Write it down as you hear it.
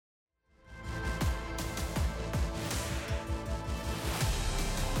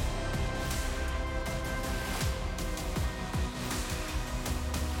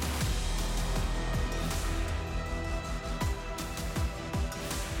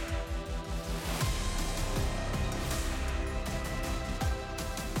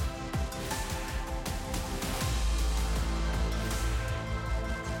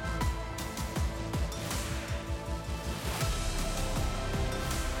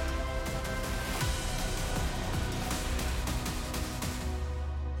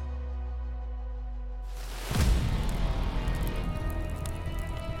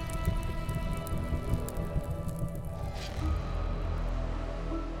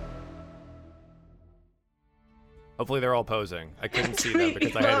Hopefully they're all posing. I couldn't see them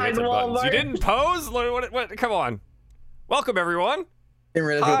because I had to hit some buttons. You didn't pose? What? Come on. Welcome, everyone.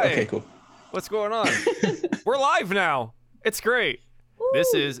 Hi. Okay, cool. What's going on? We're live now. It's great. Woo.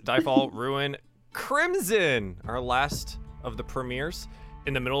 This is Diefall Ruin Crimson, our last of the premieres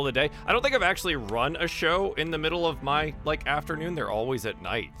in the middle of the day. I don't think I've actually run a show in the middle of my afternoon. They're always at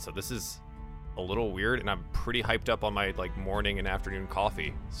night. So this is a little weird, and I'm pretty hyped up on my morning and afternoon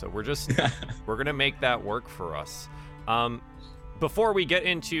coffee. So we're gonna make that work for us. Before we get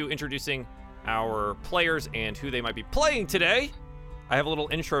into introducing our players and who they might be playing today, I have a little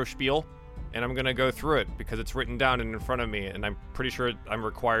intro spiel, and I'm gonna go through it because it's written down and in front of me, and I'm pretty sure I'm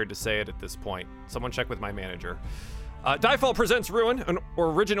required to say it at this point. Someone check with my manager. Diefall presents Ruin, an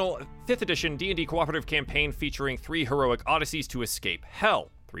original 5th edition D&D cooperative campaign featuring 3 heroic odysseys to escape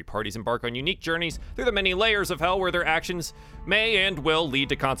hell. 3 parties embark on unique journeys through the many layers of hell where their actions may and will lead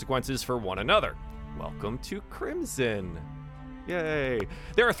to consequences for one another. Welcome to Crimson. Yay.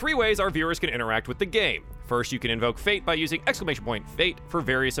 There are 3 ways our viewers can interact with the game. First, you can invoke Fate by using !Fate for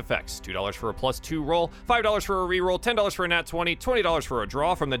various effects. $2 for a +2 roll, $5 for a reroll, $10 for a nat 20, $20 for a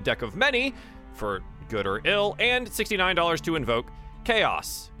draw from the deck of many, for good or ill, and $69 to invoke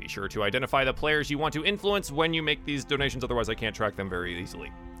Chaos. Be sure to identify the players you want to influence when you make these donations, otherwise I can't track them very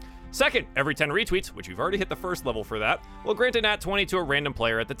easily. Second, every 10 retweets, which you've already hit the first level for that, will grant a nat 20 to a random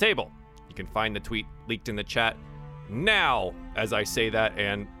player at the table. You can find the tweet leaked in the chat now as I say that,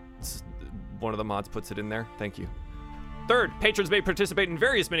 and one of the mods puts it in there. Thank you. Third, patrons may participate in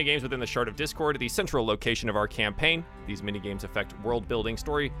various minigames within the Shard of Discord, the central location of our campaign. These minigames affect world building,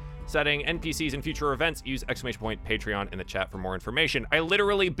 story setting, NPCs, and future events. Use Patreon in the chat for more information. I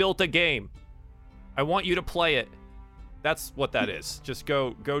literally built a game. I want you to play it. That's what that is. Just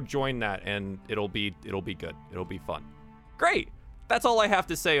go join that, and it'll be good. It'll be fun. Great. That's all I have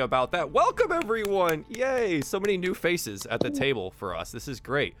to say about that. Welcome, everyone. Yay. So many new faces at the table for us. This is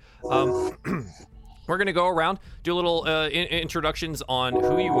great. We're going to go around, do a little introductions on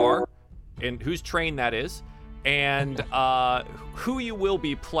who you are and whose train that is, and who you will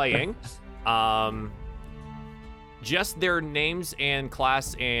be playing. Just their names and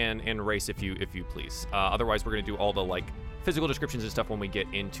class and race, if you please. Otherwise, we're going to do all the physical descriptions and stuff when we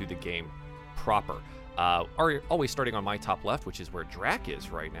get into the game proper. Always starting on my top left, which is where Drac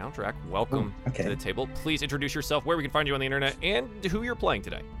is right now. Drac, welcome to the table. Please introduce yourself, where we can find you on the internet, and who you're playing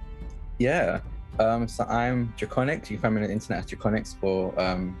today. Yeah. So I'm Draconics. You can find me on the internet as Draconics, or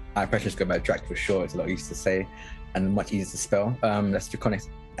I prefer just go by Drac for short. It's a lot easier to say and much easier to spell. That's Draconics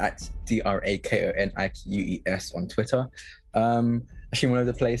at DRAKONIQUES on Twitter. Actually all over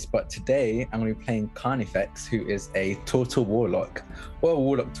the place, but today I'm going to be playing Carnifex, who is a Turtle Warlock, or a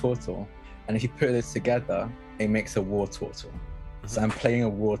Warlock Turtle. And if you put this together, it makes a War Turtle. So I'm playing a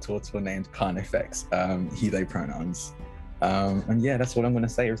War Turtle named Carnifex, he, they pronouns. And yeah, that's what I'm going to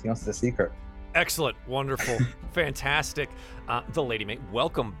say. Everything else is a secret. Excellent, wonderful, fantastic. The Lady Mate,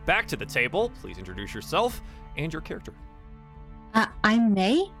 welcome back to the table. Please introduce yourself and your character. I'm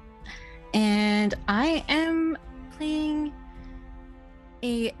May, and I am playing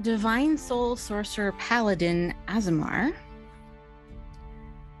a Divine Soul Sorcerer Paladin, Azamar.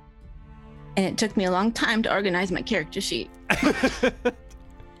 And it took me a long time to organize my character sheet.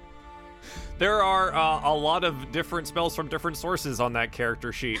 There are a lot of different spells from different sources on that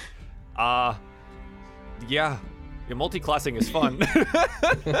character sheet. Yeah, multi-classing is fun.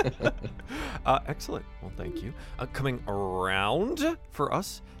 Excellent. Well, thank you. Coming around for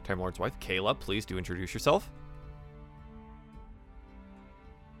us, Time Lord's wife, Kayla, please do introduce yourself.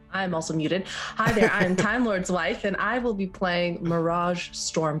 I'm also muted. Hi there, I'm Time Lord's wife, and I will be playing Mirage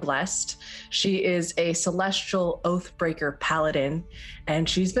Stormblessed. She is a celestial oathbreaker paladin, and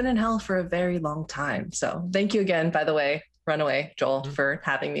she's been in hell for a very long time. So thank you again, by the way, Runaway Joel, for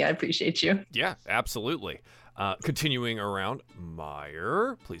having me. I appreciate you. Yeah, absolutely. Continuing around,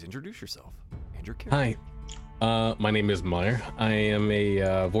 Meyer, please introduce yourself and your character. Hi. My name is Meyer. I am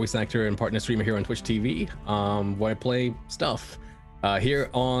a voice actor and partner streamer here on Twitch TV, where I play stuff. Here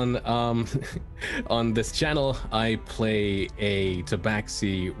on on this channel, I play a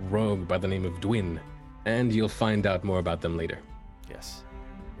Tabaxi rogue by the name of Dwin, and you'll find out more about them later. Yes,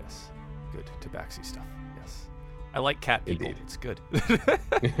 good Tabaxi stuff. Yes, I like cat people. Indeed. It's good.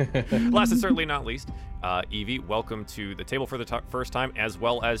 Last and certainly not least, Evie, welcome to the table for the first time, as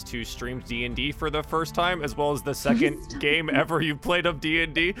well as to streamed D&D for the first time, as well as the second game ever you've played of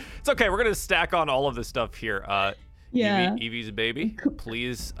D&D. It's okay. We're gonna stack on all of this stuff here. Yeah. Evie's a baby.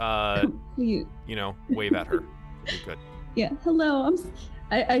 Please, Complete. Wave at her. You're good. Yeah. Hello.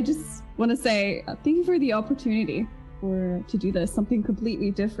 I just want to say thank you for the opportunity to do this, something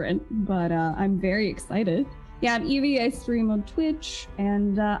completely different. But I'm very excited. Yeah, I'm Evie. I stream on Twitch,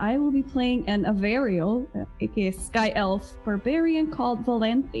 and I will be playing an Avariel, aka Sky Elf Barbarian called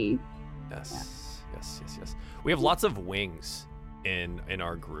Valenti. Yes. We have lots of wings in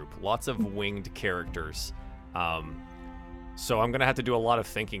our group. Lots of winged characters. So I'm gonna have to do a lot of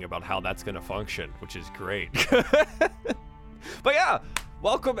thinking about how that's gonna function, which is great. But yeah,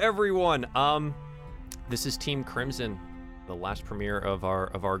 welcome everyone. This is Team Crimson, the last premiere of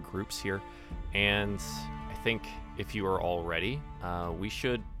our groups here, and I think if you are all ready, we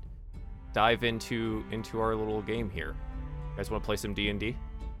should dive into our little game here. You guys want to play some D&D?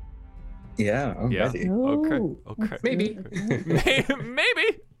 Yeah, I'm ready. Okay. Maybe.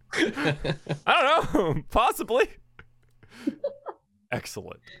 Maybe. I don't know. Possibly.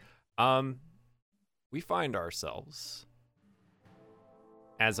 Excellent. We find ourselves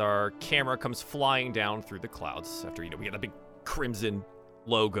as our camera comes flying down through the clouds after, we get a big crimson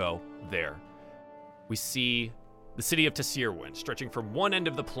logo there. We see the city of Tasirwin stretching from one end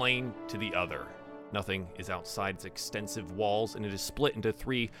of the plain to the other. Nothing is outside its extensive walls, and it is split into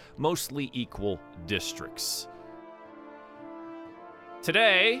 3 mostly equal districts.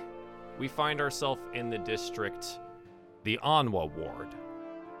 Today, we find ourselves in the district, the Anwa Ward.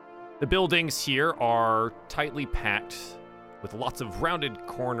 The buildings here are tightly packed with lots of rounded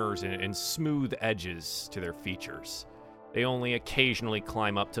corners and smooth edges to their features. They only occasionally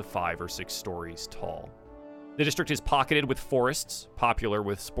climb up to 5 or 6 stories tall. The district is pocketed with forests, popular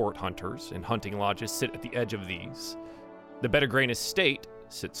with sport hunters, and hunting lodges sit at the edge of these. The Bettergrain estate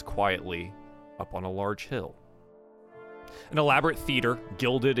sits quietly up on a large hill. An elaborate theater,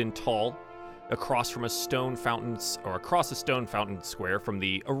 gilded and tall, across a stone fountain square from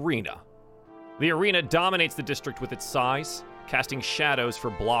the arena. The arena dominates the district with its size, casting shadows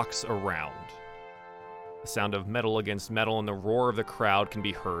for blocks around. The sound of metal against metal and the roar of the crowd can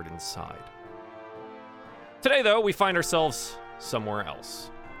be heard inside. Today, though, we find ourselves somewhere else.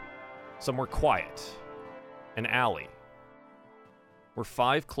 Somewhere quiet. An alley. Where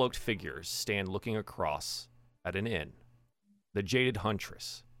 5 cloaked figures stand looking across at an inn. The Jaded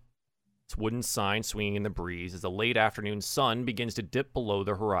Huntress. Its wooden sign swinging in the breeze as the late afternoon sun begins to dip below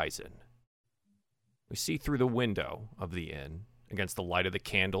the horizon. We see through the window of the inn, against the light of the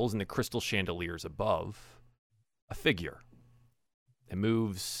candles and the crystal chandeliers above, a figure. It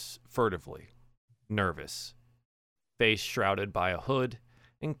moves furtively. Nervous, face shrouded by a hood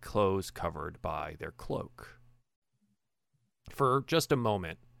and clothes covered by their cloak. For just a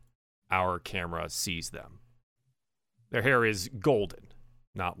moment, our camera sees them. Their hair is golden,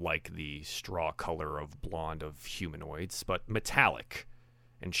 not like the straw color of blonde of humanoids, but metallic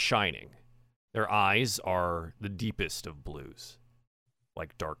and shining. Their eyes are the deepest of blues,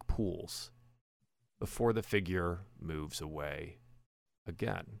 like dark pools, before the figure moves away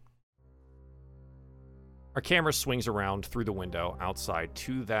again. Our camera swings around through the window outside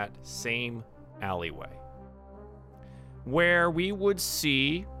to that same alleyway, where we would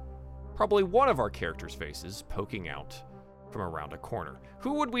see probably one of our characters' faces poking out from around a corner.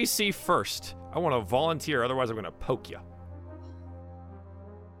 Who would we see first? I want to volunteer, otherwise I'm going to poke you.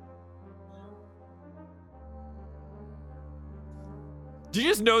 Did you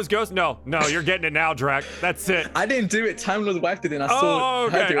just nose ghost? No, you're getting it now, Drac. That's it. I didn't do it. Time Lord's wife did it. And I saw.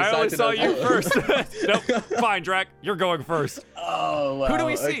 Okay. I only saw you first. Nope. Fine, Drac. You're going first. Oh wow. Who do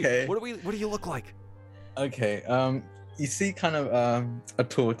we see? Okay. What do you look like? Okay. You see kind of a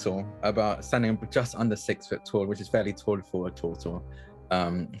turtle about standing just under 6 foot tall, which is fairly tall for a turtle.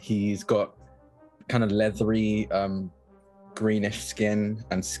 He's got kind of leathery greenish skin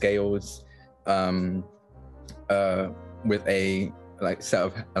and scales, with a set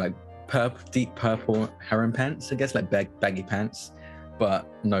of deep purple heron pants, I guess, like baggy pants, but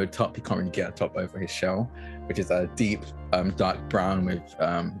no top. You can't really get a top over his shell, which is a deep dark brown with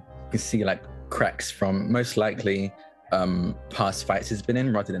you can see like cracks from most likely past fights he's been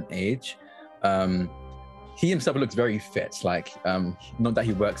in rather than age. He himself looks very fit, not that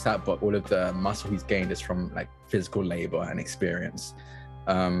he works out, but all of the muscle he's gained is from like physical labor and experience.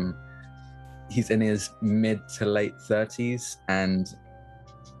 He's in his mid to late 30s, and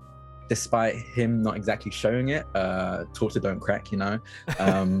despite him not exactly showing it, torta don't crack,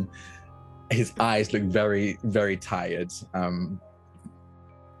 his eyes look very, very tired.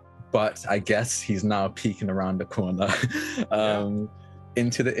 But I guess he's now peeking around the corner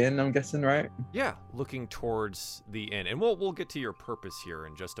into the inn, I'm guessing, right? Yeah, looking towards the inn. And we'll get to your purpose here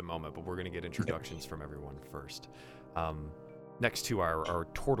in just a moment, but we're going to get introductions from everyone first. Next to our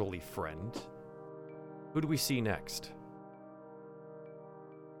turtley friend, who do we see next?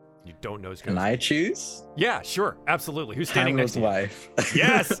 You don't know his Can ghost. I choose? Yeah, sure, absolutely. Who's standing Tamra's next to you? wife.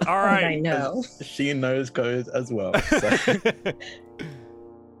 Yes, all I right. know. She knows codes as well. So.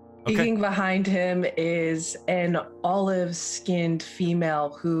 Speaking behind him is an olive-skinned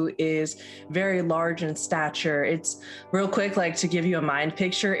female who is very large in stature. It's real quick, like to give you a mind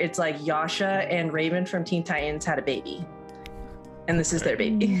picture, it's like Yasha and Raven from Teen Titans had a baby. And this is their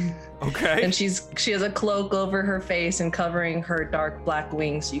baby. Okay. And she has a cloak over her face and covering her dark black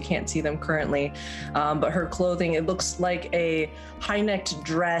wings, so you can't see them currently. But her clothing, it looks like a high-necked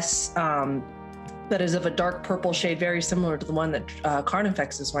dress that is of a dark purple shade, very similar to the one that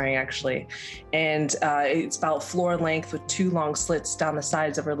Carnifex is wearing, actually. And it's about floor length with 2 long slits down the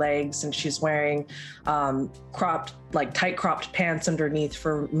sides of her legs. And she's wearing tight cropped pants underneath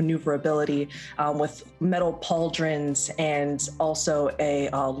for maneuverability, with metal pauldrons and also a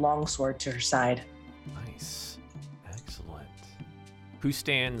long sword to her side. Nice. Excellent. Who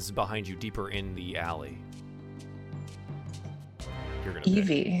stands behind you deeper in the alley? You're gonna pick.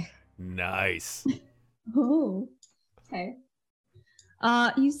 Evie. Nice. Oh, okay.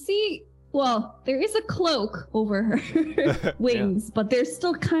 You see, well, there is a cloak over her wings, but they're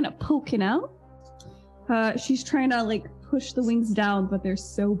still kind of poking out. She's trying to like push the wings down, but they're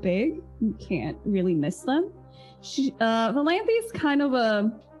so big you can't really miss them. Valanthe is kind of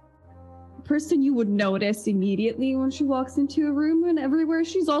a person you would notice immediately when she walks into a room and everywhere.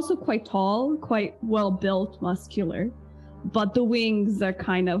 She's also quite tall, quite well built, muscular. But the wings are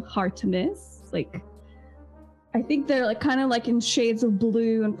kind of hard to miss. Like, I think they're like kind of like in shades of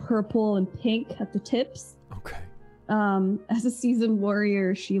blue and purple and pink at the tips. Okay. As a seasoned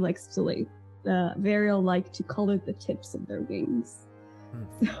warrior, she likes to like Varial like to color the tips of their wings.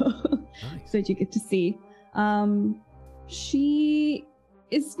 So that you get to see. She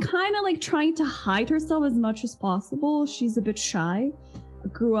is kind of like trying to hide herself as much as possible. She's a bit shy.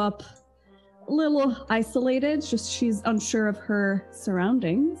 Grew up a little isolated, just she's unsure of her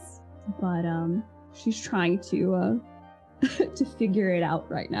surroundings, but she's trying to to figure it out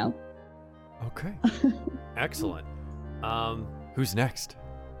right now. Okay. Excellent. Who's next?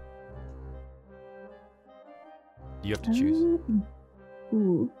 You have to choose.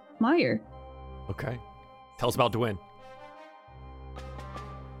 Ooh, Meyer. Okay. Tell us about Dwyn.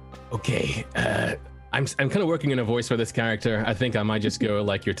 Okay, I'm kind of working in a voice for this character. I think I might just go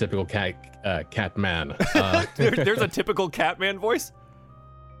like your typical cat man. There's a typical Catman voice?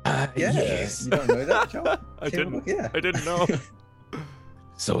 Yes. You don't know that, Joe? I didn't. Yeah. I didn't know.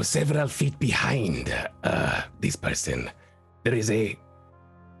 So several feet behind this person, there is a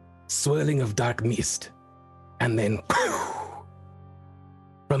swirling of dark mist, and then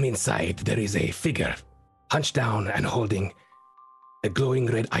from inside there is a figure hunched down and holding a glowing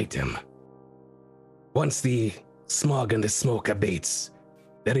red item. Once the smog and the smoke abates,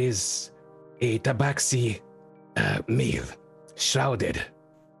 there is a tabaxi male, shrouded.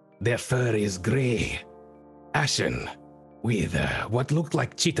 Their fur is gray, ashen, with what look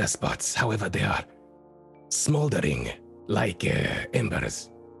like cheetah spots. However, they are smoldering like embers.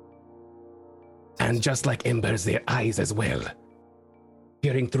 And just like embers, their eyes as well,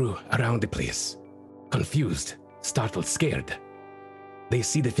 peering through around the place, confused, startled, scared. They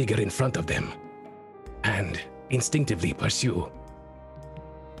see the figure in front of them and instinctively pursue.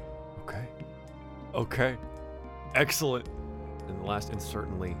 Okay. Excellent. And last and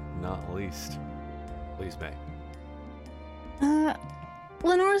certainly not least, please, May.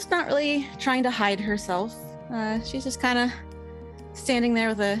 Lenore's not really trying to hide herself. She's just kind of standing there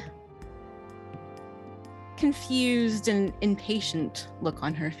with a confused and impatient look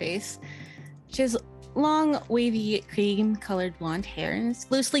on her face. She has long, wavy, cream-colored blonde hair, and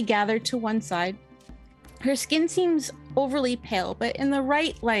it's loosely gathered to one side. Her skin seems overly pale, but in the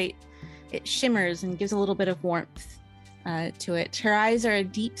right light, it shimmers and gives a little bit of warmth to it. Her eyes are a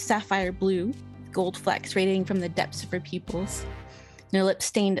deep sapphire blue, with gold flecks radiating from the depths of her pupils, and her lips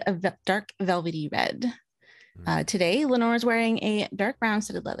stained a dark velvety red. Today, Lenore is wearing a dark brown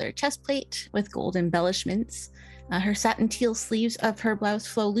studded leather chest plate with gold embellishments. Her satin teal sleeves of her blouse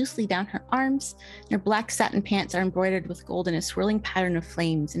flow loosely down her arms, and her black satin pants are embroidered with gold in a swirling pattern of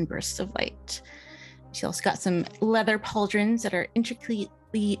flames and bursts of light. She also got some leather pauldrons that are intricately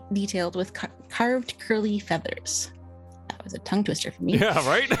detailed with carved curly feathers. That was a tongue twister for me. Yeah,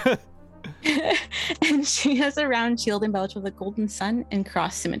 right? And she has a round shield embellished with a golden sun and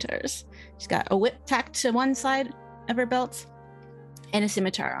crossed scimitars. She's got a whip tacked to one side of her belt and a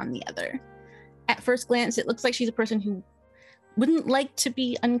scimitar on the other. At first glance, it looks like she's a person who wouldn't like to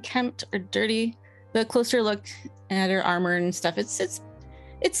be unkempt or dirty, but a closer look at her armor and stuff, it's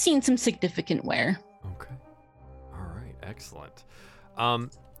seen some significant wear. Okay. All right. Excellent.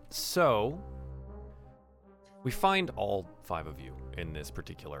 So, we find all 5 of you in this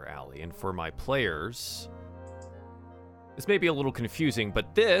particular alley, and for my players, this may be a little confusing,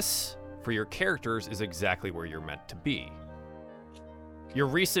 but this, for your characters, is exactly where you're meant to be. Your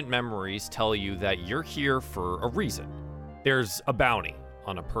recent memories tell you that you're here for a reason. There's a bounty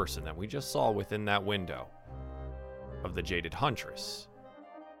on a person that we just saw within that window of the Jaded Huntress.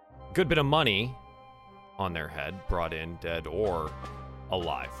 Good bit of money on their head, brought in dead or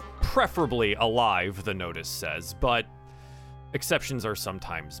alive. Preferably alive, the notice says, but exceptions are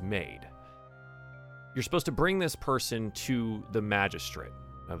sometimes made. You're supposed to bring this person to the magistrate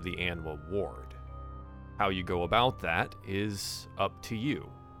of the Anwa ward. How you go about that is up to you.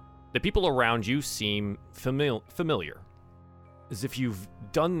 The people around you seem familiar, as if you've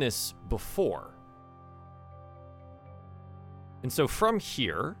done this before. And so from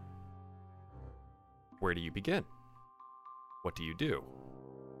here, where do you begin? What do you do?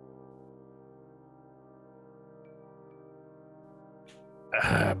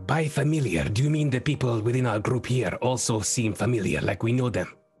 By familiar, do you mean the people within our group here also seem familiar, like we know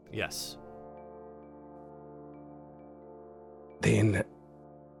them? Yes. Then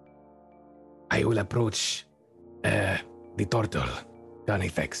I will approach the turtle,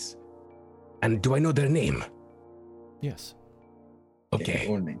 Carnifex. And do I know their name? Yes. Okay.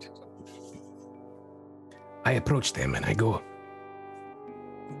 All named. I approach them and I go,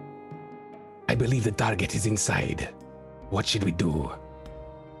 I believe the target is inside. What should we do?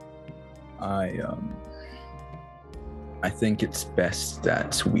 I think it's best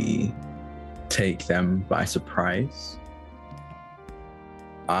that we take them by surprise.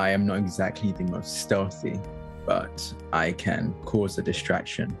 I am not exactly the most stealthy, but I can cause a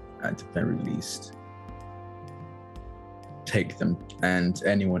distraction at the very least. Take them, and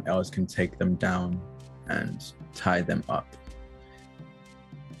anyone else can take them down and tie them up.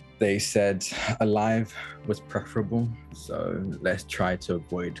 They said alive was preferable, so let's try to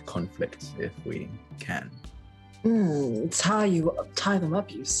avoid conflict if we can. Tie them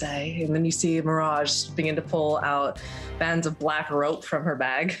up, you say, and then you see Mirage begin to pull out bands of black rope from her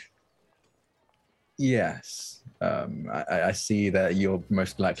bag. Yes, I see that you're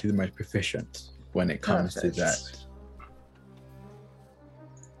most likely the most proficient when it comes to that.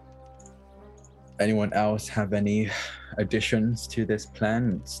 Anyone else have any additions to this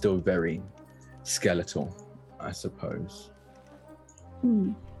plan? It's still very skeletal, I suppose.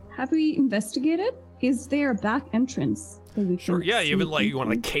 Have we investigated? Is there a back entrance that we Sure, can yeah, you sneak want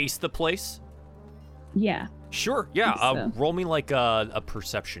to into? case the place? Yeah. Sure, yeah. think so. Roll me like a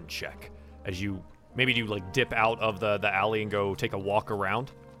perception check as you maybe you like dip out of the alley and go take a walk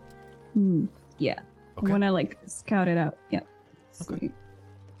around. Yeah. Okay. I want to like scout it out. Yeah. Okay. Sweet.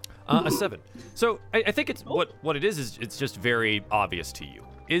 A 7. So I think it's what it is it's just very obvious to you.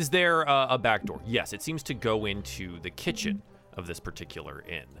 Is there a back door? Yes, it seems to go into the kitchen of this particular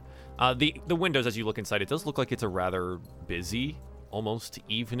inn. The windows, as you look inside, it does look like it's a rather busy, almost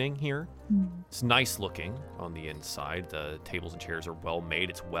evening here. It's nice looking on the inside. The tables and chairs are well made.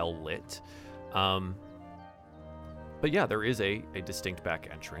 It's well lit. But yeah, there is a distinct back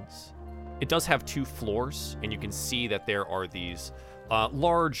entrance. It does have 2 floors, and you can see that there are these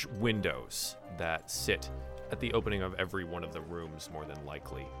large windows that sit at the opening of every one of the rooms, more than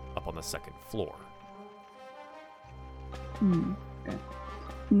likely, up on the 2nd floor. Okay.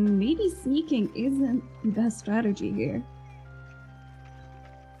 Maybe sneaking isn't the best strategy here.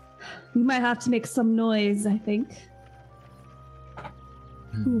 We might have to make some noise, I think.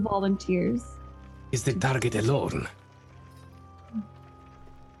 Who volunteers? Is the target alone?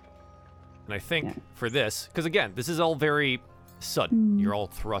 And I think Yeah. for this, because again, this is all very sudden. You're all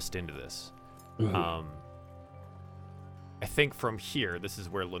thrust into this. I think from here, this is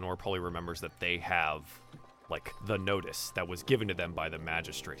where Lenore probably remembers that they have, like, the notice that was given to them by the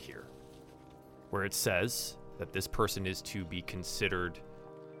magistrate here, where it says that this person is to be considered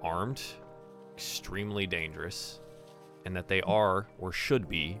armed, extremely dangerous, and that they are, or should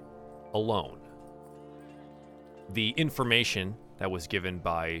be, alone. The information that was given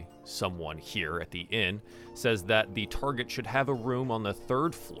by someone here at the inn says that the target should have a room on the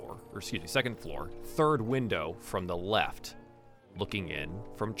 2nd floor, 3rd window from the left, looking in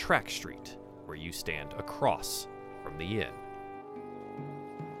from Track Street, where you stand across from the inn.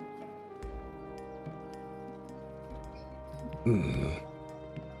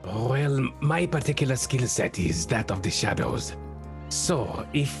 Well, my particular skill set is that of the shadows. So,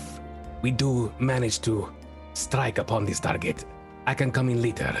 if we do manage to strike upon this target, I can come in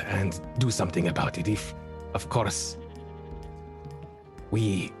later and do something about it. If, of course,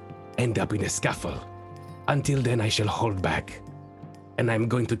 we end up in a scuffle. Until then, I shall hold back and I'm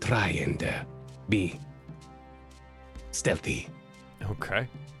going to try and be stealthy. Okay.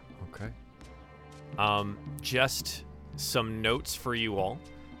 Just some notes for you all.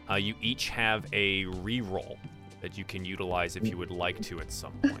 You each have a reroll that you can utilize if you would like to at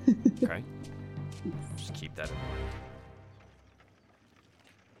some point. Okay? Just keep that in mind.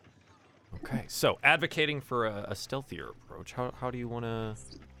 Okay, so advocating for a stealthier approach. How do you want to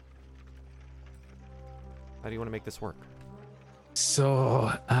make this work?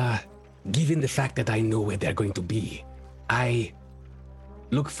 So, given the fact that I know where they're going to be, I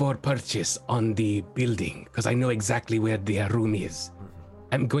look for purchase on the building because I know exactly where their room is.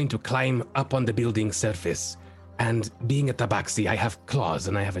 I'm going to climb up on the building surface, and being a tabaxi, I have claws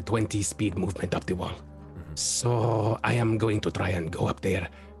and I have a 20 speed movement up the wall. So I am going to try and go up there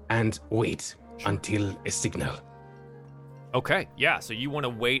and wait until a signal. Okay, yeah, so you want to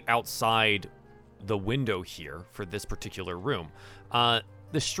wait outside the window here for this particular room.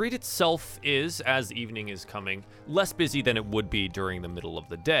 The street itself is, as evening is coming, less busy than it would be during the middle of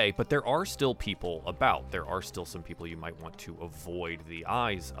the day, but there are still people about. There are still some people you might want to avoid the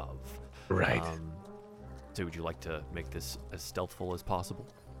eyes of. Right. So would you like to make this as stealthful as possible?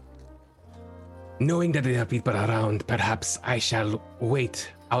 Knowing that there are people around, perhaps I shall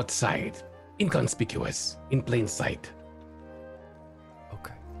wait outside, inconspicuous, in plain sight.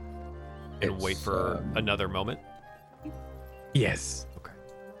 Okay. And wait for another moment? Yes. Okay.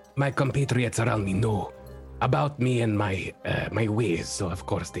 My compatriots around me know about me and my ways, so of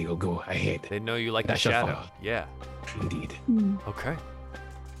course they will go ahead. They know you like I the shall shadow. follow. Yeah. Indeed. Okay.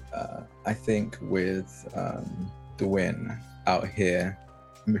 I think with Dwyn out here,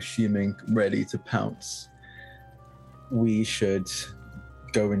 I'm assuming ready to pounce, we should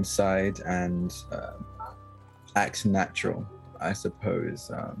go inside and act natural, I suppose.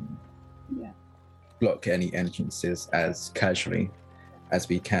 Yeah. Block any entrances as casually as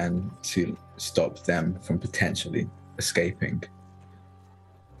we can to stop them from potentially escaping.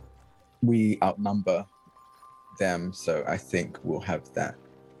 We outnumber them, so I think we'll have that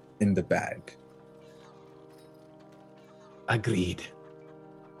in the bag. Agreed.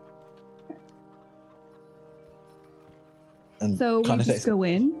 And So we kinda just takes- go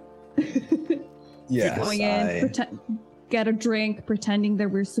in. Yes, Going in, get a drink, pretending that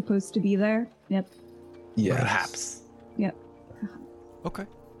we're supposed to be there. Yep. yes. Perhaps. Yep. Okay.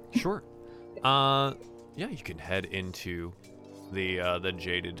 Sure. Yeah, you can head into the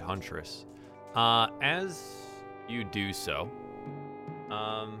Jaded Huntress. As you do so,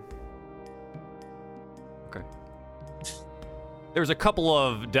 okay. There's a couple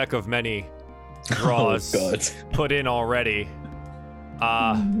of deck of many draws Oh, God. put in already.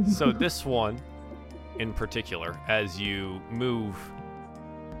 So this one in particular, as you move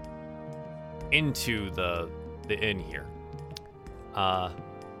into the inn here,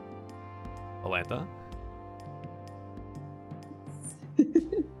 Alantha,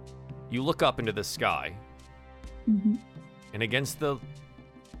 you look up into the sky, Mhm. and against the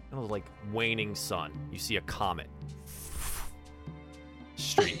like waning sun, you see a comet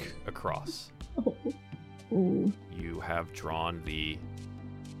streak across. Oh. Ooh. You have drawn the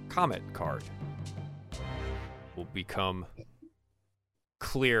comet card. Will become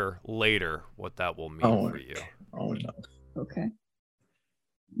clear later what that will mean for you. Oh no. Okay.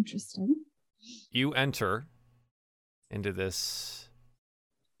 Interesting. You enter into this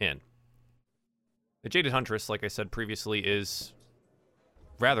inn. The Jaded Huntress, like I said previously, is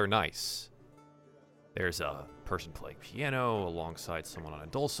rather nice. There's a person playing piano alongside someone on a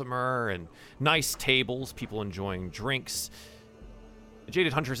dulcimer, and nice tables, people enjoying drinks. The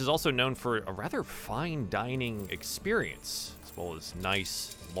Jaded Huntress is also known for a rather fine dining experience, as well as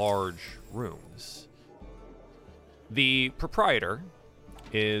nice, large rooms. The proprietor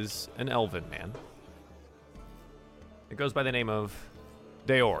is an elven man. It goes by the name of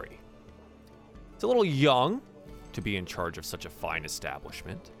Deori. It's a little young to be in charge of such a fine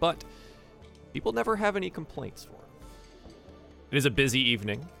establishment, but people never have any complaints for it. It is a busy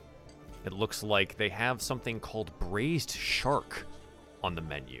evening. It looks like they have something called braised shark on the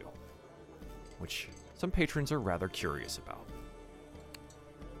menu, which some patrons are rather curious about.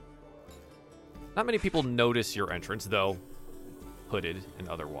 Not many people notice your entrance, though, hooded and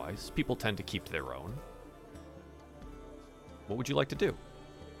otherwise. People tend to keep their own. What would you like to do?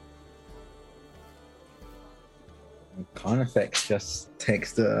 Carnifex just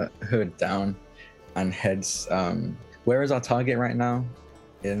takes the hood down and heads. Where is our target right now?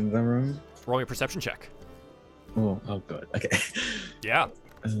 In the room? Roll me a perception check. Oh god. Okay. Yeah.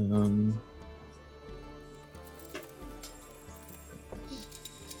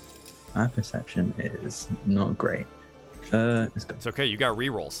 My perception is not great. Let's go. It's okay. You got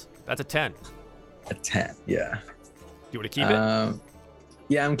rerolls. That's a 10. A 10. Yeah. Do you want to keep it?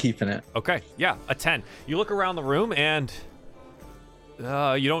 Yeah, I'm keeping it. Okay. Yeah, a 10. You look around the room and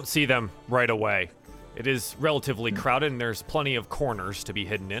you don't see them right away. It is relatively crowded and there's plenty of corners to be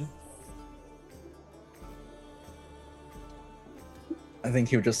hidden in. I think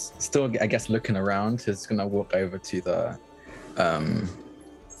he'll just still, I guess, looking around. He's gonna walk over to the.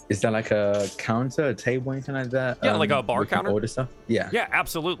 Is there like a counter, a table, anything like that? Yeah, like a bar we can counter? Order stuff. Yeah. Yeah,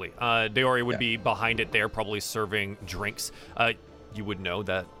 absolutely. Deori would be behind it there, probably serving drinks. You would know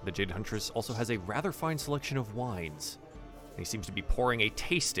that the Jaded Huntress also has a rather fine selection of wines. And he seems to be pouring a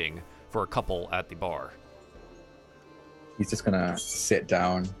tasting for a couple at the bar. He's just gonna sit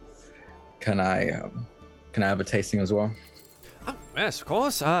down. Can I have a tasting as well? Oh, yes, of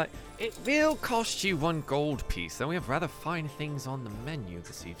course. It will cost you 1 gold piece, though we have rather fine things on the menu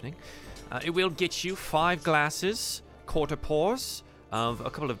this evening. It will get you 5 glasses, quarter pours, of a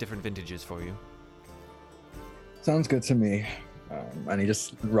couple of different vintages for you. Sounds good to me. And he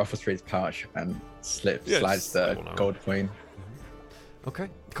just ruffles through his pouch and slides the gold coin. Okay.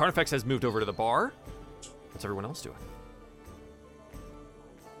 Carnifex has moved over to the bar. What's everyone else doing?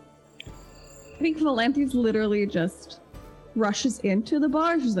 I think Valanthi's literally just rushes into the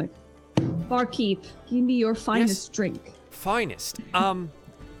bar. She's like, "Barkeep, give me your finest drink." Finest. Finest.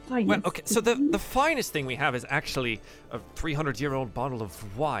 Well, okay, so the finest thing we have is actually a 300-year-old bottle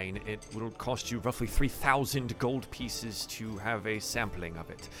of wine. It will cost you roughly 3,000 gold pieces to have a sampling of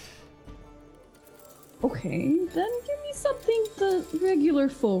it. Okay, then give me something the regular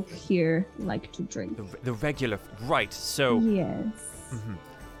folk here like to drink. The regular, right? So, Yes.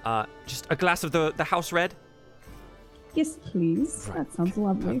 just a glass of the house red. Yes, please. Right. That sounds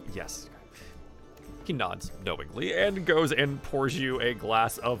lovely. Yes. He nods knowingly and goes and pours you a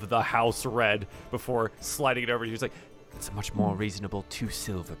glass of the house red before sliding it over to you. He's like, it's a much more reasonable 2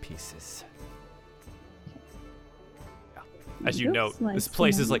 silver pieces. Yeah. As you note, this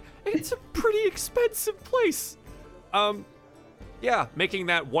place is like, it's a pretty expensive place. Yeah, making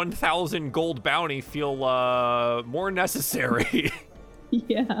that 1,000 gold bounty feel more necessary.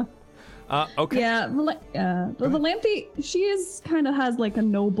 Yeah. Okay. Yeah, but Valanthi, she is kind of has like a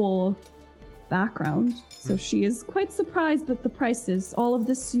noble background, so she is quite surprised at the prices. All of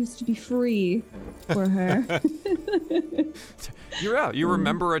this used to be free for her. You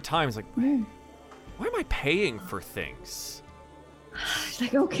remember a time, it's like, why am I paying for things? She's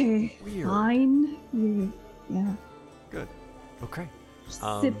like, okay, Weird. fine. Yeah. Good. Okay.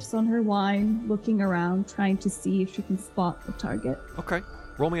 Sips on her wine, looking around, trying to see if she can spot the target. Okay.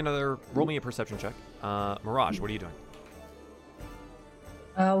 Roll me a perception check. Mirage, what are you doing?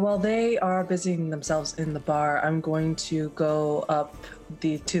 While they are busying themselves in the bar, I'm going to go up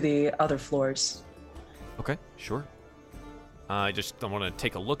to the other floors. Okay, sure. I want to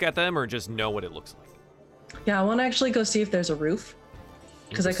take a look at them or just know what it looks like. Yeah, I want to actually go see if there's a roof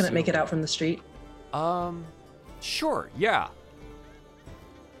because I couldn't make it out from the street. Sure, yeah.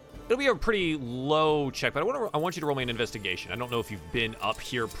 It'll be a pretty low check, but I want you to roll me an investigation. I don't know if you've been up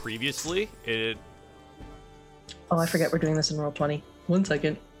here previously. Oh, I forget we're doing this in Roll20. 1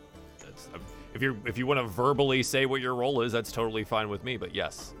 second. If you want to verbally say what your roll is, that's totally fine with me. But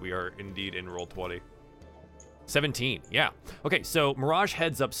yes, we are indeed in Roll20. 17, yeah. Okay, so Mirage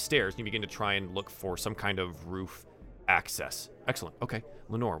heads upstairs and you begin to try and look for some kind of roof access. Excellent. Okay,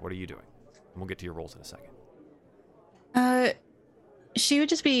 Lenore, what are you doing? And we'll get to your rolls in a second. She would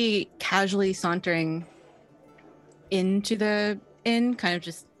just be casually sauntering into the inn, kind of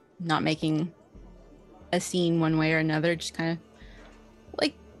just not making a scene one way or another, just kind of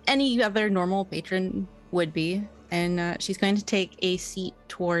like any other normal patron would be. And she's going to take a seat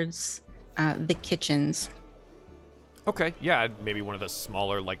towards the kitchens. Okay, yeah, maybe one of the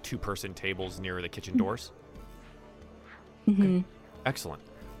smaller, like 2-person tables near the kitchen doors. Mm-hmm. Okay. Excellent.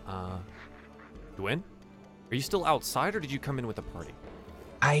 Gwyn, are you still outside or did you come in with a party?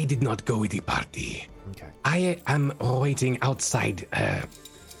 I did not go with the party. Okay. I am waiting outside,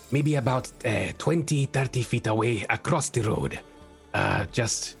 maybe about 20, 30 feet away across the road.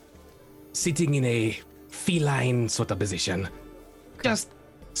 Just sitting in a feline sort of position, just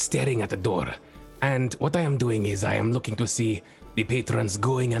staring at the door. And what I am doing is I am looking to see the patrons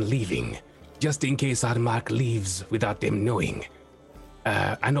going and leaving, just in case our mark leaves without them knowing.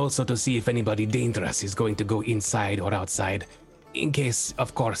 And also to see if anybody dangerous is going to go inside or outside, in case,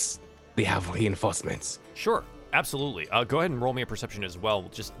 of course, they have reinforcements. Sure, absolutely. Go ahead and roll me a perception as well.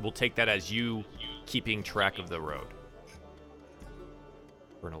 We'll take that as you keeping track of the road.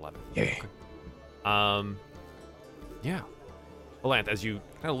 For an 11. Yeah. Okay. Yeah. Alanth, as you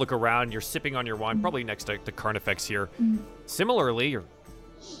kind of look around, you're sipping on your wine, probably next to Carnifex here. Similarly,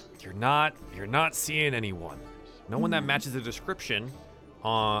 you're not seeing anyone. No one that matches the description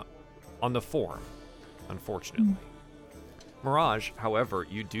on the form, unfortunately. Mirage, however,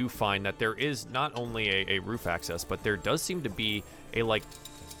 you do find that there is not only a roof access, but there does seem to be a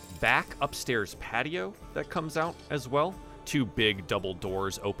back upstairs patio that comes out as well. 2 big double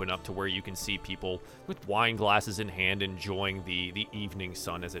doors open up to where you can see people with wine glasses in hand enjoying the evening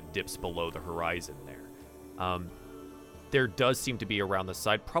sun as it dips below the horizon there. There does seem to be around the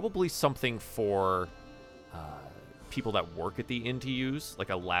side probably something for people that work at the inn to use, like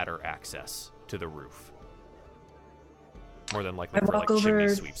a ladder access to the roof. More than likely for chimney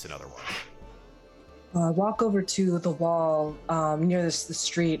sweeps and otherwise. I walk over to the wall near the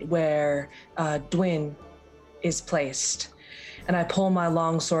street where Dwin is placed, and I pull my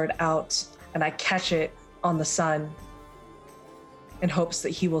longsword out and I catch it on the sun in hopes that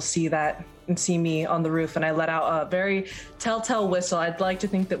he will see that and see me on the roof, and I let out a very telltale whistle. I'd like to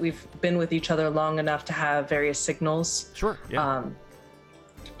think that we've been with each other long enough to have various signals. Sure, yeah.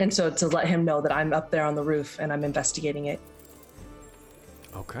 And so to let him know that I'm up there on the roof and I'm investigating it.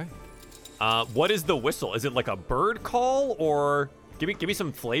 Okay. What is the whistle? Is it like a bird call, or give me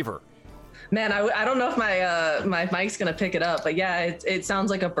some flavor? Man, I don't know if my mic's gonna pick it up, but yeah, it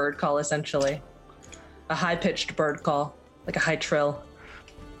sounds like a bird call essentially, a high-pitched bird call, like a high trill.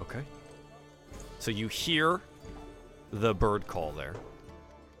 Okay. So you hear the bird call there,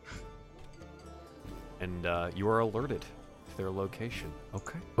 and you are alerted to their location.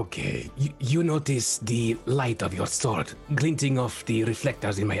 Okay. Okay, you notice the light of your sword glinting off the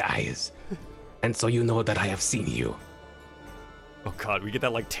reflectors in my eyes, and so you know that I have seen you. Oh god, we get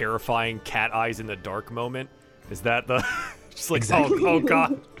that terrifying cat eyes in the dark moment. Is that the just Exactly. oh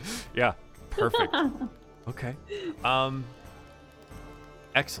god. Yeah, perfect. Okay.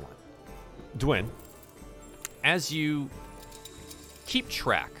 Excellent. Dwin, as you keep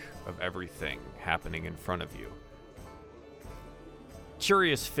track of everything happening in front of you,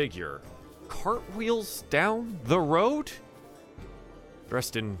 curious figure cartwheels down the road,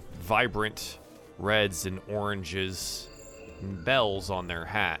 dressed in vibrant reds and oranges, and bells on their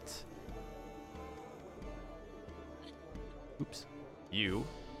hat. Oops. You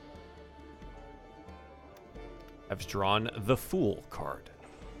have drawn the Fool card.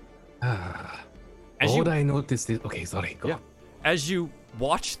 All I noticed is... Okay, sorry, go on. As you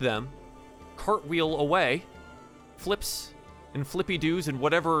watch them cartwheel away, flips and flippy-doos and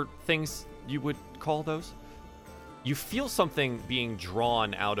whatever things you would call those, you feel something being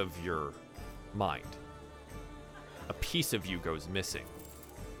drawn out of your mind. A piece of you goes missing.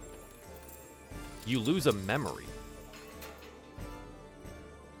 You lose a memory.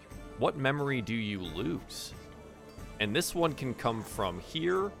 What memory do you lose? And this one can come from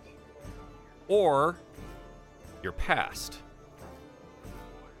here or your past.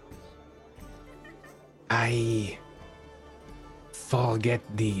 I forget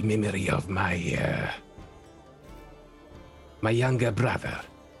the memory of my younger brother.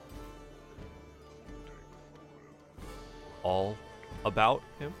 All about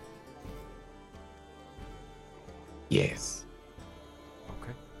him? Yes.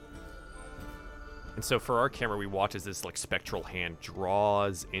 Okay. And so for our camera, we watch as this spectral hand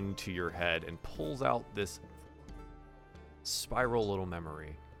draws into your head and pulls out this spiral little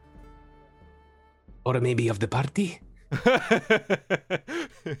memory. Or maybe of the party?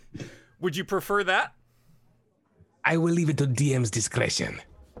 Would you prefer that? I will leave it to DM's discretion.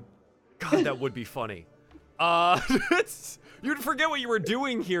 God, that would be funny. You'd forget what you were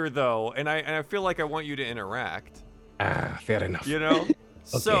doing here, though, and I feel like I want you to interact. Fair enough. You know? Okay.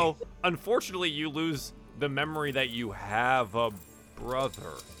 So, unfortunately, you lose the memory that you have a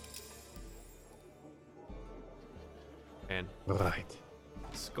brother. And Right.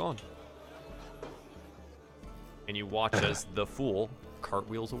 it's gone. And you watch as the Fool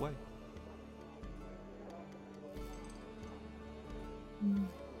cartwheels away.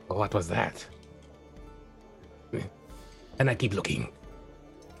 What was that? And I keep looking.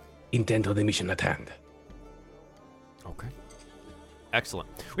 Intent of the mission at hand. Okay. Excellent.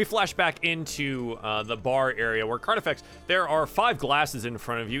 We flash back into the bar area where Carnifex, there are 5 glasses in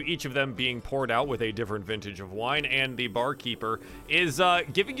front of you, each of them being poured out with a different vintage of wine, and the barkeeper is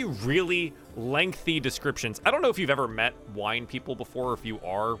giving you really lengthy descriptions. I don't know if you've ever met wine people before, or if you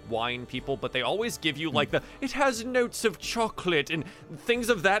are wine people, but they always give you it has notes of chocolate and things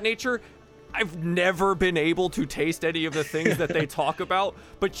of that nature. I've never been able to taste any of the things that they talk about,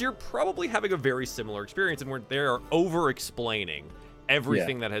 but you're probably having a very similar experience, and where they're over-explaining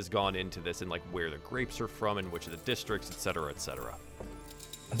everything that has gone into this and like where the grapes are from and which of the districts, etc., etc.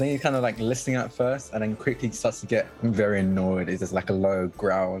 I think he's kind of like listening at first, and then quickly starts to get very annoyed. It's just like a low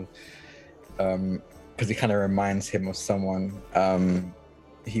growl, because it kind of reminds him of someone.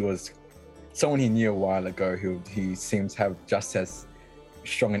 Someone he knew a while ago who he seems to have just as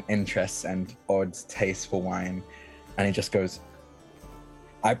strong an interest and odd taste for wine, and he just goes,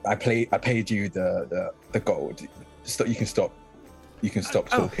 I paid you the gold. You can stop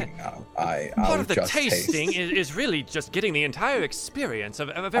talking now. Part of the tasting is really just getting the entire experience of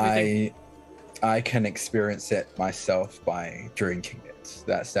everything. I can experience it myself by drinking it.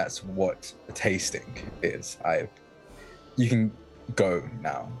 That's what the tasting is. You can go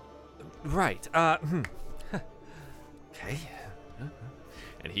now. Right. Okay.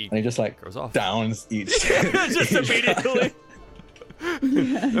 And he just like goes off. Downs each. Just immediately.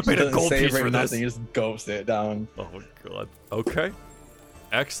 I paid a gold piece for this. He just gulps it down. Oh god. Okay.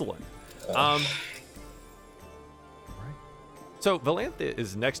 Excellent. Right. So Valantha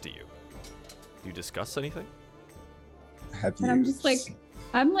is next to you. Do you discuss anything? And I'm just like,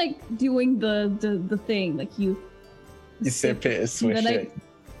 I'm like doing the thing, like you sip it, swish it.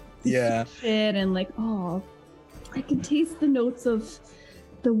 Yeah. It and like, oh, I can taste the notes of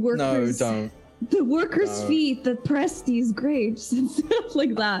the workers. No, don't. The workers' feet that press these grapes and stuff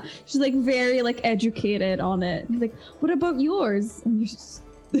like that. She's like very like educated on it. He's like, what about yours? And you're just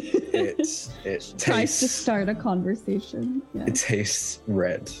it tries to start a conversation. Yeah. It tastes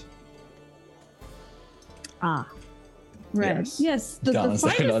red. Red. Yes, the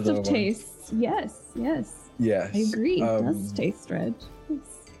finest of tastes. Yes. Yes. I agree. It does taste red. Yes.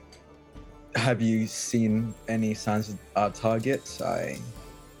 Have you seen any signs of our target?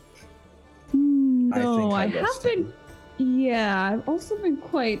 No, I haven't. Yeah, I've also been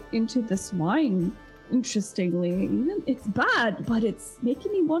quite into this wine. Interestingly, it's bad, but it's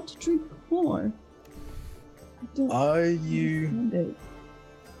making me want to drink more. Are you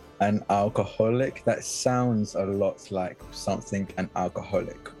an alcoholic? That sounds a lot like something an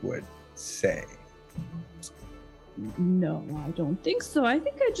alcoholic would say. No, I don't think so. I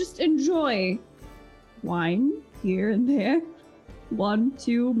think I just enjoy wine here and there. 1,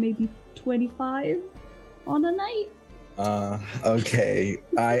 2, maybe 25 on a night. Okay.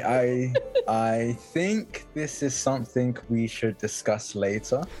 I think this is something we should discuss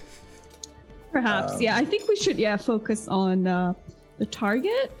later. Perhaps, yeah. I think we should, focus on the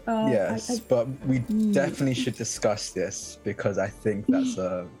target. Yes, but we definitely should discuss this because I think that's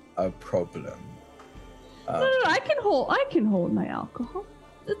a problem. No, I can hold my alcohol.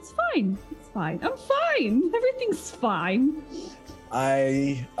 It's fine. I'm fine. Everything's fine.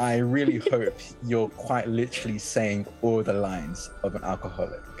 I really hope you're quite literally saying all the lines of an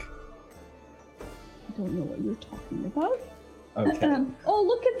alcoholic. I don't know what you're talking about. Okay. Oh,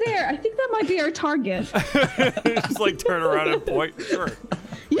 look at there. I think that might be our target. Just like turn around and point. Sure.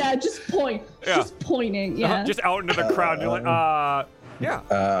 Yeah, just point. Yeah. Just pointing. Yeah. Just out into the crowd. You're like, yeah.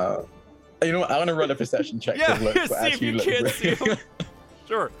 You know what? I want to run a perception check to look. See if you can't see him.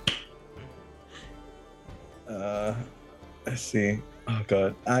 Sure. Let's see. Oh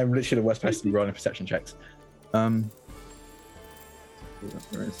god, I'm literally the worst person to be rolling perception checks. Where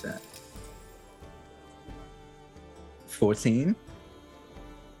is that? 14.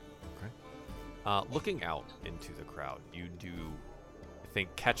 Okay. Looking out into the crowd, you do, I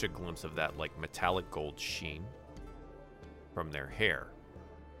think, catch a glimpse of that like metallic gold sheen from their hair.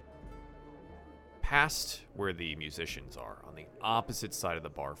 Past where the musicians are, on the opposite side of the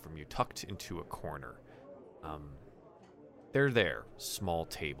bar from you, tucked into a corner. They're there, small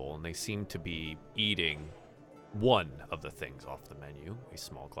table, and they seem to be eating one of the things off the menu, a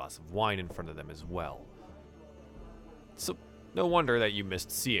small glass of wine in front of them as well. So, no wonder that you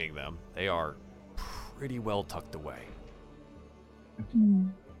missed seeing them. They are pretty well tucked away.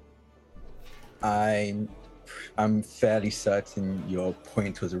 I'm fairly certain your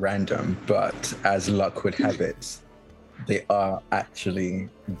point was random, but as luck would have it, they are actually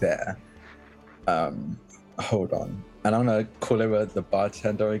there. Hold on. And I'm gonna call over the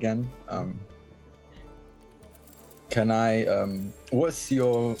bartender again. Can I, what's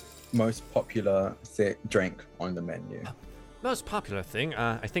your most popular drink on the menu? Most popular thing,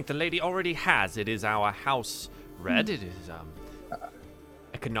 I think the lady already has. It is our house red. It is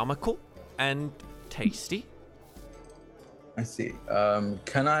economical and tasty. I see.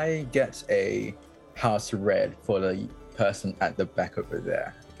 Can I get a house red for the person at the back over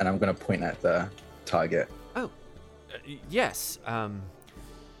there? And I'm gonna point at the target. Yes.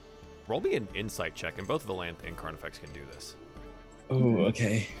 Roll me an insight check, and both Valantha and Carnifex can do this. Oh,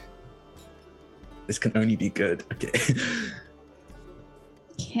 okay. This can only be good. Okay.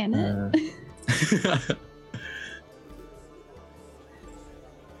 Can it?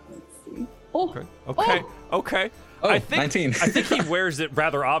 Let's see. Oh, Okay. Oh, I think 19. I think he wears it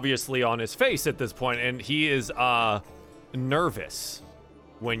rather obviously on his face at this point, and he is nervous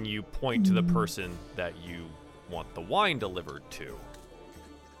when you point to the person that you want the wine delivered to. You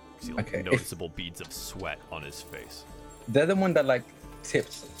see like Okay, noticeable beads of sweat on his face. They're the one that like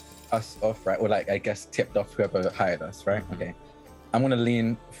tipped us off, right? Or like I guess tipped off whoever hired us, right? Okay. I'm gonna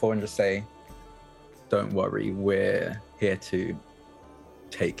lean forward and just say, "Don't worry, we're here to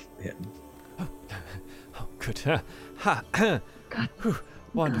take him." Oh, good. Whew,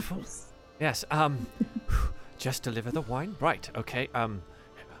 wonderful. Yes. Just deliver the wine, right? Okay. Are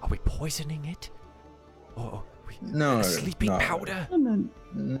we poisoning it? Or No, a sleeping no. powder?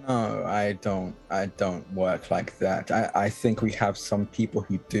 No, I don't work like that. I think we have some people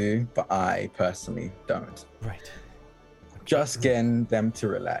who do, but I personally don't. Right. Just getting them to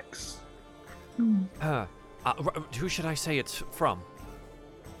relax. Who should I say it's from?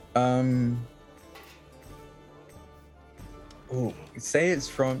 Oh, say it's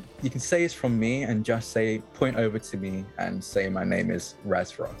from. You can say it's from me, and just say point over to me and say my name is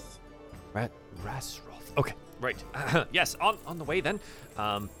Razroth. Razroth. Okay, right. Yes, on the way then.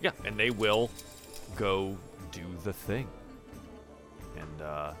 Yeah, and they will go do the thing.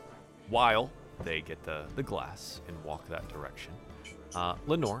 And while they get the glass and walk that direction,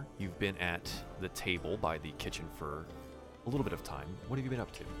 Lenore, you've been at the table by the kitchen for a little bit of time. What have you been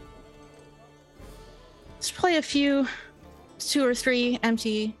up to? There's probably 2 or 3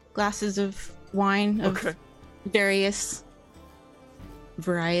 empty glasses of wine of various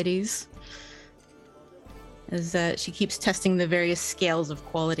varieties. As she keeps testing the various scales of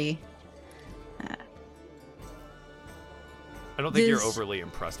quality. I don't think you're overly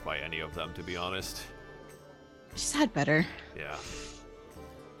impressed by any of them, to be honest. She's had better. Yeah.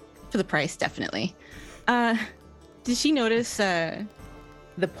 For the price, definitely. Did she notice the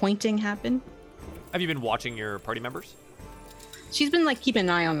pointing happen? Have you been watching your party members? She's been like keeping an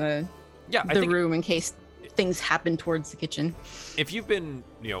eye on the room in case things happen towards the kitchen. If you've been,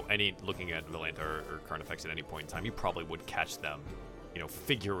 looking at Valanta or Carnifex at any point in time, you probably would catch them,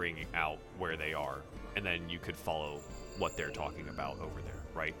 figuring out where they are, and then you could follow what they're talking about over there,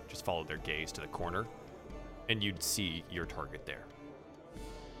 right? Just follow their gaze to the corner, and you'd see your target there.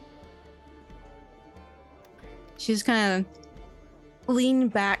 She's kind of lean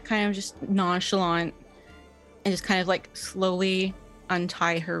back, kind of just nonchalant, and just kind of like slowly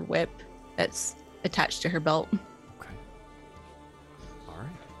untie her whip that's attached to her belt. Okay. All right.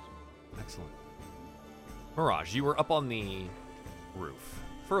 Excellent. Mirage, you were up on the roof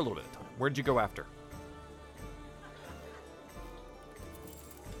for a little bit of time. Where did you go after?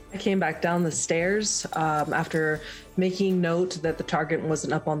 I came back down the stairs after making note that the target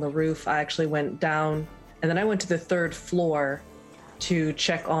wasn't up on the roof. I actually went down, and then I went to the 3rd floor to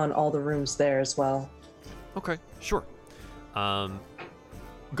check on all the rooms there as well. Okay, sure.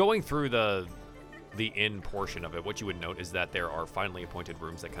 Going through the inn portion of it, what you would note is that there are finally appointed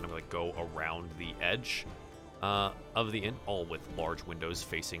rooms that kind of like go around the edge of the inn, all with large windows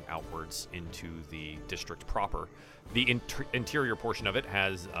facing outwards into the district proper. The interior portion of it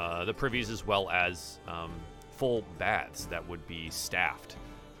has the privies as well as full baths that would be staffed,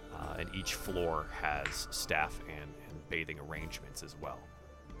 and each floor has staff and bathing arrangements as well.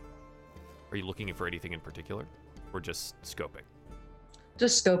 Are you looking for anything in particular, or just scoping?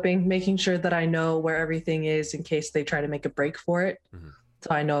 Just scoping, making sure that I know where everything is in case they try to make a break for it. Mm-hmm.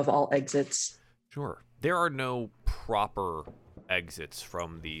 So I know of all exits. Sure. There are no proper exits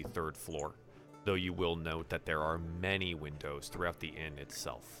from the 3rd floor, though you will note that there are many windows throughout the inn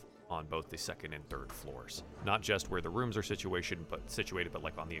itself on both the 2nd and 3rd floors. Not just where the rooms are situated, but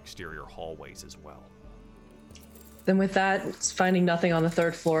like on the exterior hallways as well. Then with that, finding nothing on the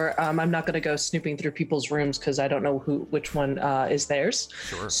 3rd floor, I'm not going to go snooping through people's rooms because I don't know which one is theirs.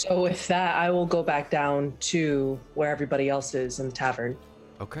 Sure. So with that, I will go back down to where everybody else is in the tavern.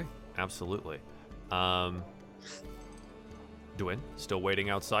 Okay, absolutely. Duin, still waiting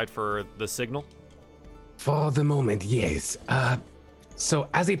outside for the signal? For the moment, yes. So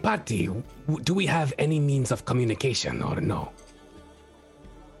as a party, do we have any means of communication or no?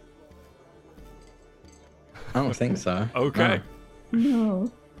 I don't think so. Okay.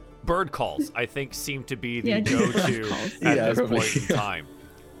 No. Bird calls, I think, seem to be the Yeah, just go-to bird calls. at this point in time.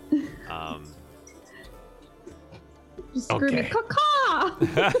 Just screaming, Okay.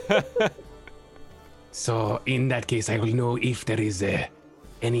 caw-caw! So in that case, I will know if there is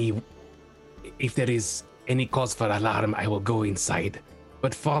any cause for alarm. I will go inside.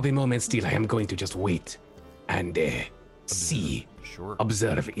 But for the moment, still, I am going to just wait and see Sure.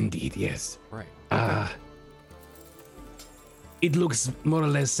 Observe, indeed, yes. Right. It looks more or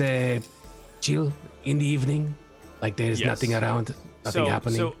less chill in the evening, like there's Yes. nothing around, nothing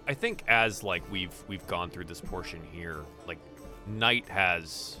happening. So I think as like we've gone through this portion here, like night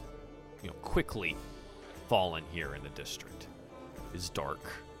has, quickly fallen here in the district. It is dark.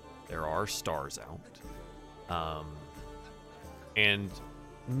 There are stars out. And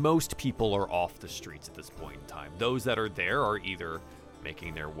most people are off the streets at this point in time. Those that are there are either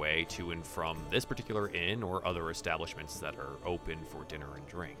making their way to and from this particular inn or other establishments that are open for dinner and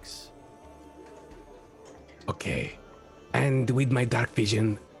drinks. Okay. And with my dark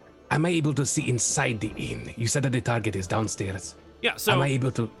vision, am I able to see inside the inn? You said that the target is downstairs. Yeah, so am I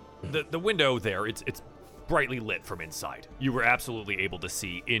able to... the window there, it's brightly lit from inside. You were absolutely able to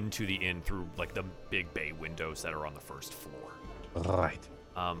see into the inn through like the big bay windows that are on the first floor. Right.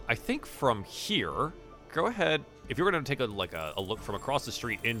 I think from here, go ahead. If you're going to take a look from across the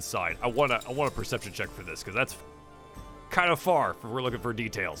street inside, I want a perception check for this because that's kind of far if we're looking for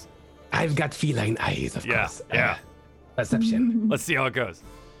details. I've got feline eyes, of course. Yeah. Perception. Let's see how it goes.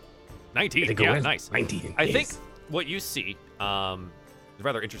 19. Did it go Yeah, well? nice. 19. I yes. think what you see,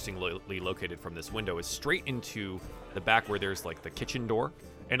 rather interestingly located from this window, is straight into the back where there's like the kitchen door,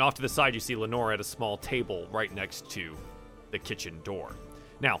 and off to the side you see Lenore at a small table right next to the kitchen door.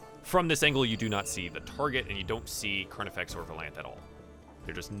 Now, from this angle, you do not see the target, and you don't see Carnifex or Valant at all.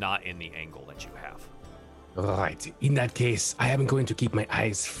 They're just not in the angle that you have. Right. In that case, I am going to keep my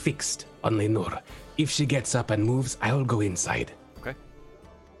eyes fixed on Lenore. If she gets up and moves, I will go inside. Okay.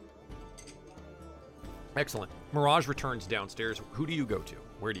 Excellent. Mirage returns downstairs. Who do you go to?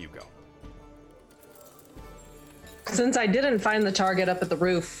 Where do you go? Since I didn't find the target up at the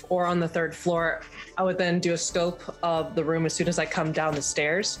roof or on the third floor, I would then do a scope of the room as soon as I come down the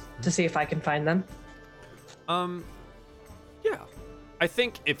stairs to see if I can find them. Yeah. I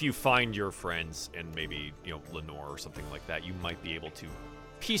think if you find your friends and maybe, Lenore or something like that, you might be able to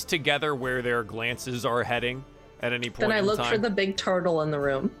piece together where their glances are heading at any point Then I in look time. for the big turtle in the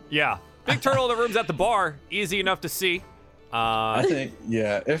room. Yeah. Big turtle in the room's at the bar. Easy enough to see. I think,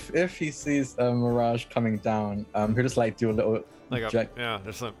 if he sees Mirage coming down, he'll just do a little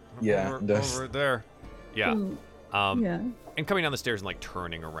there's some over there. Yeah. Ooh, Yeah. And coming down the stairs and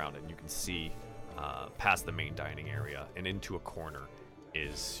turning around, and you can see past the main dining area and into a corner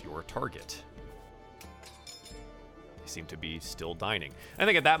is your target. They seem to be still dining. I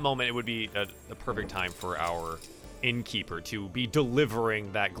think at that moment it would be the perfect time for our innkeeper to be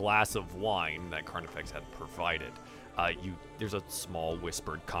delivering that glass of wine that Carnifex had provided. There's a small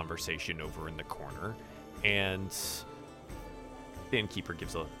whispered conversation over in the corner, and the innkeeper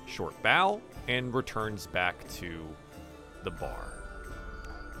gives a short bow and returns back to the bar.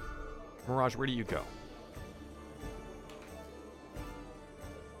 Mirage, where do you go?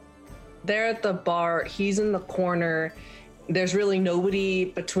 They're at the bar. He's in the corner. There's really nobody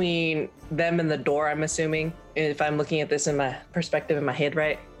between them and the door, I'm assuming, if I'm looking at this in my perspective in my head,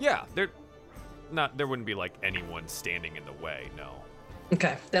 right? Yeah, there wouldn't be anyone standing in the way, no.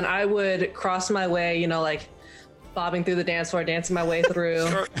 Okay, then I would cross my way, bobbing through the dance floor, dancing my way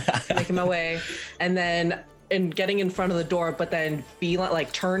through, making my way, and then getting in front of the door, but then be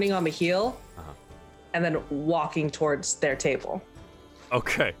turning on my heel, and then walking towards their table.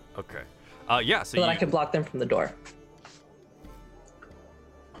 Okay. Yeah, so that I can block them from the door.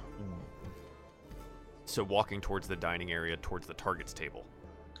 So walking towards the dining area, towards the target's table.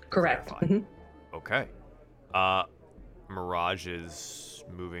 Correct. Mm-hmm. Okay. Mirage is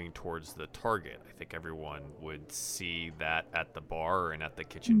moving towards the target. I think everyone would see that at the bar and at the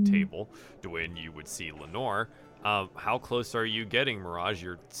kitchen table. Dwayne, you would see Lenore. How close are you getting, Mirage?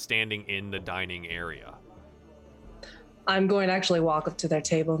 You're standing in the dining area. I'm going to actually walk up to their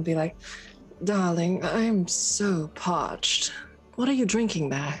table and be like, "Darling, I'm so parched. What are you drinking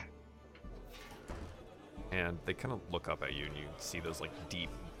there?" And they kind of look up at you, and you see those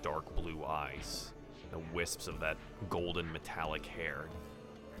deep, dark blue eyes, the wisps of that golden metallic hair.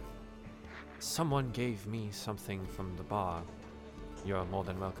 Someone gave me something from the bar. You're more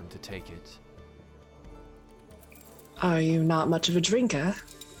than welcome to take it. Are you not much of a drinker?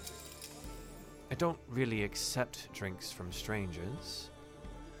 I don't really accept drinks from strangers.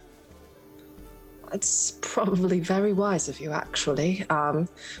 It's probably very wise of you, actually.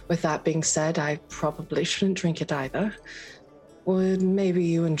 With that being said, I probably shouldn't drink it either. Would maybe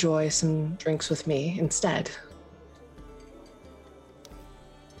you enjoy some drinks with me instead?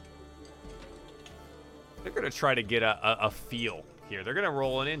 They're going to try to get a feel here. They're going to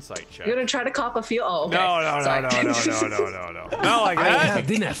roll an insight check. You're going to try to cop a feel? Oh, okay. No. Not like I that. have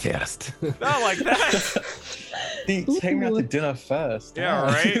dinner first. Not like that. Take me out to Ooh. dinner first. Yeah,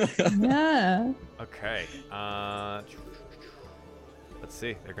 right? Yeah. Okay. Let's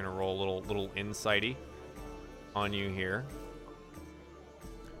see. They're gonna roll a little insighty on you here.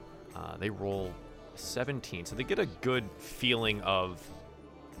 They roll 17, so they get a good feeling of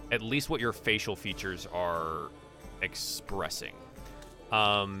at least what your facial features are expressing.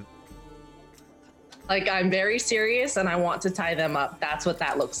 Like, I'm very serious and I want to tie them up. That's what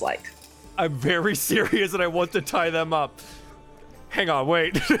that looks like. I'm very serious and I want to tie them up. Hang on,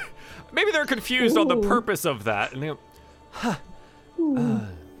 wait. Maybe they're confused on the Ooh. purpose of that. And they go, Ooh.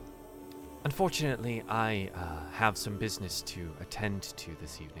 unfortunately, I have some business to attend to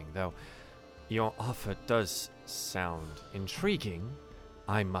this evening, though your offer does sound intriguing.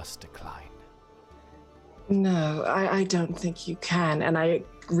 I must decline. No, I don't think you can. And I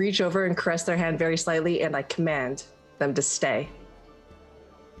reach over and caress their hand very slightly and I command them to stay.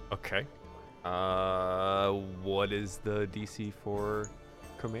 Okay. What is the DC for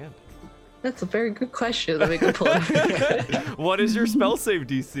command? That's a very good question. Let me go pull it up. What is your spell save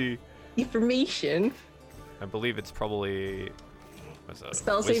DC? Information. I believe it's probably what's that,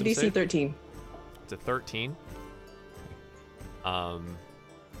 Spell save wisdom DC 13. It's a 13.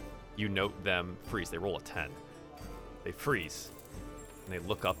 You note them freeze. They roll a 10. They freeze, and they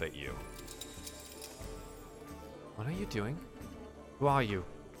look up at you. What are you doing? Who are you?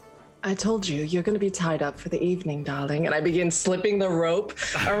 I told you, you're going to be tied up for the evening, darling. And I begin slipping the rope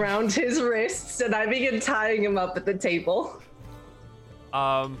around his wrists and I begin tying him up at the table.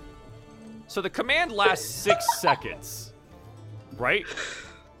 So the command lasts 6 seconds, right?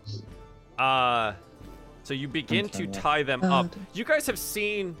 So you begin to tie them up. You guys have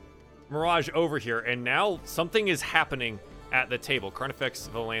seen Mirage over here, and now something is happening at the table. Carnifex,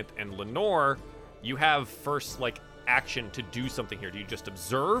 Valanth, and Lenore, you have first, action to do something here. Do you just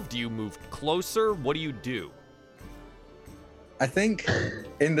observe? Do you move closer? What do you do? I think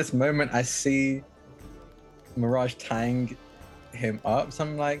in this moment I see Mirage tying him up. So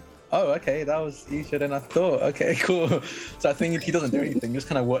I'm like, oh, okay, that was easier than I thought. Okay, cool. So I think he doesn't do anything, just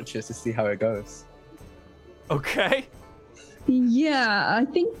kind of watches to see how it goes. Okay. Yeah, I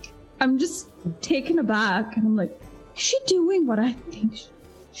think I'm just taken aback, and I'm like, is she doing what I think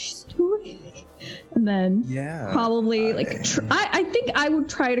she's doing? And then probably I think I would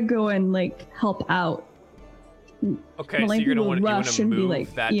try to go and help out. Okay, so you're gonna want to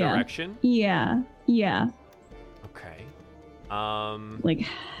move that yeah, direction. Yeah. Okay.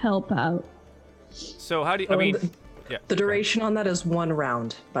 Help out. So how do you? The duration on that is 1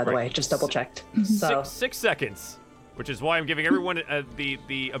 round, by the way. Just double checked. So 6 seconds, which is why I'm giving everyone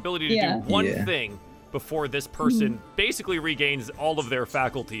the ability to do one thing before this person basically regains all of their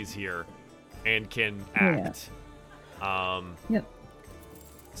faculties here and can act. Yep.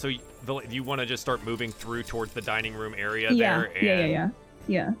 So you want to just start moving through towards the dining room area Yeah. there?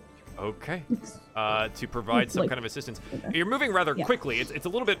 Yeah. Okay. To provide some kind of assistance. You're moving rather quickly. It's a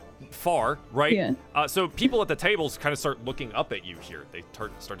little bit far, right? Yeah. So people at the tables kind of start looking up at you here. They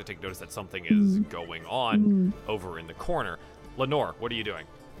start to take notice that something is going on over in the corner. Lenore, what are you doing?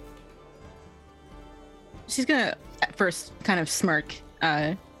 She's gonna at first kind of smirk,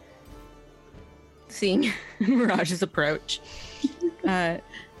 seeing Mirage's approach.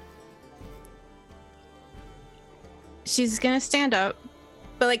 She's gonna stand up,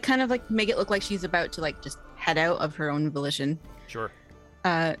 but kind of make it look like she's about to just head out of her own volition. Sure.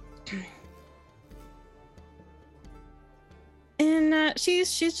 And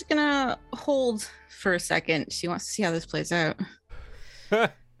she's gonna hold for a second. She wants to see how this plays out.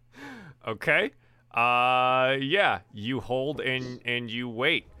 Okay. Yeah, you hold and you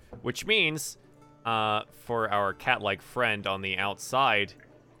wait, which means for our cat-like friend on the outside,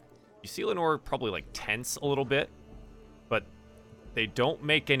 you see Lenore probably tense a little bit, but they don't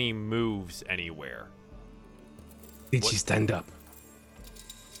make any moves anywhere. Did she stand up?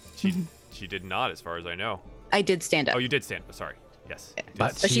 She did not, as far as I know. I did stand up. Oh, you did stand up. Sorry. Yes.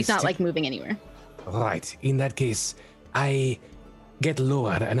 But she's not moving anywhere. Right. In that case, I get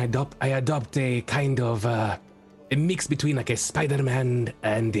lower and I adopt a kind of a mix between a Spider-Man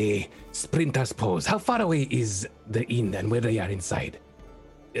and a sprinter's pose. How far away is the inn and where they are inside?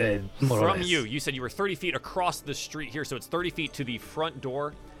 More or From less. you said you were 30 feet across the street here, so it's 30 feet to the front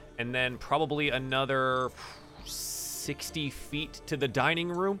door, and then probably another 60 feet to the dining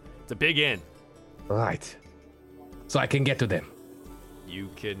room. It's a big inn. Right. So I can get to them. You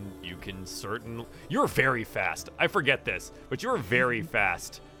can certainly. You're very fast. I forget this, but you're very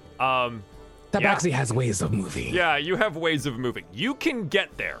fast. Tabaxi has ways of moving. Yeah, you have ways of moving. You can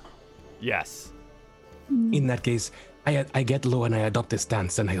get there. Yes. In that case, I get low and I adopt a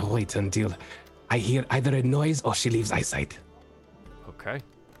stance and I wait until I hear either a noise or she leaves eyesight. Okay.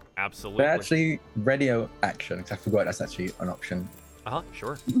 Absolutely. But actually, radio action, because I forgot that's actually an option.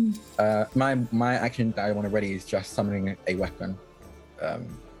 Sure. My action that I want to ready is just summoning a weapon.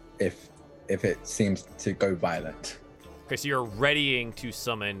 If it seems to go violent. Okay, so you're readying to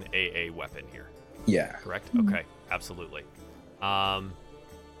summon a weapon here. Yeah. Correct? Okay, absolutely. All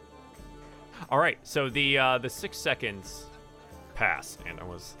right, so the 6 seconds pass, and I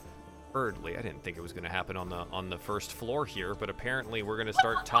was hurriedly. I didn't think it was going to happen on the first floor here, but apparently we're going to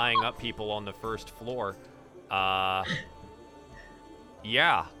start tying up people on the first floor.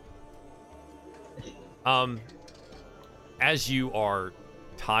 Yeah. As you are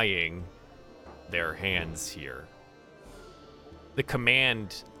tying their hands here, the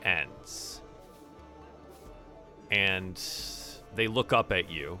command ends, and they look up at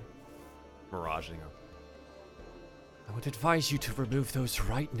you, Mirage, and go, I would advise you to remove those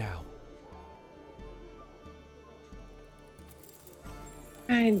right now.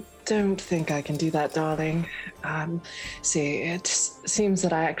 I don't think I can do that, darling. See, it seems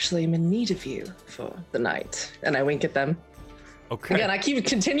that I actually am in need of you for the night. And I wink at them. Okay. Again, I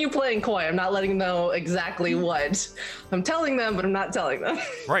continue playing coy. I'm not letting them know exactly what. I'm telling them, but I'm not telling them.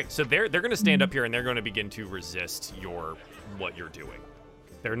 Right, so they're going to stand up here and they're going to begin to resist what you're doing.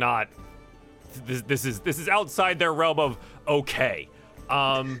 They're not. This is outside their realm of okay.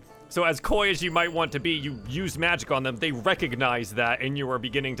 So as coy as you might want to be, you use magic on them. They recognize that, and you are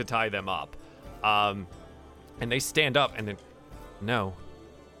beginning to tie them up. And they stand up, and then, no,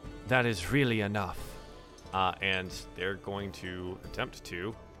 that is really enough. And they're going to attempt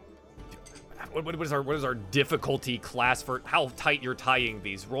to. What is our difficulty class for how tight you're tying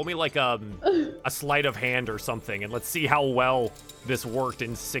these? Roll me like a sleight of hand or something, and let's see how well this worked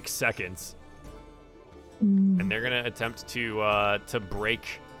in 6 seconds. And they're gonna attempt to break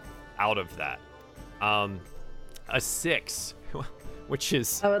out of that. A 6, which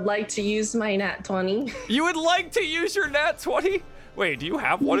is. I would like to use my nat 20. You would like to use your nat 20? Wait, do you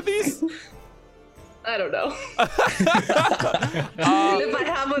have one of these? I don't know. If I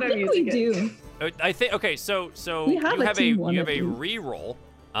have one, I'm using it. We do. I think okay. So We you have have a a team one you of have a these. reroll.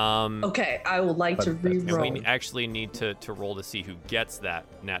 Okay, I would like to But that's- And reroll. we actually need to roll to see who gets that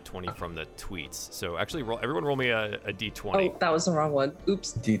nat 20 from the tweets. So actually, everyone roll me a d20. Oh, that was the wrong one.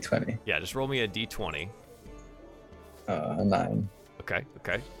 Oops. D20. Yeah, just roll me a d20. 9. Okay.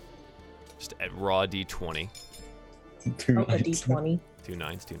 Just a raw d20. 2 Oh, a d20. 2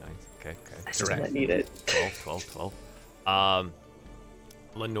 9s. Okay. I still might need it. 12.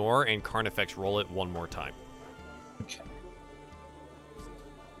 Lenore and Carnifex, roll it one more time. Okay.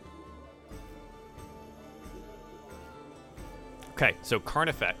 Okay, so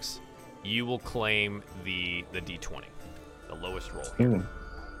Carnifex, you will claim the d20, the lowest roll here. Ooh.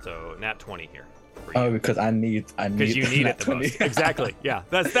 So nat 20 here. for Oh, you. because I need Because you need it the most. Exactly. Yeah.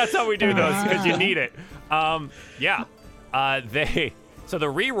 That's how we do those, because you need it. Yeah. So the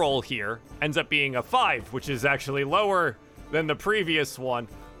reroll here ends up being a 5, which is actually lower than the previous one.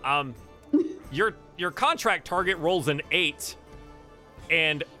 Your contract target rolls an 8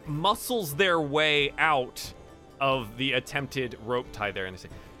 and muscles their way out of the attempted rope tie there, and they say,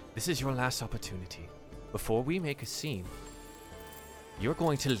 "This is your last opportunity. Before we make a scene, you're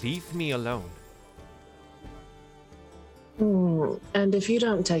going to leave me alone." And if you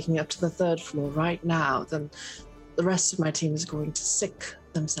don't take me up to the 3rd floor right now, then the rest of my team is going to sick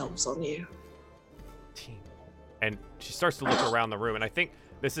themselves on you. Team. And she starts to look around the room, and I think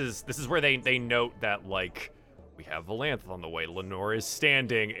this is where they note that, like, we have Valanth on the way, Lenore is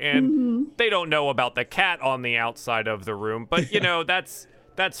standing, and they don't know about the cat on the outside of the room, but you know, that's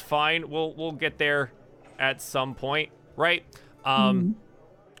fine. We'll get there at some point, right? Sure.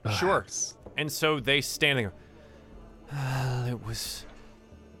 Perhaps. And so they stand there. It was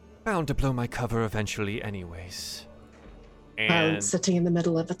bound to blow my cover eventually anyways. And Sitting in the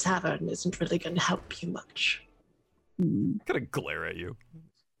middle of a tavern isn't really going to help you much. gonna glare at you.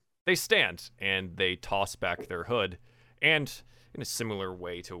 They stand and they toss back their hood, and in a similar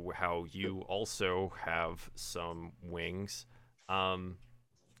way to how you also have some wings,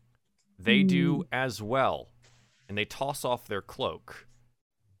 they do as well, and they toss off their cloak,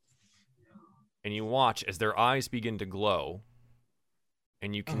 and you watch as their eyes begin to glow,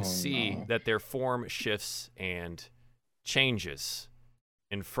 and you can see that their form shifts and changes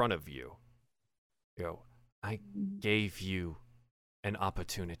in front of you. You go, I gave you an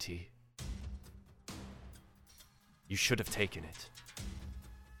opportunity. You should have taken it.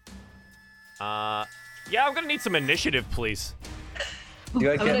 Yeah, I'm gonna need some initiative, please.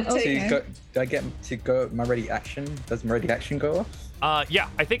 Do I gonna get take- to go? Do I get to go? My ready action? Does my ready action go off? Yeah,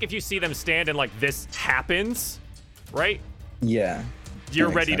 I think if you see them stand and like this happens, right? Yeah. You're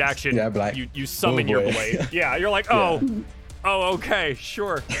That makes ready to sense. action. Yeah, I'd be like, you summon "Oh, your boy." blade. Yeah, you're like, oh, okay,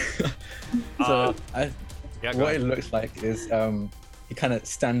 sure. So Yeah, go what ahead. it looks like is he kind of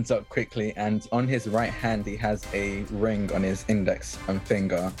stands up quickly, and on his right hand he has a ring on his index and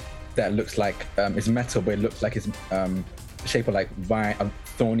finger that looks like it's metal, but it looks like it's shape of like a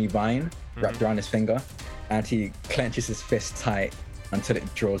thorny vine wrapped around his finger, and he clenches his fist tight until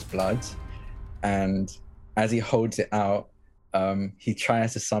it draws blood, and as he holds it out, he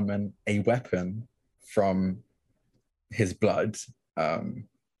tries to summon a weapon from his blood, and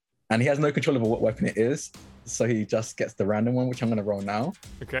he has no control over what weapon it is, so he just gets the random one, which I'm going to roll now.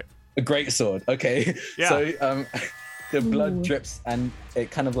 Okay. A great sword. Okay. Yeah. So the blood Ooh. drips, and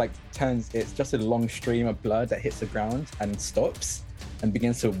it kind of like turns. It's just a long stream of blood that hits the ground and stops and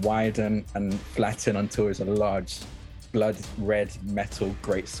begins to widen and flatten until it's a large blood red metal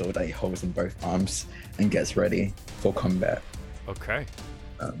greatsword that he holds in both arms and gets ready for combat. Okay.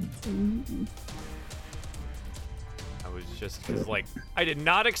 Mm. I was just cause like I did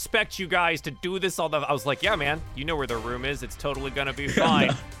not expect you guys to do this on the. I was like, yeah, man, you know where the room is. It's totally gonna be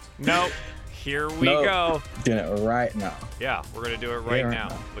fine. Nope. Here we Nope. go. Doing it right now. Yeah, we're gonna do it right Yeah, right now,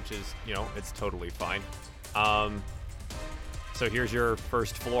 now. which is, you know, it's totally fine. So here's your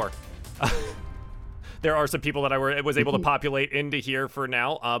first floor. There are some people that I was able to populate into here for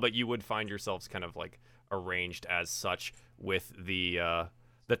now, but you would find yourselves kind of like arranged as such, with the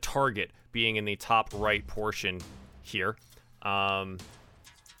target being in the top right portion here.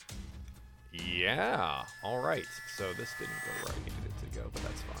 Yeah. All right. So this didn't go where I needed it to go, but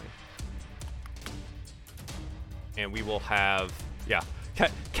that's fine. And we will have, yeah,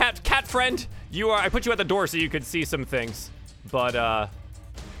 cat friend. I put you at the door so you could see some things, but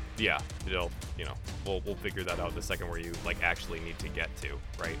yeah, we'll figure that out the second where you like actually need to get to,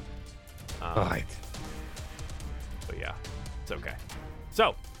 right? All right. But yeah, it's okay.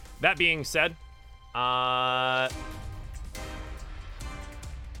 So that being said, at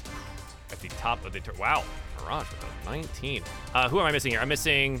the top of the wow, Mirage with a 19. Who am I missing here? I'm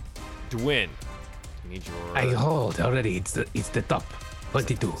missing Dwin. I need your. I hold already. It's the top.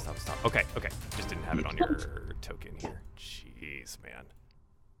 22. Stop. Okay. Just didn't have it on your token here. Jeez, man.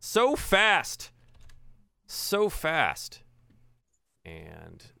 So fast.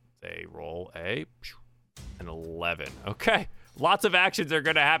 And they roll an 11. Okay. Lots of actions are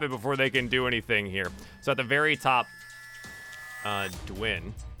going to happen before they can do anything here. So at the very top,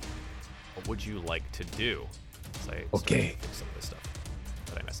 Dwin, what would you like to do? Okay. Fix some of this stuff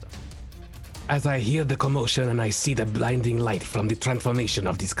that I messed up. As I hear the commotion and I see the blinding light from the transformation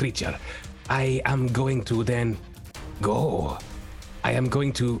of this creature, I am going to then go. I am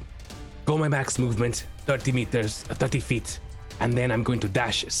going to go my max movement, 30 feet, and then I'm going to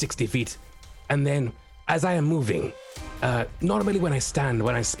dash 60 feet. And then as I am moving, normally when I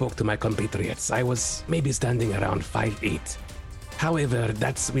spoke to my compatriots, I was maybe standing around 5'8". However,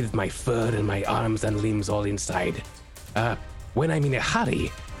 that's with my fur and my arms and limbs all inside. When I'm in a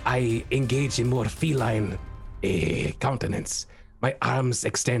hurry, I engage in more feline countenance. My arms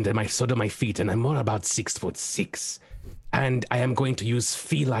extend and so do my feet, and I'm more about 6'6". And I am going to use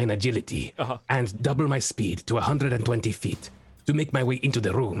feline agility and double my speed to 120 feet to make my way into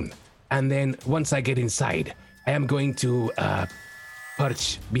the room. And then once I get inside, I am going to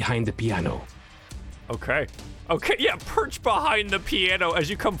perch behind the piano. Okay, yeah, perch behind the piano as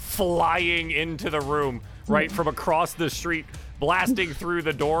you come flying into the room, right from across the street, blasting through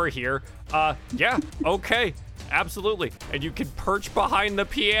the door here. Yeah, okay, absolutely. And you can perch behind the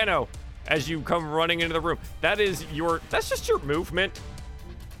piano as you come running into the room. That's just your movement.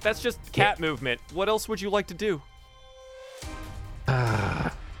 That's just cat movement. What else would you like to do?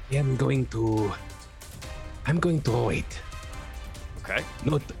 I'm going to wait. Okay.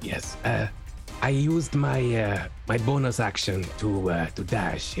 Yes. I used my my bonus action to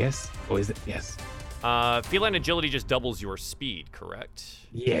dash. Yes, or is it yes? Feline agility just doubles your speed, correct?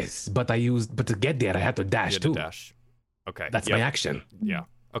 Yes, but to get there I had to dash You had too. to dash. Okay. That's yep. my action. Yeah.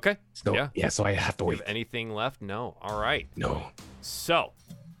 Okay. So yeah. So I have to Do you wait. have anything left? No. All right. No. So,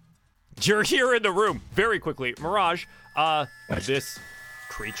 you're here in the room very quickly. Mirage, this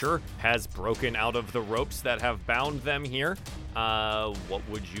creature has broken out of the ropes that have bound them here. What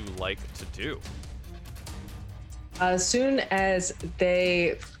would you like to do? As soon as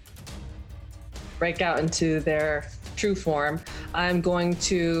they break out into their true form, I'm going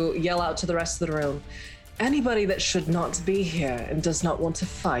to yell out to the rest of the room. Anybody that should not be here and does not want to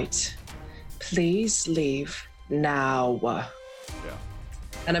fight, please leave now. Yeah.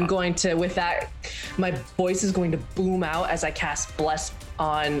 And I'm going to, with that, my voice is going to boom out as I cast Bless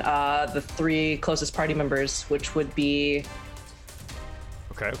on the 3 closest party members, which would be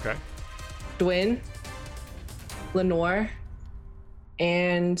Okay. Dwyn, Lenore,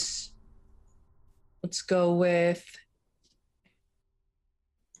 and let's go with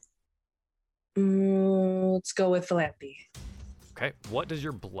Philanthropy. Okay. What does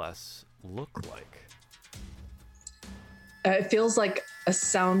your bless look like? It feels like a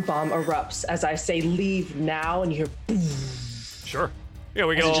sound bomb erupts as I say leave now, and you hear boom. Sure. Yeah,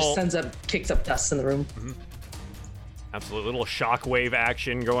 we As get a it little, just kicks up dust in the room. absolute little shockwave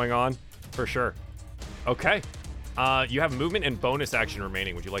action going on, for sure. Okay. You have movement and bonus action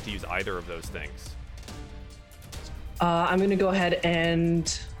remaining. Would you like to use either of those things? I'm gonna go ahead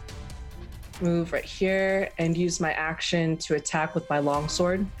and move right here and use my action to attack with my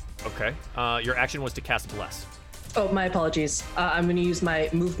longsword. Okay. Your action was to cast Bless. Oh, my apologies. I'm gonna use my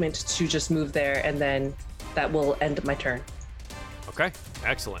movement to just move there, and then that will end my turn. Okay,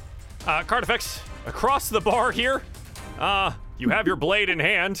 excellent. Carnifex, across the bar here, you have your blade in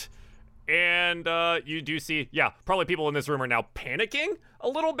hand, and you do see, probably people in this room are now panicking a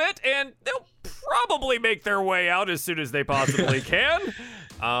little bit, and they'll probably make their way out as soon as they possibly can.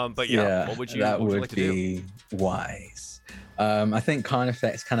 But what would you like to do? Be wise. I think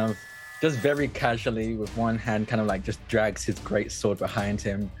Carnifex kind of just very casually with one hand kind of like just drags his great sword behind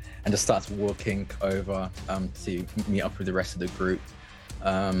him and just starts walking over to meet up with the rest of the group.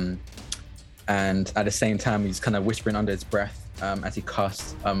 And at the same time, he's kind of whispering under his breath as he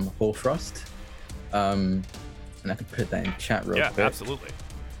casts Hoarfrost. And I can put that in chat real quick. Yeah, absolutely.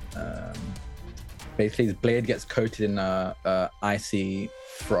 Basically, his blade gets coated in icy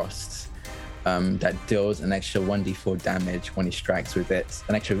frost that deals an extra 1d4 damage when he strikes with it,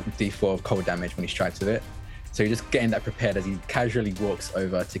 an extra d4 of cold damage when he strikes with it. So you're just getting that prepared as he casually walks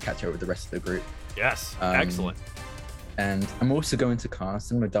over to catch up with the rest of the group. Yes, excellent. And I'm also going to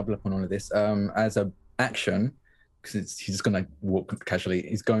cast, I'm going to double up on all of this, as an action, because he's just going to walk casually,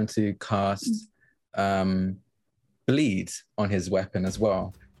 he's going to cast Bleed on his weapon as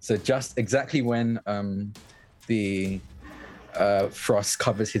well. So just exactly when the frost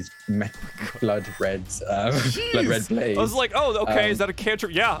covers his blood red blade. I was like, oh, okay, is that a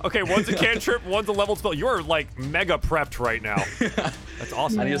cantrip? Yeah, okay, one's a cantrip, one's a leveled spell. You are like mega prepped right now. That's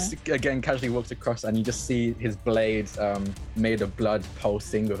awesome. And he just again casually walks across, and you just see his blades made of blood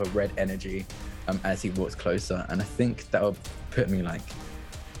pulsing with a red energy as he walks closer. And I think that'll put me like,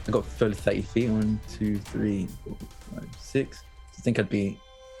 I got fully 30 feet. 1, 2, 3, 4, 5, 6. I think I'd be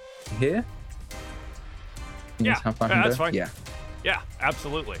here. Yeah, how far I can that's go? fine. Yeah,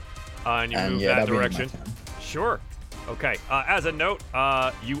 absolutely. And you move that'll that be my direction. turn. Sure. Okay. As a note,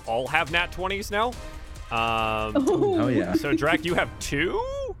 you all have nat 20s now. Oh yeah. So Drac, you have 2.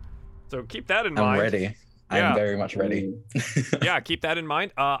 So keep that in I'm mind. ready. Yeah. I'm very much ready. Yeah, keep that in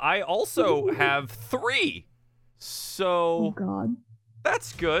mind. I also have 3. So Oh God.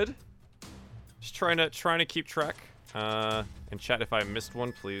 that's good. Just trying to keep track. And chat, if I missed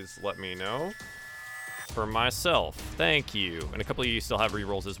one, please let me know. For myself, thank you. And a couple of you still have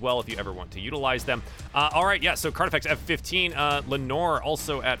rerolls as well if you ever want to utilize them. All right, yeah, so Carnifex at 15. Lenore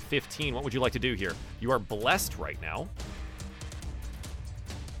also at 15. What would you like to do here? You are blessed right now.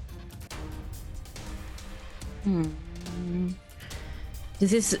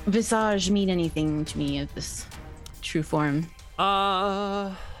 Does this visage mean anything to me of this true form?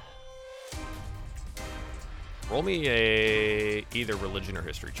 Roll me a either religion or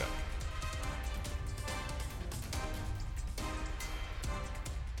history check.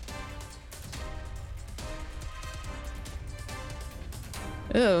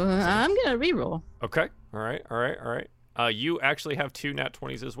 Oh, I'm gonna reroll. Okay. All right. You actually have 2 nat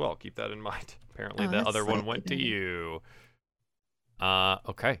 20s as well. Keep that in mind. Apparently the that's other one slightly went to better. you.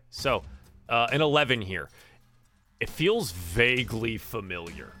 Okay. So, an 11 here. It feels vaguely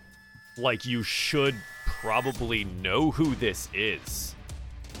familiar. Like you should probably know who this is.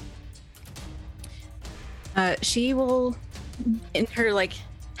 She will, in her like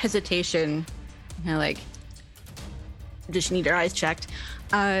hesitation, does she need her eyes checked?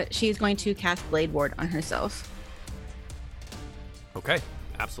 She is going to cast Blade Ward on herself. Okay.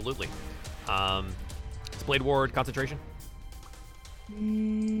 Absolutely. Is Blade Ward concentration?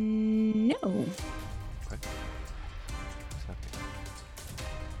 No. Okay.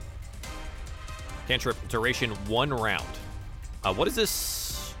 Cantrip, duration 1 round. What does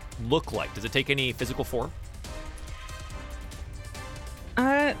this look like? Does it take any physical form?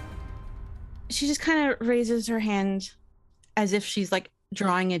 She just kind of raises her hand as if she's like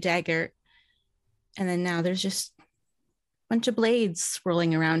drawing a dagger, and then now there's just bunch of blades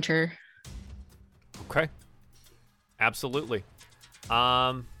swirling around her. Okay. Absolutely.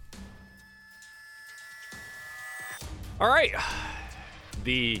 All right.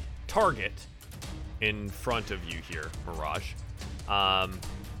 The target in front of you here, Mirage,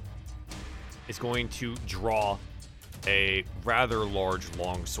 is going to draw a rather large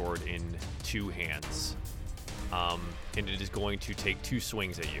longsword in 2 hands. And it is going to take 2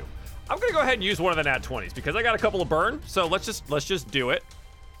 swings at you. I'm gonna go ahead and use one of the nat 20s because I got a couple of burn. So let's just do it.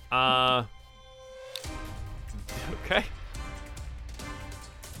 Okay.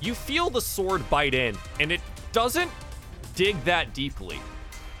 You feel the sword bite in, and it doesn't dig that deeply.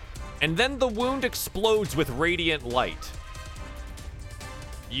 And then the wound explodes with radiant light.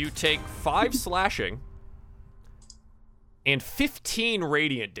 You take 5 slashing and 15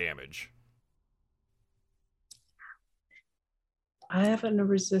 radiant damage. I have a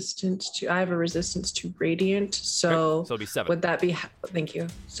resistance to radiant, so Okay, so it'll be 7. would that be? Thank you.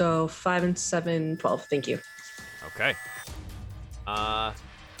 So 5 and 7, 12. Thank you. Okay.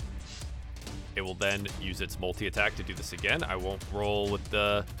 It will then use its multi-attack to do this again. I won't roll with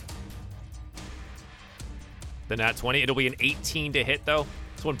the nat 20. It'll be an 18 to hit, though.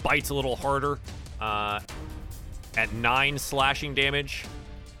 This one bites a little harder. At 9 slashing damage.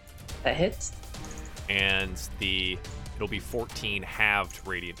 That hits. And it'll be 14 halved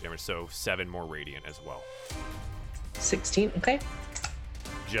radiant damage, so 7 more radiant as well. 16. Okay.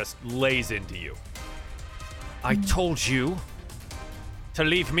 Just lays into you. I told you to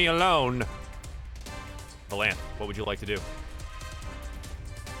leave me alone. Valanth, what would you like to do?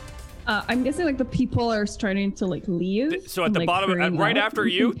 I'm guessing like the people are starting to like leave. So at the like, bottom, hurrying right out after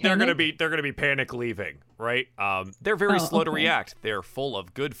in you, they're gonna panic. be panic leaving, right? They're very slow to okay. react. They're full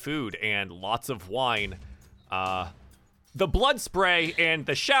of good food and lots of wine. The blood spray and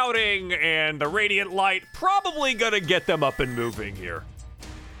the shouting and the radiant light probably gonna get them up and moving here.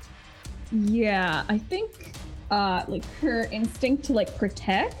 Yeah, I think like her instinct to like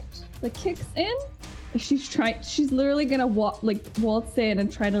protect like kicks in. She's literally gonna waltz in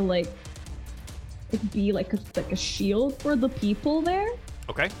and try to like be like a shield for the people there.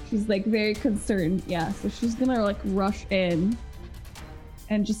 Okay. She's like very concerned, yeah. So she's gonna like rush in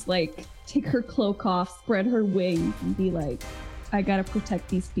and just like take her cloak off, spread her wings, and be like, I gotta protect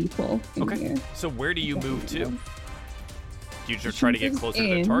these people in Okay. here. So where do you move to? Do you just She try to get moves closer to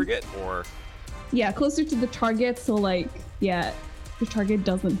the in. target, or? Yeah, closer to the target, so like, yeah, the target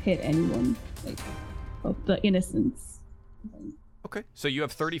doesn't hit anyone, like, of the innocents. Okay. So you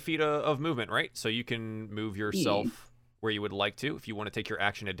have 30 feet of movement, right? So you can move yourself where you would like to. If you want to take your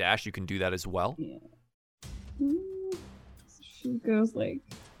action to dash, you can do that as well. Yeah. So she goes like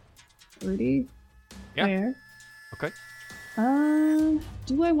 30 Yeah. there. Okay.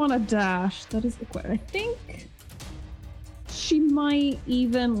 Do I want to dash? That is the question. I think she might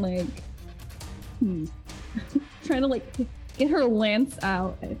even like trying to like get her lance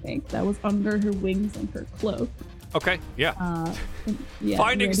out. I think that was under her wings and her cloak. Okay. Yeah. Yeah,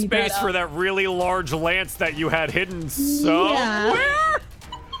 Finding ready space for up. that really large lance that you had hidden somewhere.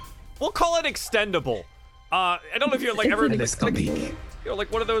 We'll call it extendable. I don't know if you're like ever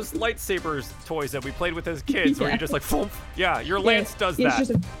like one of those lightsabers toys that we played with as kids, where you just like, boom. Yeah, your lance does it's that.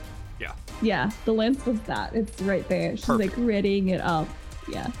 just Yeah. the lance does that. It's right there. She's Perfect. like readying it up.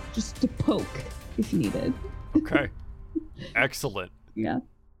 Yeah, just to poke if needed. Okay. Excellent. Yeah.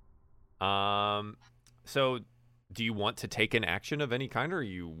 So do you want to take an action of any kind, or are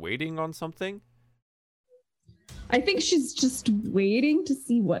you waiting on something? I think she's just waiting to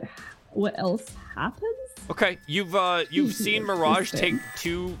see what else happens. Okay, you've seen Mirage take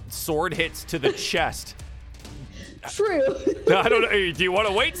 2 sword hits to the chest. True. I don't know. Do you want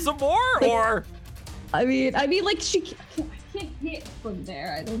to wait some more, or? I mean, like I can't hit from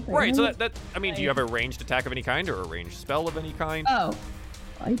there. I don't think. Right. So that I mean, do you have a ranged attack of any kind, or a ranged spell of any kind? Oh,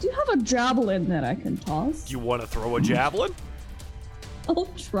 I do have a javelin that I can toss. Do you want to throw a javelin? I'll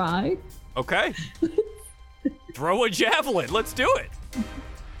try. Okay. Throw a javelin. Let's do it.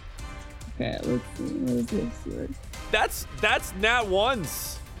 Okay, let's see. What is this word? That's nat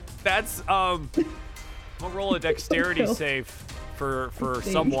ones. That's I'll roll a dexterity No. save for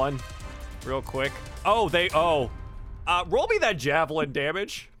Okay. someone real quick. Roll me that javelin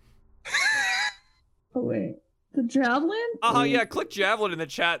damage. Oh wait, the javelin? Yeah, click javelin in the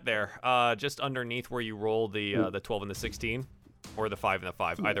chat there. Just underneath where you roll the 12 and the 16, or the 5 and the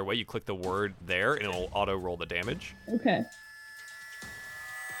 5. Either way, you click the word there, and it'll auto roll the damage. Okay.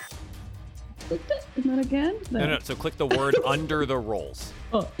 Clicked it? And then again? No. So click the word under the rolls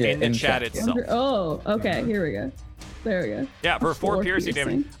Oh, Yeah, in the in chat chat, yeah. itself. okay. Here we go. There we go. Yeah, for 4 4 piercing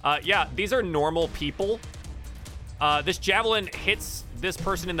damage. piercing. Yeah, these are normal people. This javelin hits this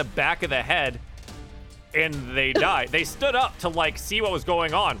person in the back of the head, and they die. They stood up to like see what was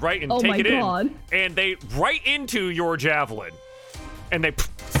going on, right, and take it in, and they right into your javelin, and they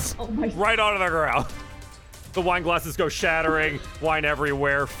right onto the ground. The wine glasses go shattering, wine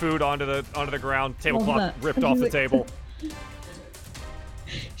everywhere, food onto the ground, tablecloth ripped off the table.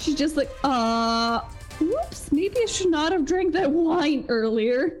 She's just like, whoops, maybe I should not have drank that wine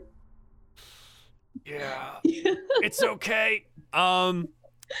earlier. Yeah, it's okay. All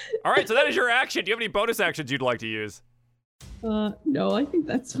right, so that is your action. Do you have any bonus actions you'd like to use? No, I think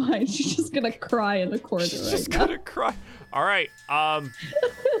that's fine. She's just gonna cry in the corner She's just gonna cry. All right,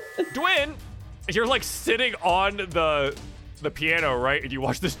 Dwin, you're like sitting on the piano, right? And you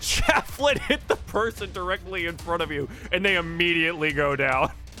watch this javelin hit the person directly in front of you, and they immediately go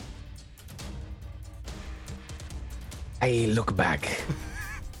down. I look back.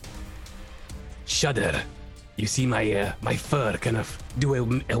 Shudder. You see my my fur kind of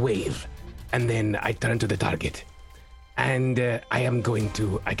do a wave, and then I turn to the target, and I am going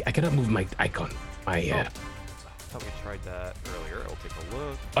to. I cannot move my icon. I thought we tried that earlier. I'll take a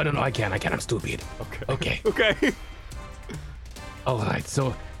look. Oh no, I can. I'm stupid. Okay. Okay. All right.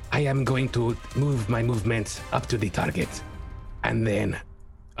 So I am going to move my movements up to the target, and then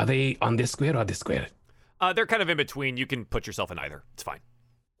are they on this square or this square? They're kind of in between. You can put yourself in either. It's fine.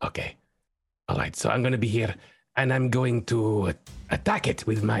 Okay. All right, so I'm going to be here, and I'm going to attack it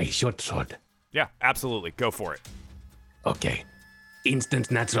with my short sword. Yeah, absolutely. Go for it. Okay.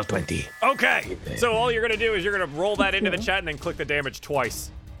 Instant natural 20. Okay. So all you're going to do is you're going to roll that into the chat and then click the damage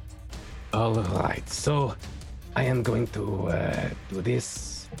twice. All right, so I am going to do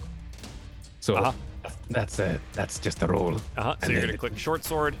this. So that's just a roll. So you're going to click short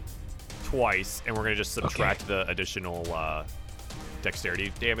sword twice, and we're going to just subtract the additional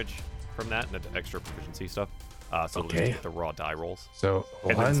dexterity damage from that and the extra proficiency stuff. So we'll just get the raw die rolls. So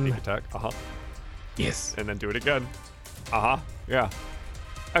and then sneak attack. Yes. And then do it again. Yeah.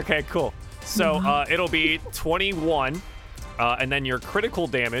 Okay, cool. So it'll be 21, and then your critical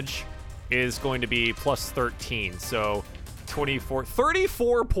damage is going to be plus 13. So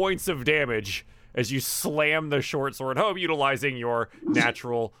 34 points of damage as you slam the short sword home, utilizing your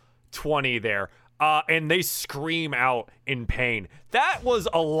natural 20 there. And they scream out in pain. That was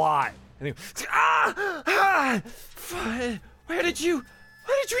a lot. And they, where did you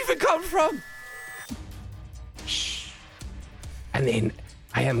even come from? Shh. And then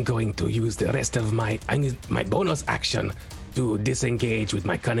I am going to use the rest of my bonus action to disengage with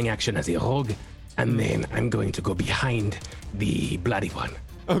my cunning action as a rogue, and then I'm going to go behind the bloody one.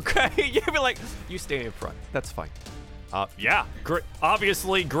 Okay, you'd be like, you stay in front. That's fine. Yeah, great.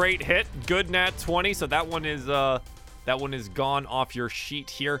 Obviously, great hit. Good nat 20. So that one is gone off your sheet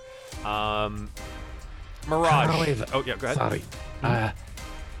here. Mirage. Oh yeah, go ahead. Sorry.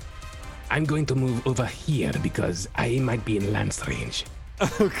 I'm going to move over here because I might be in lance range.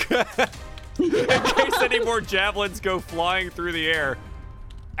 Okay. In case any more javelins go flying through the air.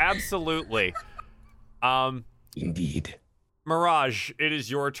 Absolutely. Indeed. Mirage, it is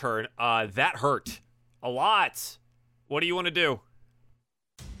your turn. That hurt a lot. What do you want to do?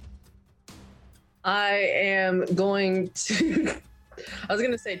 I am going to. I was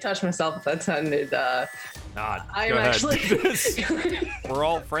going to say touch myself, but that sounded. I am actually. We're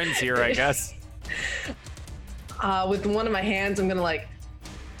all friends here, I guess. With one of my hands, I'm going to like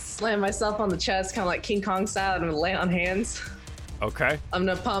slam myself on the chest, kind of like King Kong style. I'm going to lay on hands. Okay. I'm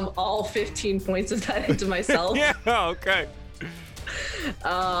going to pump all 15 points of that into myself. Yeah, okay.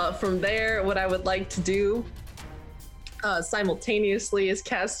 From there, what I would like to do simultaneously is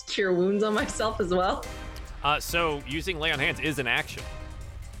cast Cure Wounds on myself as well. So using Lay on Hands is an action.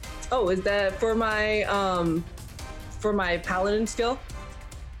 Oh, is that for my paladin skill?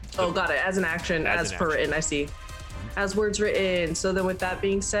 Oh, got it. As an action, as per written, I see. As words written. So then with that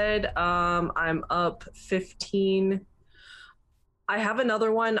being said, I'm up 15. I have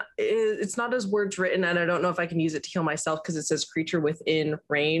another one. It's not as words written, and I don't know if I can use it to heal myself because it says creature within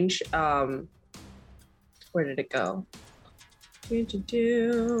range. Where did it go? I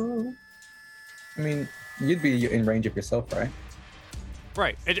mean, you'd be in range of yourself, right?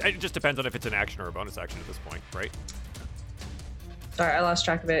 Right. It just depends on if it's an action or a bonus action at this point, right? Sorry, I lost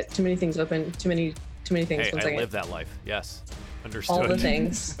track of it. Too many things open. Too many things. Hey, I live that life. Yes. Understood. All the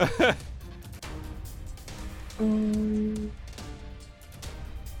things.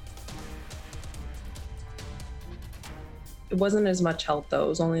 It wasn't as much health though. It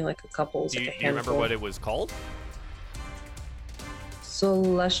was only like a couple. Do you remember what it was called?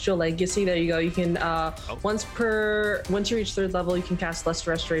 Celestial Legacy. There you go. You can once you reach 3rd level, you can cast Celestial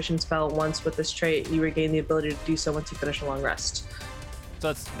Restoration spell once with this trait. You regain the ability to do so once you finish a long rest.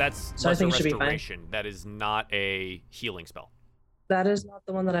 So that's So I think it should be restoration. That is not a healing spell. That is not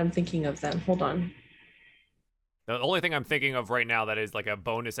the one that I'm thinking of then. Hold on. The only thing I'm thinking of right now that is like a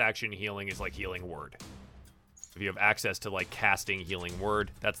bonus action healing is like Healing Word. If you have access to like casting Healing Word,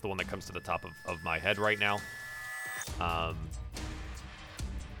 that's the one that comes to the top of my head right now.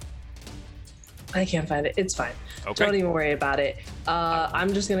 I can't find it. It's fine. Okay. Don't even worry about it.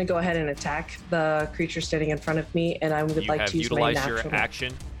 I'm just gonna go ahead and attack the creature standing in front of me, and I would like to use my utilized natural. your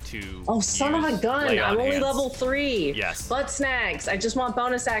action to. Oh, son of a gun! Lay on I'm only hands. level 3. Yes. Butt snacks. I just want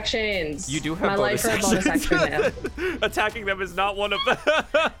bonus actions. You do have my bonus life for a bonus action now. Attacking them is not one of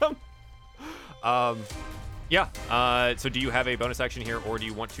them. Yeah. So do you have a bonus action here, or do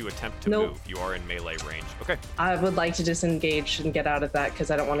you want to attempt to Nope. move? You are in melee range. Okay. I would like to disengage and get out of that because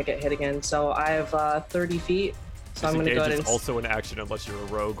I don't want to get hit again. So I have 30 feet. So I'm going to go ahead Disengage and. is also an action unless you're a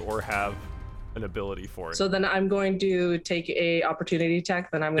rogue or have an ability for it. So then I'm going to take a opportunity attack.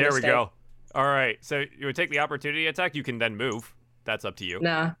 Then I'm going to. There we go. All right. So you would take the opportunity attack. You can then move. That's up to you.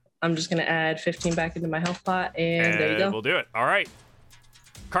 Nah, I'm just going to add 15 back into my health pot, and there you go. We'll do it. All right.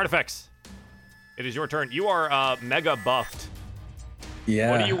 Carnifex, it is your turn. You are mega buffed.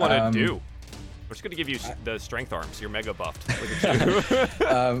 Yeah. What do you want to do? We're just going to give you the strength arms. You're mega buffed. Look at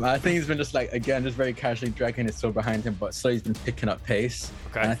you. I think he's been just like, again, just very casually dragging his sword behind him, but slowly he's been picking up pace.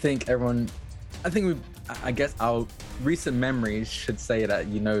 Okay. And I guess our recent memories should say that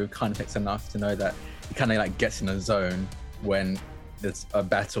you know Carnifex enough to know that he kind of like gets in a zone when there's a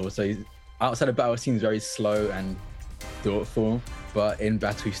battle. So he's outside of battle, seems very slow and thoughtful, but in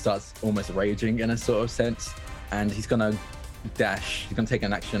battle he starts almost raging in a sort of sense, and he's gonna dash. He's gonna take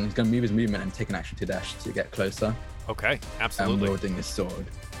an action. He's gonna move his movement and take an action to dash to get closer. Okay, And absolutely. wielding his sword.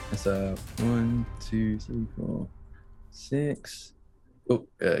 It's 1, 2, 3, 4, 6. Oh,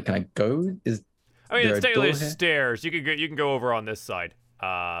 can I go? Is I mean, there it's a technically door here? stairs. You can go over on this side.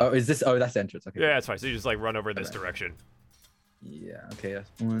 Is this? Oh, that's the entrance. Okay. Yeah, that's fine. So you just like run over this Okay. direction. Yeah. Okay. That's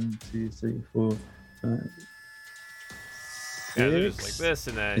 1, 2, 3, 4, 5. Yeah, so just 6. like this,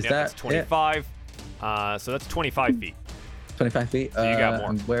 and then Is that's that 25. So that's 25 feet. 25 feet. So you got more.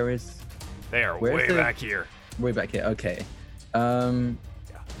 And where is? They are Where's way the- back here. Way back here. Okay. Yeah, and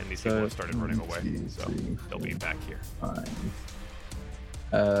these So, people have started running 1, away, 2, so 3, they'll be 4, back here. 5.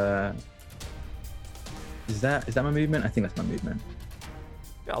 Is that my movement? I think that's my movement.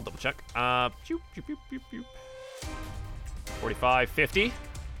 Yeah, I'll double check. Choop, choop, choop, choop, choop. 45, 50.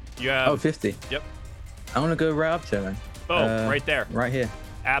 You have. Oh, 50. Yep. I want to go right up to him. Oh, right there. Right here.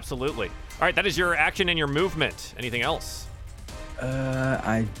 Absolutely. All right, that is your action and your movement. Anything else?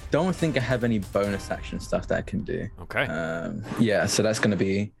 I don't think I have any bonus action stuff that I can do. Okay. Yeah, so that's gonna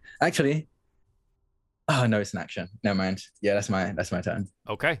be actually. Oh no, it's an action. Never mind. Yeah, that's my turn.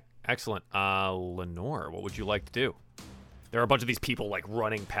 Okay. Excellent. Lenore, what would you like to do? There are a bunch of these people like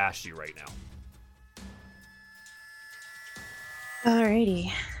running past you right now.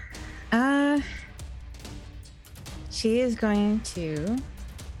 Alrighty. She is going to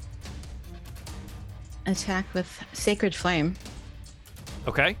attack with Sacred Flame.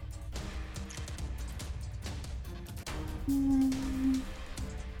 Okay.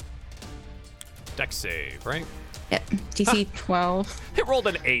 Dex save, right? Yep. DC 12. It rolled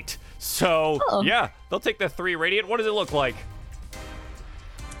an 8. So, Oh. yeah, they'll take the 3 radiant. What does it look like?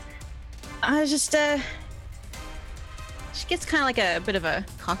 Just she gets kind of like a bit of a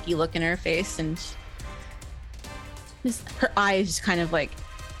cocky look in her face, and just her eyes just kind of like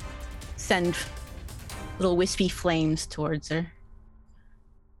send little wispy flames towards her.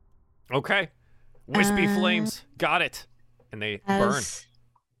 Okay. Wispy flames. Got it. And they burn. As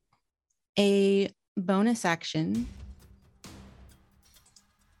a bonus action,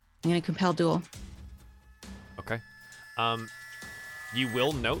 I'm gonna compel duel. Okay. You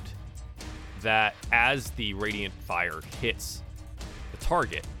will note that as the radiant fire hits the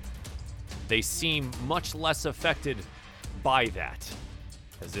target, they seem much less affected by that,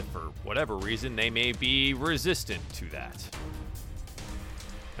 as if for whatever reason they may be resistant to that.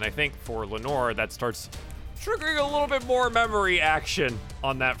 And I think for Lenore, that starts triggering a little bit more memory action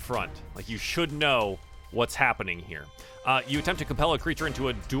on that front. Like, you should know what's happening here. You attempt to compel a creature into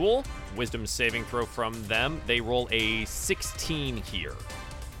a duel. Wisdom saving throw from them. They roll a 16 here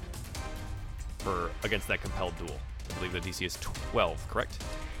against that compelled duel. I believe the DC is 12, correct?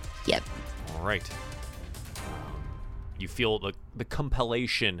 Yep. All right. You feel the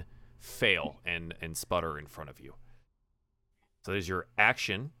compellation fail and sputter in front of you. So there's your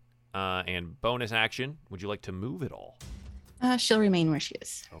action and bonus action. Would you like to move at all? She'll remain where she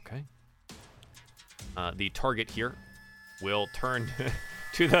is. Okay. The target here will turn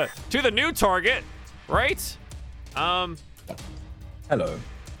to the new target, right? Hello.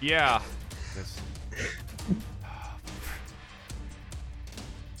 Yeah.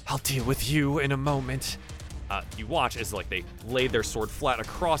 I'll deal with you in a moment. You watch as like they lay their sword flat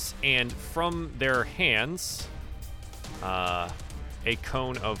across, and from their hands, a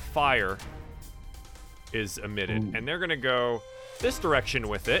cone of fire is emitted. Ooh. And they're gonna go this direction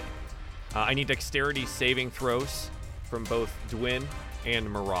with it. I need dexterity saving throws from both Dwin and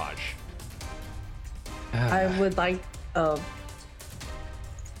Mirage. I would like,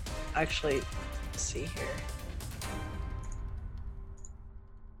 actually, let's see here.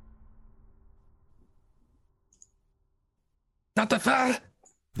 Not the fur.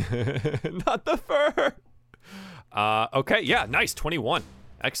 Not the fur. Okay, yeah, nice. 21.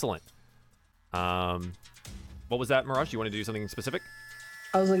 Excellent. What was that, Mirage? Do you want to do something specific?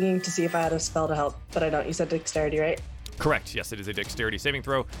 I was looking to see if I had a spell to help, but I don't. You said dexterity, right? Correct. Yes, it is a dexterity saving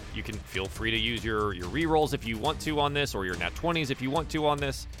throw. You can feel free to use your rerolls if you want to on this, or your nat 20s if you want to on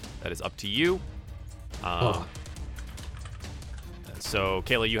this. That is up to you. So,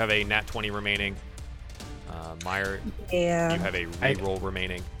 Kayla, you have a nat 20 remaining. Meyer, Yeah. you have a reroll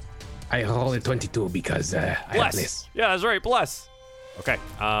remaining. I rolled a 22 because I have Bless. this. Yeah, that's right. Bless. Okay.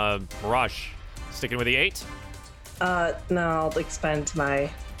 Mirage, sticking with the 8. No, I'll expend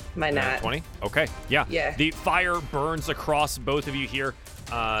my nat. 20. Okay. Yeah. Yeah. The fire burns across both of you here.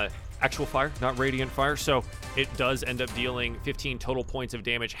 Actual fire, not radiant fire. So it does end up dealing 15 total points of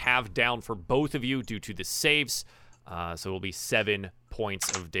damage, halved down for both of you due to the saves. So it will be 7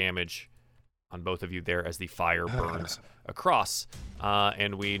 points of damage on both of you there as the fire burns across.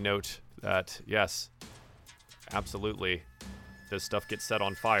 And we note that, yes, absolutely, this stuff gets set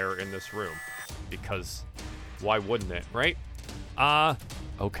on fire in this room. Because why wouldn't it, right?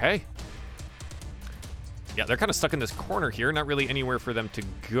 Okay. Yeah, they're kind of stuck in this corner here. Not really anywhere for them to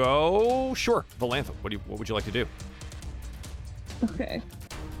go. Sure, Valantha, what would you like to do? Okay.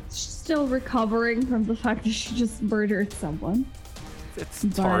 She's still recovering from the fact that she just murdered someone. It's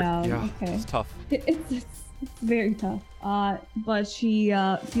But, hard. um, Yeah, okay. it's tough. It's very tough. But she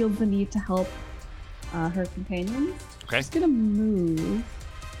feels the need to help her companions. Okay. She's gonna move.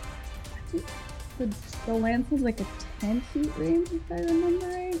 I think the lance was like a 10 feet range, if I remember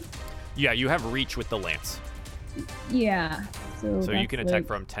right. Yeah, you have reach with the lance. Yeah. So So you that's, can attack like,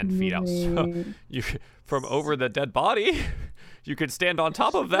 from 10 feet out. So moving- you from over the dead body, you could stand on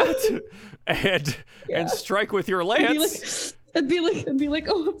top of that and strike with your lance. I'd be like,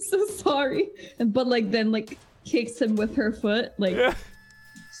 oh, I'm so sorry. But then kicks him with her foot, Yeah.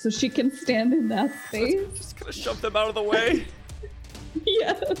 so she can stand in that space. Just gonna shove them out of the way.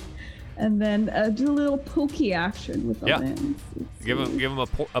 Yeah. And then do a little pokey action with the Yeah. lance. Give him a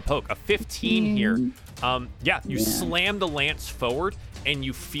poke. A 15 here. Yeah, you Yeah. slam the lance forward, and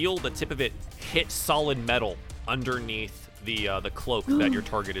you feel the tip of it hit solid metal underneath the cloak that your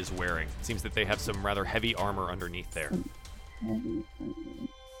target is wearing. It seems that they have some rather heavy armor underneath there.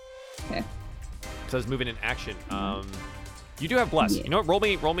 Okay. So it's moving in action. You do have bless. Yeah. You know what?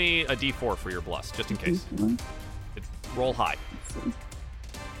 Roll me a d4 for your bless, just in case. Roll high.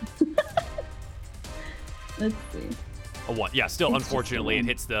 Let's see. A 1. Yeah, still, It's just a unfortunately, it 1.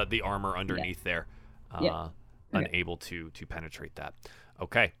 hits the armor underneath there. Yeah. Okay. Unable to penetrate that.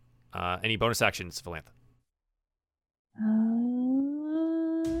 Okay. Any bonus actions, Valantha?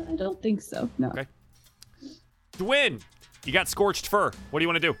 I don't think so. No. Okay. Dwin, you got scorched fur. What do you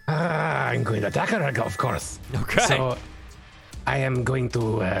want to do? I'm going to attack her, of course. Okay. So I am going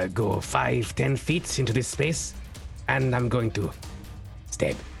to go 5-10 feet into this space, and I'm going to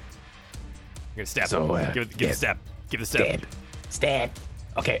stab. You're gonna stab. So, give the yes. stab. Give the stab. Stab.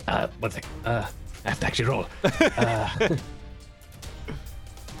 Okay, 1 second. I have to actually roll.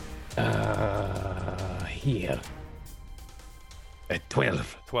 Here.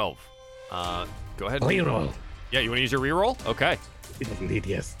 12. 12. Go ahead. Reroll. Yeah, you want to use your reroll? Okay. Indeed,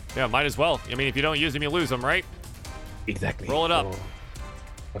 yes. Yeah, might as well. I mean, if you don't use them, you lose them, right? Exactly. Roll it up.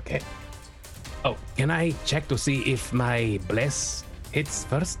 Okay. Oh, can I check to see if my bless hits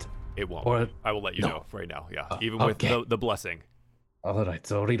first? It won't. Or- I will let you no. know right now. Yeah, even with okay. the blessing. All right,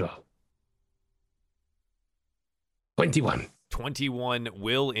 so reroll. 21. 21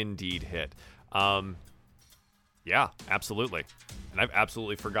 will indeed hit. Yeah, absolutely. And I've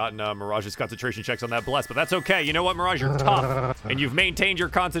absolutely forgotten Mirage's concentration checks on that bless, but that's okay. You know what, Mirage? You're tough, and you've maintained your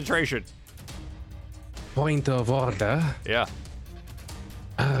concentration. Point of order. Yeah.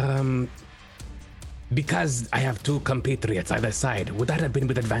 Because I have 2 compatriots either side, would that have been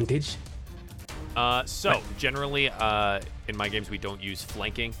with advantage? So generally, in my games, we don't use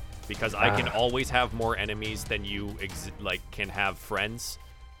flanking because I can always have more enemies than you can have friends,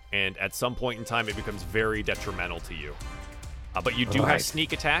 and at some point in time, it becomes very detrimental to you. But you do have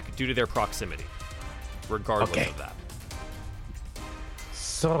sneak attack due to their proximity, regardless of that.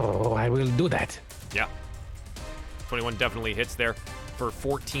 So I will do that. Yeah. 21 definitely hits there for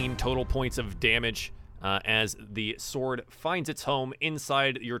 14 total points of damage as the sword finds its home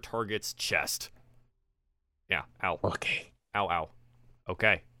inside your target's chest. Yeah, ow. Okay. Ow, ow.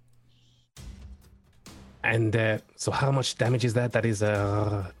 Okay. And so how much damage is that? That is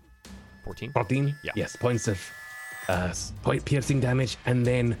 14? 14? Yeah. Yes, points of point piercing damage, and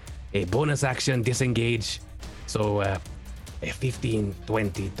then a bonus action disengage. So a 15,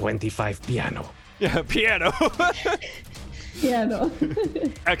 20, 25 piano. Yeah, piano. Yeah, no.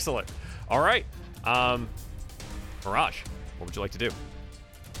 Excellent. All right. Mirage, what would you like to do?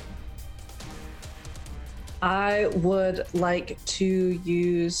 I would like to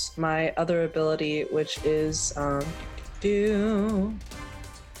use my other ability, which is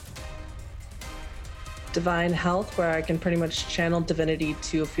Divine Health, where I can pretty much channel divinity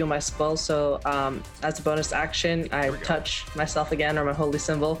to fuel my spell. So as a bonus action, I touch myself again, or my holy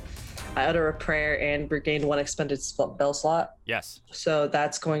symbol. I utter a prayer and regain 1 expended spell slot. Yes. So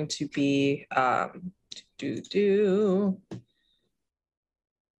that's going to be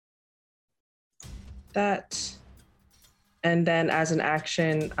that. And then as an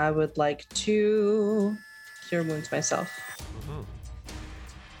action, I would like to cure wounds myself. Mm-hmm.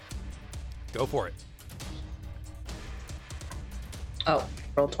 Go for it. Oh,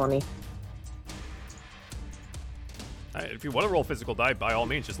 roll 20. If you want to roll physical die, by all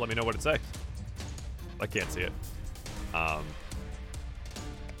means, just let me know what it says. I can't see it.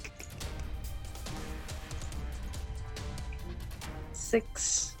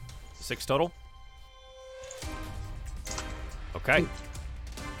 6. 6 total? Okay.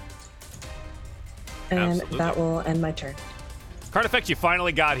 And Absolutely. that will end my turn. Carnifex, you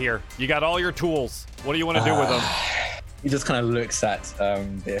finally got here. You got all your tools. What do you want to do with them? He just kind of looks at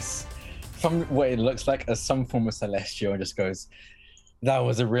this from what it looks like as some form of celestial and just goes, that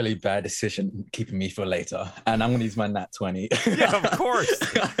was a really bad decision keeping me for later. And I'm going to use my nat 20. Yeah, of course.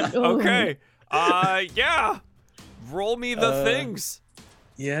 Okay. Yeah. Roll me the things.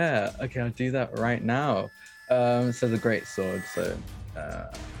 Yeah. Okay, I'll do that right now. So the great sword. So,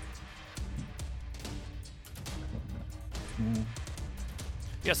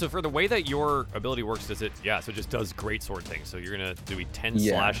 Yeah, so for the way that your ability works, so it just does great sword things. So you're gonna do 10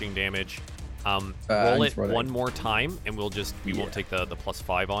 slashing damage. Roll it one more time, and we won't take the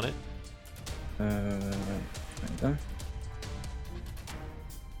 +5 on it. there you go.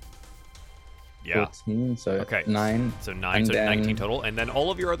 Yeah. 14, so Okay. 9. So 9, And so then- 19 total, and then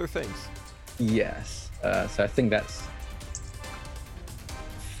all of your other things. Yes. So I think that's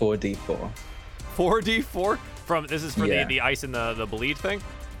 4d4. 4d4 from this is for Yeah. the ice and the bleed thing.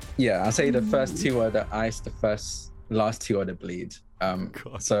 Yeah, I'll say the first 2 are the ice, the last 2 are the bleed. God.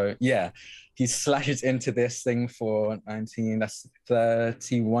 So yeah, he slashes into this thing for 19. That's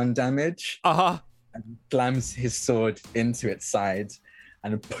 31 damage. And slams his sword into its side,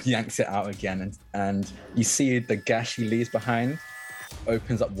 and yanks it out again. And you see the gash he leaves behind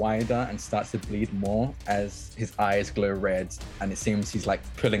opens up wider and starts to bleed more as his eyes glow red, and it seems he's like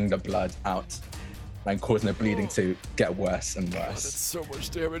pulling the blood out and causing the bleeding to get worse and God, worse. that's so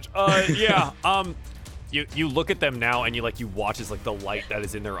much damage. Yeah. You look at them now, and you watch as the light that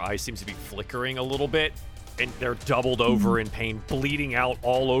is in their eyes seems to be flickering a little bit, and they're doubled over in pain, bleeding out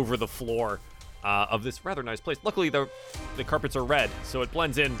all over the floor of this rather nice place. Luckily, the carpets are red, so it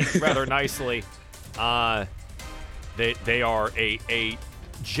blends in rather nicely. They are a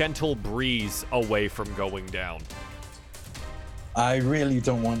gentle breeze away from going down. I really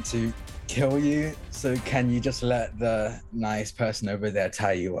don't want to kill you, so can you just let the nice person over there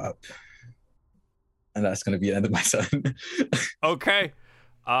tie you up? And that's going to be the end of my turn. Okay.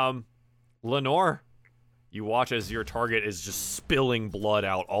 Lenore, you watch as your target is just spilling blood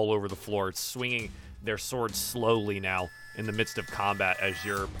out all over the floor. It's swinging their sword slowly now in the midst of combat as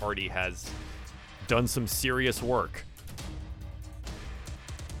your party has done some serious work.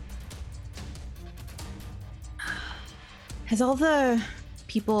 Has all the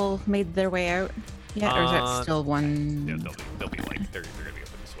people made their way out yet, or is that still one? Yeah, they'll be they're gonna be up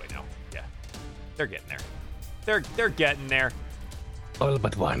this way now. Yeah, they're getting there. They're getting there. All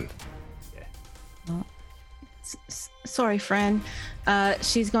but one. Sorry, friend.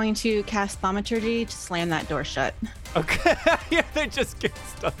 She's going to cast Thaumaturgy to slam that door shut. Okay. Yeah, they just get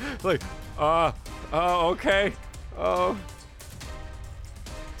stuck. Okay.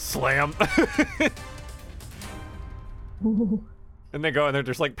 Slam. Ooh. And they go and they're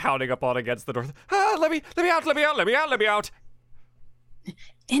just like pounding up on against the door. Ah, let me out.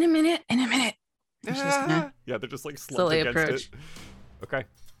 In a minute. She's just Ah. gonna Yeah, they're just like slumped slowly against approach. it. Okay.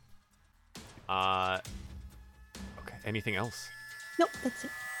 Okay. Anything else? Nope, that's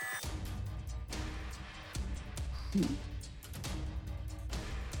it.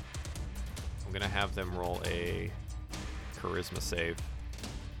 I'm gonna have them roll a charisma save.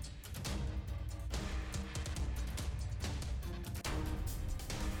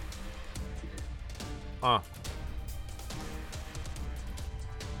 Huh.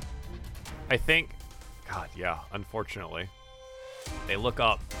 I think, God, yeah, unfortunately. They look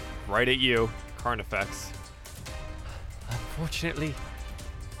up right at you, Carnifex. Unfortunately,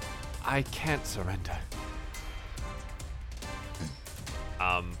 I can't surrender.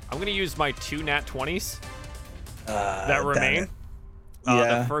 I'm gonna use my 2 nat 20s that Damn remain. it. The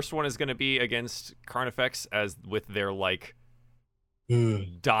Yeah. first one is gonna be against Carnifex as with their like Hmm.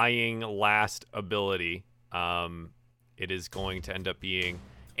 dying last ability. It is going to end up being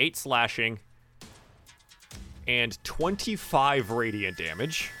 8 slashing and 25 radiant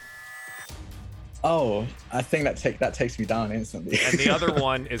damage. Oh, I think that takes me down instantly. And the other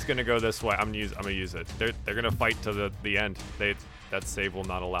one is going to go this way. I'm gonna use it. They're going to fight to the end. That save will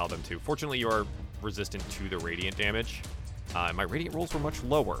not allow them to. Fortunately, you are resistant to the radiant damage. My radiant rolls were much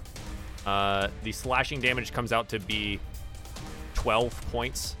lower. The slashing damage comes out to be 12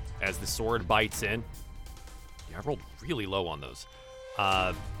 points as the sword bites in. Yeah, I rolled really low on those.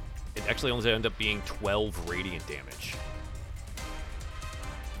 It actually only ended up being 12 radiant damage.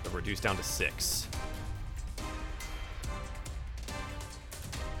 So reduced down to 6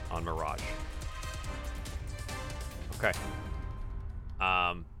 on Mirage. Okay.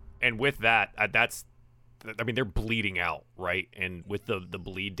 And with that, I mean, they're bleeding out, right? And with the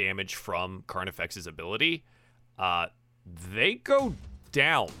bleed damage from Carnifex's ability, they go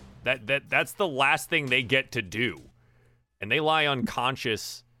down. That's the last thing they get to do. And they lie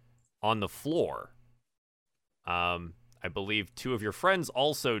unconscious on the floor. I believe 2 of your friends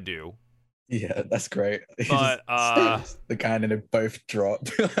also do. Yeah, that's great. But the kind and they both drop.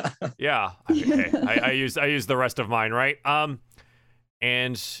 yeah, I use the rest of mine, right?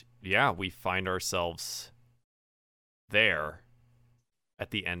 And yeah, we find ourselves there at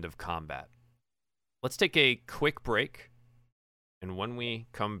the end of combat. Let's take a quick break, and when we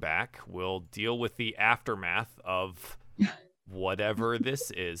come back, we'll deal with the aftermath of whatever this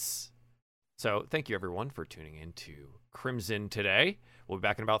is. So thank you everyone for tuning in to Crimson today. We'll be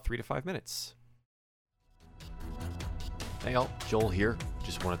back in about 3 to 5 minutes. Hey y'all, Joel here.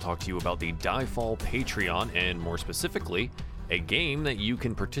 Just want to talk to you about the Diefall Patreon, and more specifically, a game that you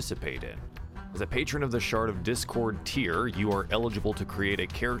can participate in. As a patron of the Shard of Discord tier, you are eligible to create a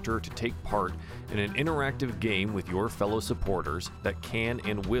character to take part in an interactive game with your fellow supporters that can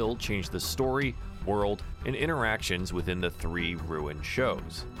and will change the story, world, and interactions within the 3 Ruin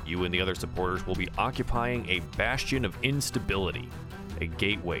shows. You and the other supporters will be occupying a bastion of instability, a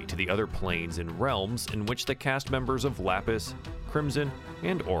gateway to the other planes and realms in which the cast members of Lapis, Crimson,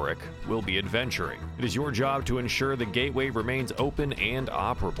 and Auric will be adventuring. It is your job to ensure the gateway remains open and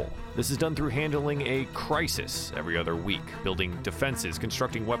operable. This is done through handling a crisis every other week, building defenses,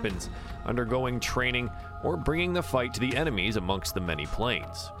 constructing weapons, undergoing training, or bringing the fight to the enemies amongst the many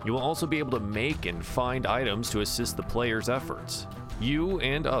planes. You will also be able to make and find items to assist the player's efforts. You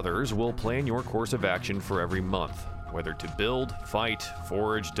and others will plan your course of action for every month, whether to build, fight,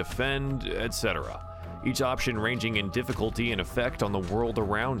 forage, defend, etc. Each option ranging in difficulty and effect on the world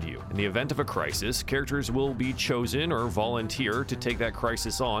around you. In the event of a crisis, characters will be chosen or volunteer to take that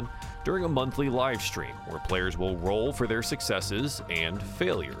crisis on during a monthly live stream, where players will roll for their successes and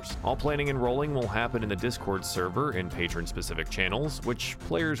failures. All planning and rolling will happen in the Discord server in patron-specific channels, which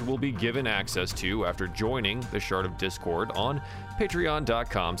players will be given access to after joining the Shard of Discord on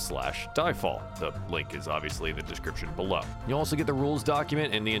patreon.com/Diefall. The link is obviously in the description below. You'll also get the rules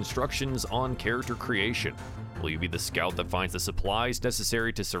document and the instructions on character creation. Will you be the scout that finds the supplies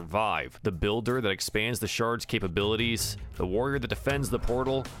necessary to survive, the builder that expands the shard's capabilities, the warrior that defends the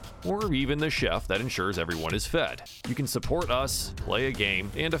portal, or even the chef that ensures everyone is fed? You can support us, play a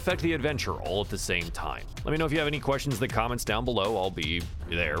game, and affect the adventure all at the same time. Let me know if you have any questions in the comments down below. I'll be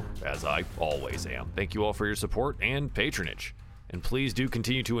there, as I always am. Thank you all for your support and patronage. And please do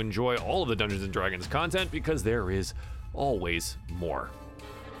continue to enjoy all of the Dungeons & Dragons content, because there is always more.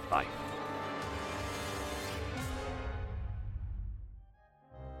 Bye.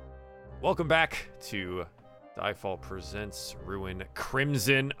 Welcome back to Diefall Presents Ruin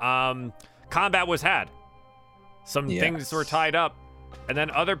Crimson. Combat was had. Some things were tied up. and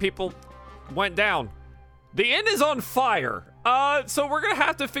then other people went down. The inn is on fire. So we're gonna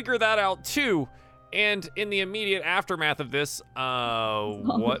have to figure that out too. And in the immediate aftermath of this,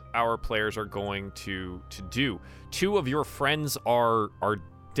 what our players are going to do. 2 of your friends are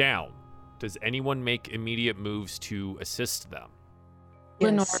down. Does anyone make immediate moves to assist them?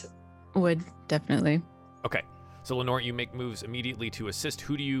 Lenore Yes. would definitely. Okay. So Lenore, you make moves immediately to assist.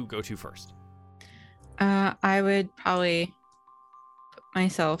 Who do you go to first? I would probably put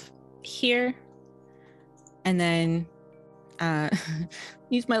myself here, and then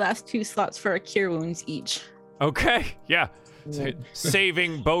use my last 2 slots for cure wounds each. Okay. Yeah. So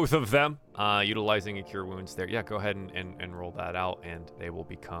saving both of them, utilizing a cure wounds there. Yeah, go ahead and roll that out, and they will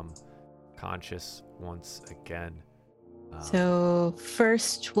become conscious once again. So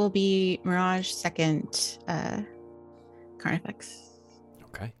first will be Mirage, second Carnifex.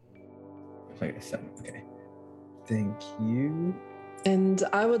 Okay. Wait a second. Okay. Thank you. And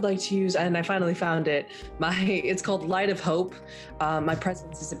I would like to use, and I finally found it. It's called Light of Hope. My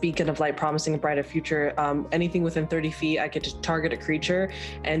presence is a beacon of light, promising a brighter future. Anything within 30 feet, I get to target a creature,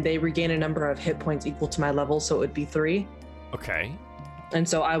 and they regain a number of hit points equal to my level, so it would be 3. Okay. And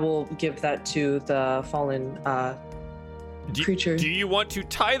so I will give that to the fallen creature. Do you want to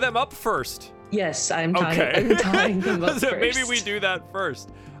tie them up first? Yes, I'm Okay. tying them up So first. maybe we do that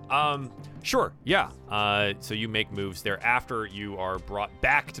first. Sure, yeah. So you make moves there after you are brought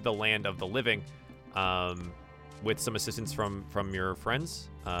back to the land of the living, with some assistance from your friends.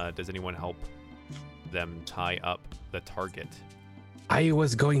 Does anyone help them tie up the target? I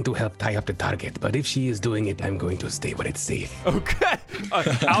was going to help tie up the target, but if she is doing it, I'm going to stay where it's safe. Okay.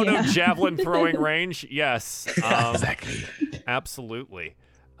 Out of javelin throwing range? Yes. Exactly. Absolutely.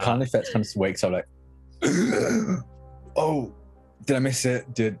 Carnifex kind of wakes up like, oh, did I miss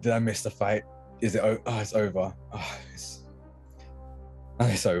it? Did I miss the fight? Is it? Oh, it's over. Oh,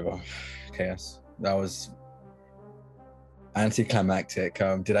 it's over. Chaos. That was anticlimactic.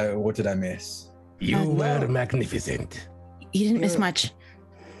 What did I miss? You No. were magnificent. You didn't miss You're- much.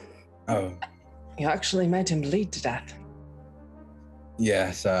 Oh, You actually made him bleed to death.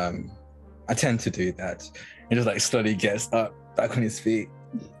 yes. I tend to do that. He just like slowly gets up, back on his feet.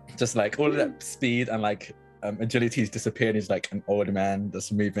 Just like all of that speed and like agility has disappeared. He's like an old man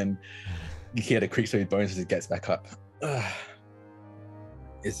that's moving. You hear the creaks of his bones as he gets back up.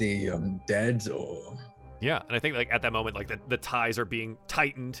 Is he dead or? Yeah, and I think like at that moment, like the ties are being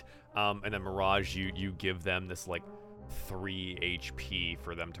tightened, and then Mirage, you give them this like 3 HP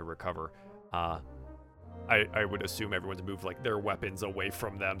for them to recover. I would assume everyone's moved like their weapons away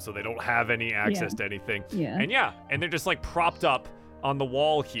from them, so they don't have any access to anything. Yeah. And they're just like propped up on the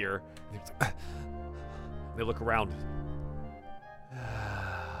wall here. They look around.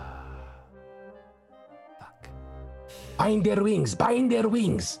 Fuck. Bind their wings, bind their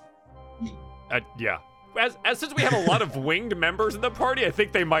wings. Yeah. As since we have a lot of winged members in the party, I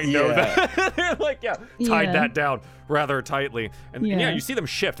think they might know Yeah. that. They're like, tied Yeah. that down rather tightly. And Yeah. you see them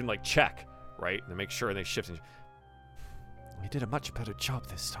shift and like check, right? And they make sure they shift. We did a much better job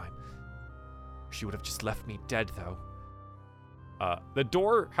this time. She would have just left me dead, though. The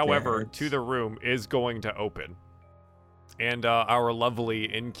door, however, Dead. to the room is going to open. And our lovely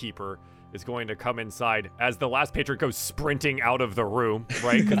innkeeper is going to come inside as the last patron goes sprinting out of the room,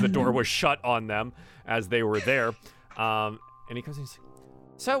 right? Because the door was shut on them as they were there. And he comes in and he's like,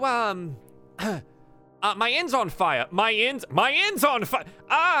 so, my inn's on fire. My inn's on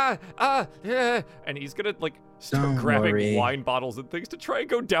fire. And he's gonna like start Don't grabbing worry. wine bottles and things to try and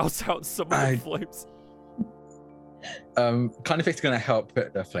go douse out some of the flames. Carnifex is gonna help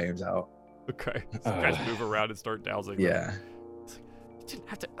put the flames out. Okay. So you guys move around and start dousing them. Yeah. You didn't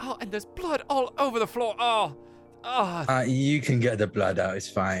have to. Oh, and there's blood all over the floor. Oh. You can get the blood out. It's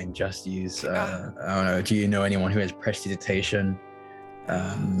fine. Just use. I don't know. Do you know anyone who has prestidigitation?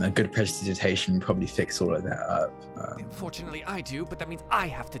 A good prestidigitation would probably fix all of that up. Fortunately, I do, but that means I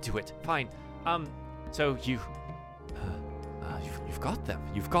have to do it. Fine. So you've got them.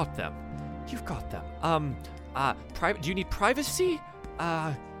 You've got them. You've got them. Do you need privacy?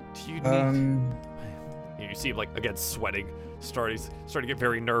 Do you need? You see him like again sweating, starting to get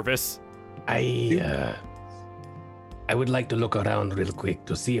very nervous. I would like to look around real quick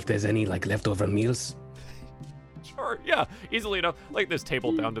to see if there's any like leftover meals. Sure, yeah, easily enough. Like this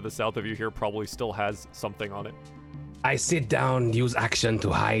table down to the south of you here probably still has something on it. I sit down, use action to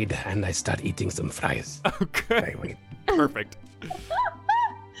hide, and I start eating some fries. Okay, Wait. perfect.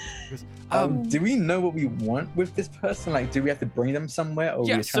 Do we know what we want with this person? Like, do we have to bring them somewhere, or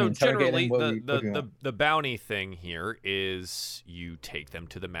Yeah, we so trying to interrogate generally them? What do we want? the bounty thing here is you take them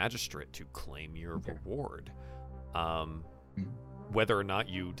to the magistrate to claim your reward. whether or not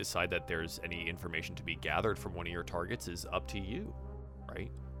you decide that there's any information to be gathered from one of your targets is up to you,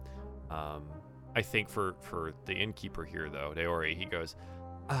 right? I think for the innkeeper here, though, Deori, he goes,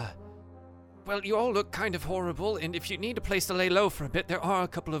 well, you all look kind of horrible, and if you need a place to lay low for a bit, there are a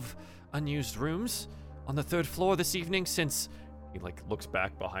couple of unused rooms on the 3rd floor this evening, since he, like, looks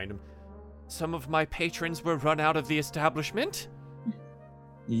back behind him. Some of my patrons were run out of the establishment.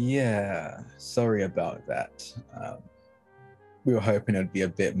 Yeah, sorry about that. We were hoping it would be a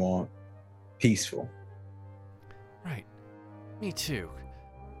bit more peaceful. Right. Me too.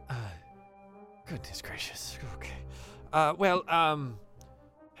 Goodness gracious. Okay. Well, I'll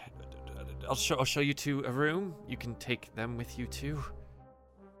show you to a room. You can take them with you too.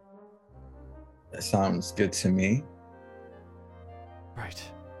 That sounds good to me. Right.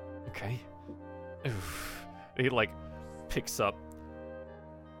 Okay. Oof. He like picks up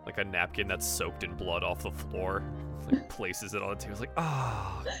like a napkin that's soaked in blood off the floor, like places it on the table. He's like,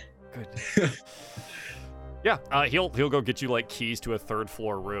 oh, good. Yeah. He'll go get you like keys to a 3rd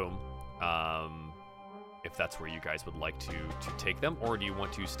floor room. If that's where you guys would like to take them, or do you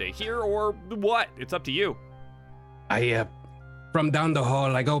want to stay here, or what? It's up to you. From down the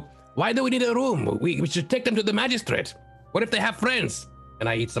hall, I go, why do we need a room? We should take them to the magistrate. What if they have friends? And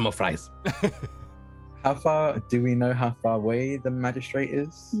I eat some more fries. Do we know how far away the magistrate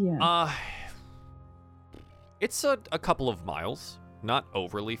is? Yeah. It's a couple of miles, not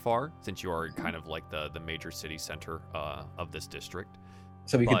overly far, since you are kind of like the major city center of this district.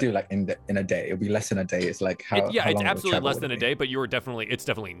 So we could do like in a day. It'll be less than a day. It's like how it's long absolutely travel less would than a it day, but it's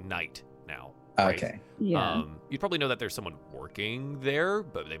definitely night now. Right? Okay. Yeah. You'd probably know that there's someone working there,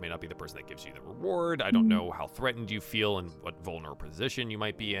 but they may not be the person that gives you the reward. I don't know how threatened you feel and what vulnerable position you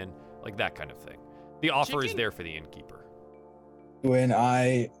might be in, like that kind of thing. The offer is there for the innkeeper.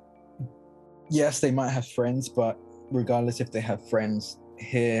 Yes, they might have friends, but regardless if they have friends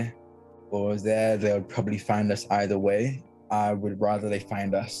here or there, they'll probably find us either way. I would rather they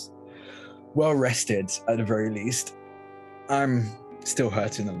find us well rested at the very least. I'm still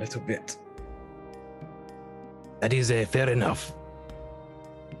hurting a little bit. That is fair enough.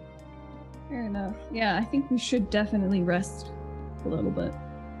 Fair enough. Yeah, I think we should definitely rest a little bit.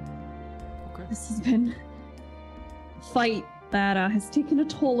 Okay. This has been a fight that has taken a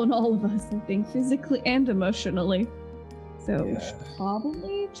toll on all of us, I think, physically and emotionally. So we should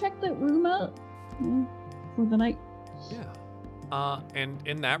probably check that room out for the night. Yeah. And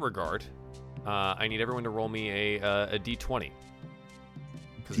in that regard, I need everyone to roll me a d20.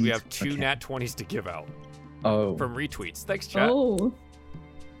 Because we have 2 nat 20s to give out. Oh. From retweets. Thanks, chat. Oh.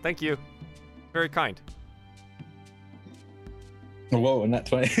 Thank you. Very kind. Whoa, nat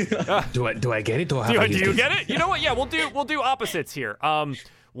 20. Do I get it or do you get it? You know what? Yeah, we'll do opposites here.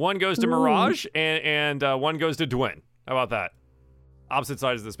 One goes to Mirage and one goes to Dwyn. How about that? Opposite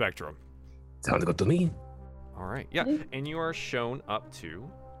sides of the spectrum. Sounds good to me. All right. Yeah, and you are shown up to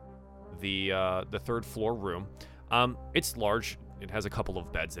the 3rd floor room. It's large. It has a couple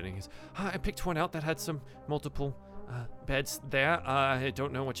of beds in it. He goes, I picked one out that had some multiple beds there. I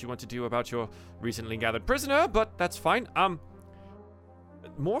don't know what you want to do about your recently gathered prisoner, but that's fine.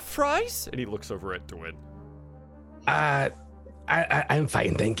 More fries? And he looks over at Dwyn. I'm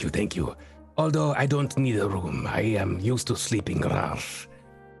fine, thank you. Although I don't need a room, I am used to sleeping rough.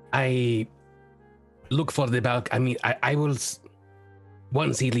 I look for the balcony. I mean, I will.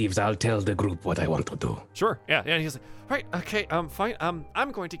 Once he leaves, I'll tell the group what I want to do. Sure. Yeah. And he's like, right. Okay. Fine.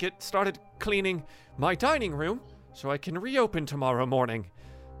 I'm going to get started cleaning my dining room so I can reopen tomorrow morning.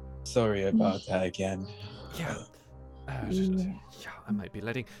 Sorry about that again. Yeah. I might be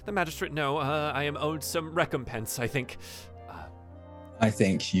letting the magistrate know I am owed some recompense, I think. I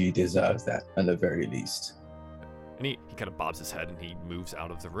think you deserve that at the very least. And he kind of bobs his head and he moves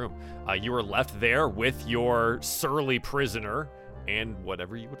out of the room. You are left there with your surly prisoner and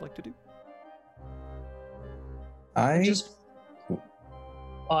whatever you would like to do. I just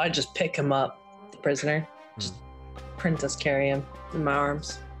pick him up, the prisoner. Just princess carry him in my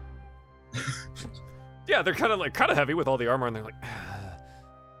arms. Yeah, they're kind of heavy with all the armor, and they're like,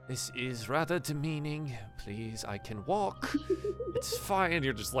 this is rather demeaning. Please, I can walk. It's fine.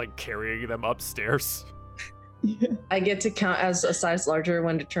 You're just like carrying them upstairs. I get to count as a size larger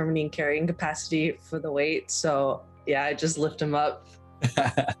when determining carrying capacity for the weight. So yeah, I just lift him up.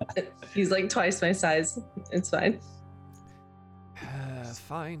 He's like twice my size. It's fine.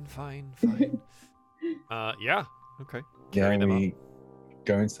 Fine. Yeah. Okay. Yeah, we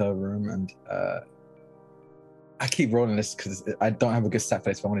go into a room and I keep rolling this because I don't have a good set for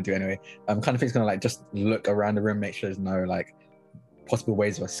this, but I want to do it anyway. Kind of thing's gonna like just look around the room, make sure there's no like possible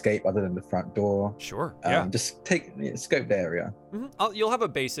ways of escape other than the front door. Sure. Yeah. Just scope the area. You'll have a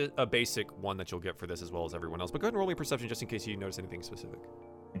basic one that you'll get for this as well as everyone else. But go ahead and roll me perception just in case you notice anything specific.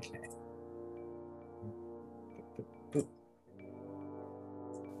 Okay.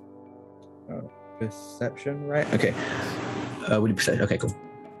 Perception, right? Okay. What do you perception? Okay, cool.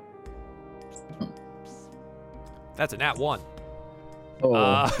 That's a nat 1.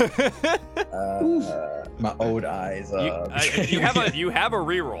 Oh, my old eyes. You have a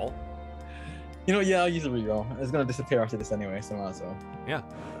reroll. You know, yeah, I'll use a reroll. It's gonna disappear after this anyway, so might as well. Yeah.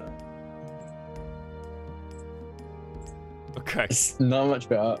 Okay. It's not much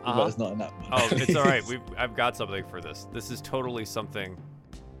better, but it's not enough. Oh, it's all right. I've got something for this. This is totally something.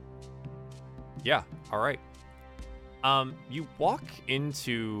 Yeah. All right. You walk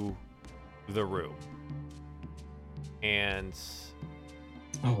into the room, and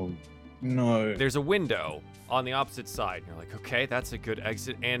oh no, there's a window on the opposite side. You're like, okay, that's a good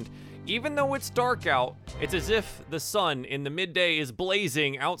exit. And even though it's dark out, it's as if the sun in the midday is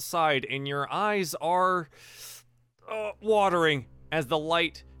blazing outside, and your eyes are watering as the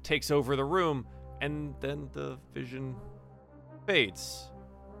light takes over the room, and then the vision fades.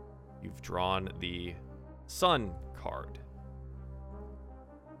 You've drawn the sun card.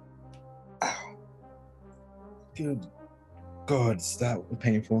 Ow. Good God, that was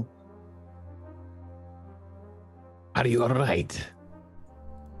painful. Are you alright?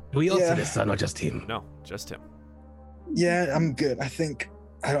 Do we all see the sun or just him? No, just him. Yeah, I'm good. I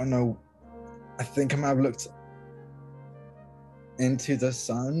don't know. I think I might have looked into the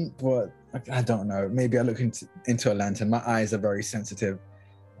sun, but I don't know. Maybe I look into a lantern. My eyes are very sensitive.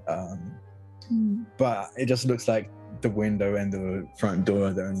 But it just looks like the window and the front door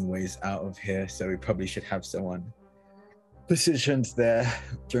are the only ways out of here, so we probably should have someone positioned there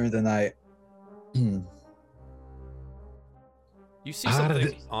during the night. You see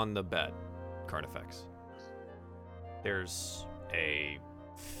something on the bed, Carnifex. There's a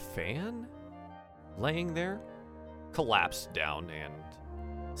fan laying there, collapsed down and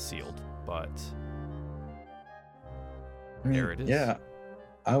sealed, but there it is. Yeah,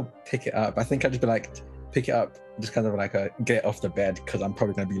 I'll pick it up. I think I'd just be like, pick it up, just kind of like get it off the bed, because I'm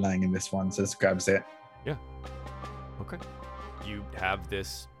probably going to be lying in this one, so just grabs it. Yeah. Okay. You have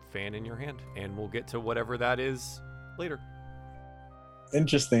this fan in your hand, and we'll get to whatever that is later.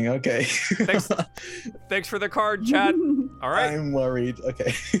 Interesting. Okay. Thanks for the card, Chad. All right. I'm worried.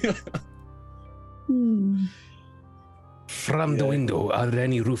 Okay. From the window, are there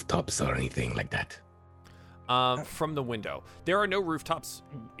any rooftops or anything like that? From the window, there are no rooftops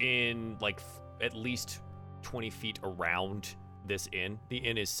in at least 20 feet around this inn. The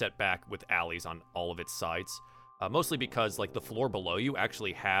inn is set back with alleys on all of its sides, mostly because the floor below you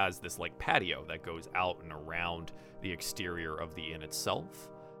actually has this patio that goes out and around the exterior of the inn itself,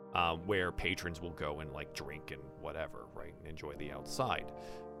 where patrons will go and drink and whatever, right, and enjoy the outside.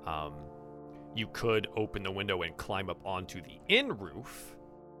 You could open the window and climb up onto the inn roof,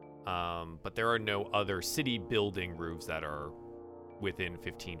 but there are no other city building roofs that are within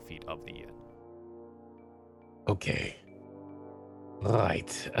 15 feet of the inn. Okay.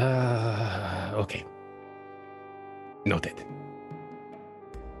 Right. Okay. Noted.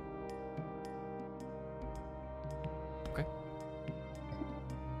 Okay.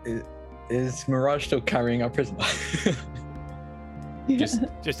 Is Mirage still carrying our prisoner?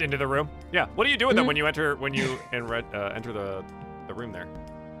 Just into the room. Yeah. What do you do with them when you enter enter the room there?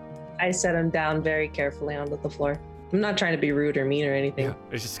 I set him down very carefully onto the floor. I'm not trying to be rude or mean or anything. Yeah.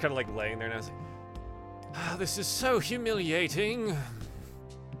 It's just kind of laying there now. This is so humiliating.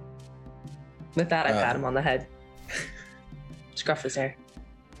 With that, I pat him on the head. Scruff his hair.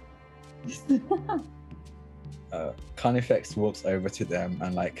 Carnifex walks over to them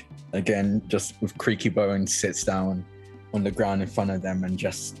and again, just with creaky bones, sits down on the ground in front of them and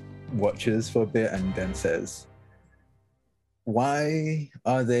just watches for a bit and then says, "Why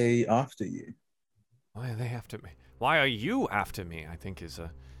are they after you?" Why are they after me? Why are you after me, I think is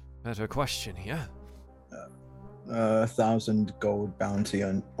a better question here. 1,000 gold bounty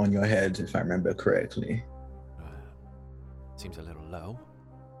on your head, if I remember correctly. Seems a little low.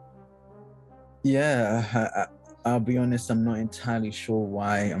 Yeah, I'll be honest, I'm not entirely sure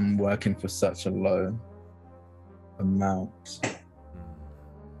why I'm working for such a low amount.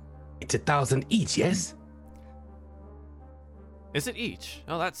 It's 1,000 each, yes? Is it each?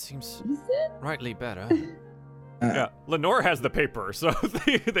 Oh, that seems rightly better. Yeah, Lenore has the paper, so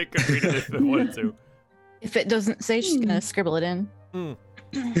they could read it if they wanted to. If it doesn't say, she's gonna scribble it in.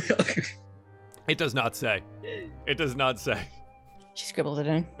 It does not say. It does not say. She scribbled it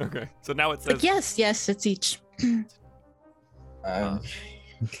in. Okay, so now it says. Yes, it's each.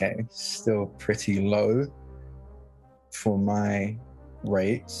 Okay, still pretty low for my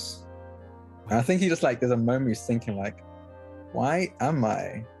rates. And I think he just like there's a moment he's thinking like, why am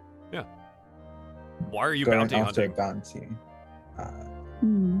I Why are you going bounty after hunting? a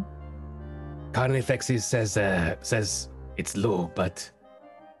bounty? Carnifexes says it's low, but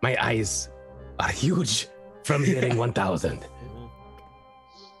my eyes are huge from hearing 1,000.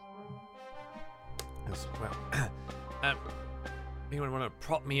 Yes, well, anyone want to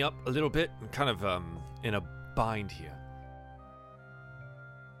prop me up a little bit? I'm kind of in a bind here.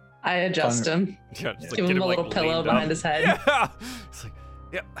 I adjust him. Yeah, just Give him a little pillow leaned behind up. his head. Yeah. It's like,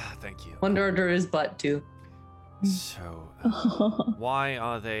 yep. Thank you. One under his butt too. So, why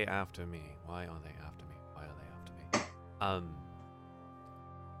are they after me? Why are they after me? Why are they after me?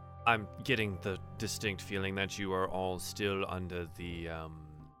 I'm getting the distinct feeling that you are all still under the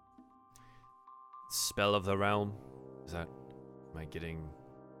spell of the realm. Is that? Am I getting?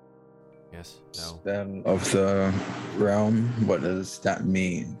 Yes. No. Spell of the realm. What does that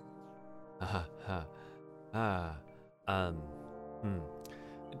mean?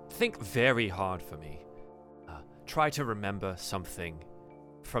 Think very hard for me. Try to remember something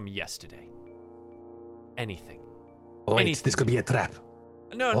from yesterday. Anything. Oh, wait, Anything. this could be a trap.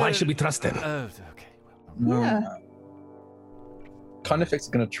 No, Why should we trust him? Okay. Yeah. Carnifex is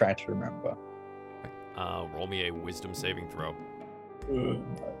gonna try to remember. Roll me a wisdom saving throw.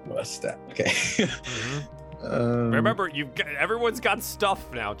 What's that? Okay. Remember, everyone's got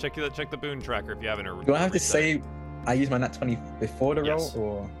stuff now. Check the boon tracker if you haven't. Do I have to say I use my nat 20 before the Yes. roll,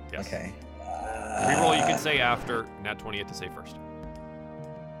 or Yes. okay? Reroll you can say after. Nat 20 you have to say first.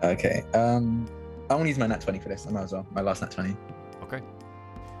 Okay. I want to use my nat 20 for this. I might as well. My last nat 20. Okay.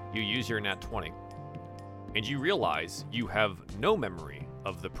 You use your nat 20, and you realize you have no memory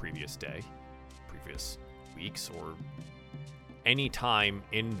of the previous day, previous weeks, or any time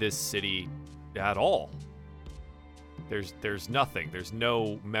in this city at all. There's nothing. There's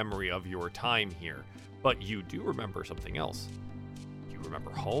no memory of your time here, but you do remember something else. You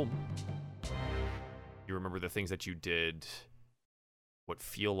remember home. You remember the things that you did what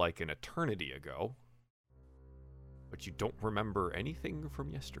feel like an eternity ago, but you don't remember anything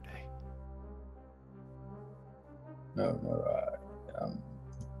from yesterday. No.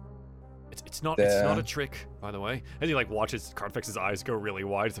 It's not a trick, by the way. And he like watches Carnifex's eyes go really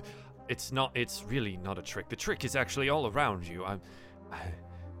wide. It's really not a trick. The trick is actually all around you.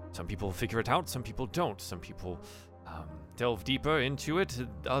 Some people figure it out, some people don't. Some people delve deeper into it,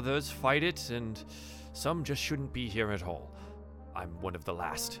 others fight it, and some just shouldn't be here at all. I'm one of the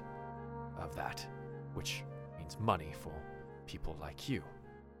last of that, which means money for people like you.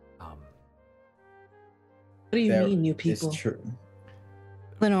 What do you mean, you people? It's true.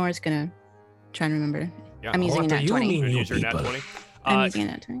 Lenore's gonna try and remember. Yeah. I'm using a What do nat you 20. mean? You You use your nat people. 20. I'm using a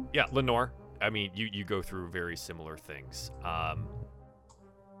nat 20. Yeah, Lenore. I mean, you go through very similar things.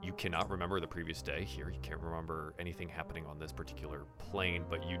 You cannot remember the previous day here. You can't remember anything happening on this particular plane,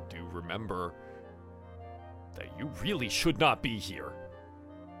 but you do remember that you really should not be here.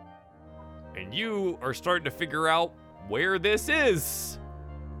 And you are starting to figure out where this is.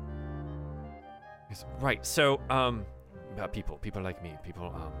 Right. So, people like me, he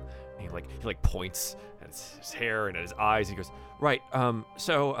points at his hair and at his eyes. He goes, right.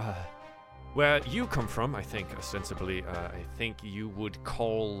 Where you come from, I think, ostensibly, I think you would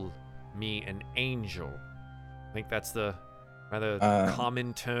call me an angel. I think that's the rather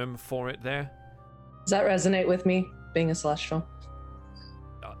common term for it there. Does that resonate with me, being a celestial?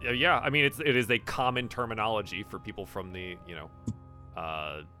 Yeah, I mean, it is a common terminology for people from the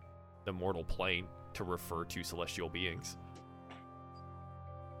mortal plane to refer to celestial beings.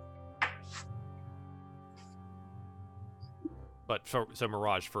 But so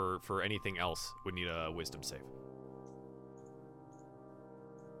Mirage, for anything else, would need a wisdom save.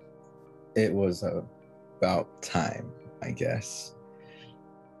 It was about time, I guess.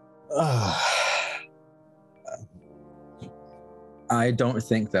 I don't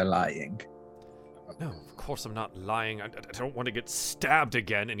think they're lying. No, of course I'm not lying. I don't want to get stabbed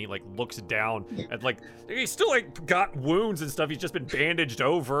again. And he like looks down and like he's still like got wounds and stuff. He's just been bandaged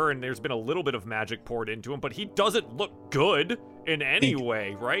over, and there's been a little bit of magic poured into him, but he doesn't look good in any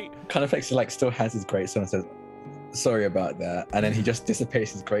way, right? Carnifex like still has his greatsword and says, "Sorry about that," and then he just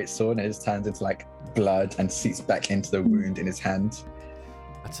dissipates his greatsword and it just turns into like blood and seeps back into the wound in his hand.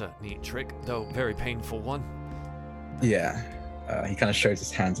 That's a neat trick, though very painful one. Yeah. He kind of shows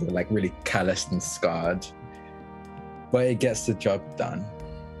his hands are like really calloused and scarred, but it gets the job done.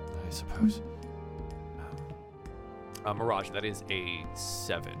 I suppose. Mirage, that is a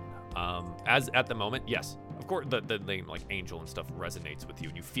 7. As at the moment, yes, of course, the name like Angel and stuff resonates with you,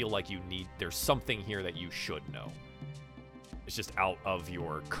 and you feel like there's something here that you should know. It's just out of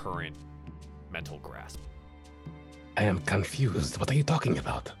your current mental grasp. I am confused. What are you talking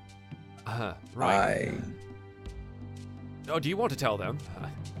about? Right. Oh, do you want to tell them?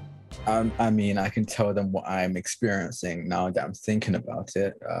 I mean, I can tell them what I'm experiencing now that I'm thinking about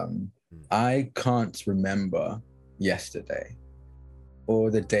it. I can't remember yesterday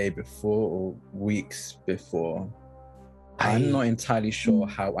or the day before or weeks before. I'm not entirely sure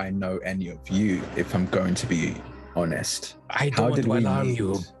how I know any of you, if I'm going to be honest. I don't want to alarm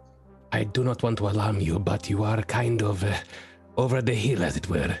you. I do not want to alarm you, but you are kind of over the hill, as it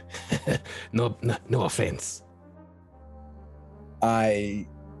were. No offense. I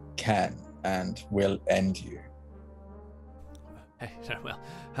can and will end you. Hey, well,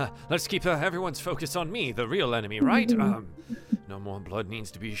 let's keep everyone's focus on me, the real enemy, right? No more blood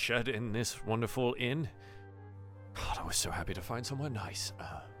needs to be shed in this wonderful inn. God, I was so happy to find somewhere nice.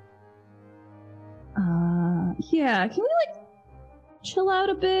 Yeah, can we chill out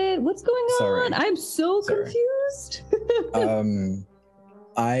a bit? What's going on? I'm so confused.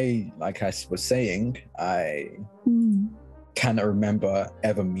 Like I was saying, I cannot remember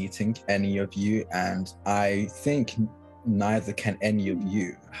ever meeting any of you, and I think neither can any of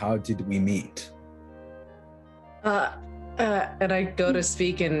you. How did we meet? And I go to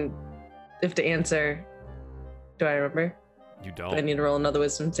speak, and if to answer, do I remember? You don't. Do I need to roll another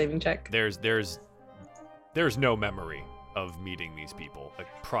wisdom saving check? There's no memory of meeting these people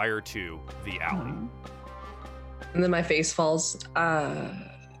prior to the alley. And then my face falls.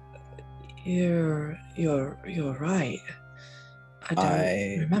 You're right. I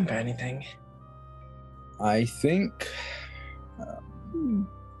don't remember anything. I think,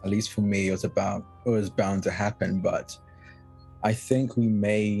 at least for me, it was bound to happen, but I think we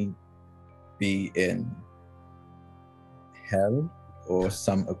may be in hell or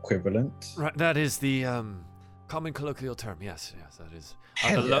some equivalent. Right, that is the common colloquial term. Yes, that is.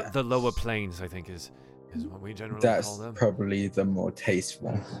 The lower planes, I think, is what we generally call them. That's probably the more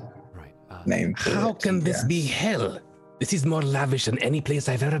tasteful name. How can this be hell? This is more lavish than any place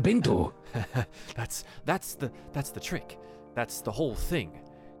I've ever been to. That's the trick. That's the whole thing.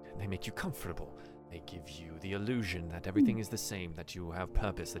 They make you comfortable. They give you the illusion that everything is the same, that you have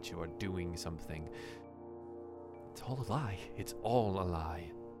purpose, that you are doing something. It's all a lie. It's all a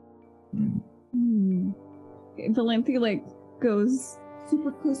lie. Valenthi goes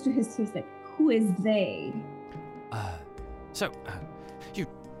super close to his face, who is they? You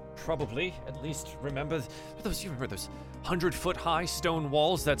probably at least remember those 100-foot high stone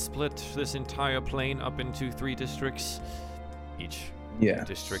walls that split this entire plain up into 3 districts. Each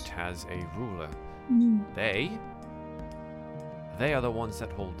district has a ruler. They are the ones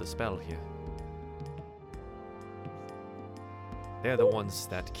that hold the spell here. They're the ones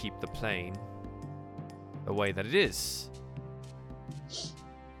that keep the plane the way that it is.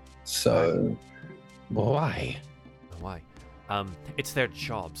 So, why? Why? It's their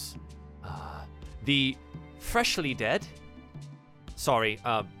jobs. The freshly dead. Sorry,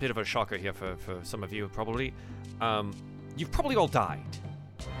 bit of a shocker here for some of you, probably. You've probably all died.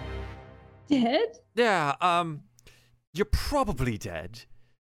 Dead? Yeah, you're probably dead.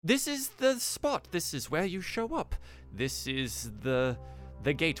 This is the spot. This is where you show up. This is the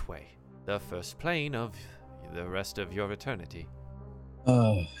gateway, the first plane of the rest of your eternity.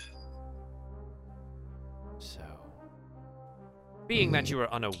 Oh. So, being that you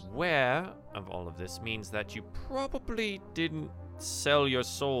are unaware of all of this means that you probably didn't sell your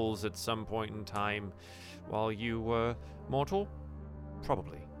souls at some point in time while you were mortal.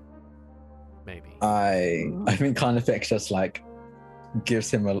 Probably. Maybe. I think Carnifex just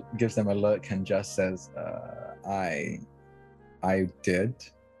gives them a look and just says, I did,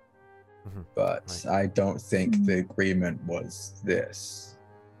 but I don't think the agreement was this.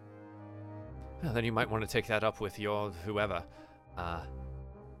 Well, then you might want to take that up with your whoever,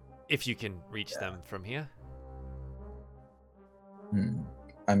 if you can reach them from here.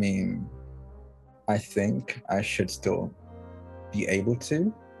 I mean, I think I should still be able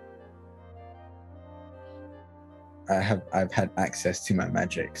to. I've had access to my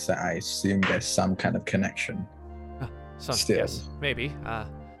magic, so I assume there's some kind of connection. Yes, maybe.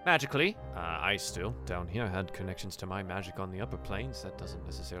 Magically, I still, down here, had connections to my magic on the upper planes. That doesn't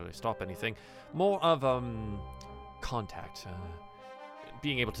necessarily stop anything. More of, contact.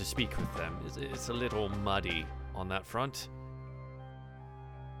 Being able to speak with them is a little muddy on that front.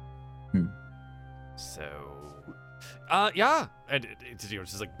 So... yeah, and you're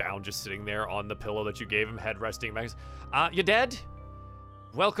just bound, just sitting there on the pillow that you gave him, head resting back. You dead?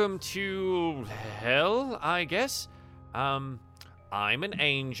 welcome to hell, I guess. I'm an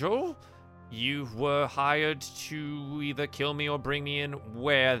angel. You were hired to either kill me or bring me in,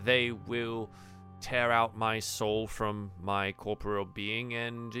 where they will tear out my soul from my corporeal being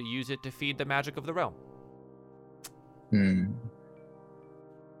and use it to feed the magic of the realm.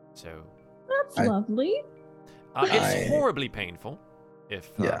 So, That's lovely. it's horribly painful,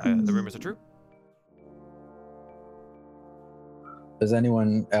 if the rumors are true. Does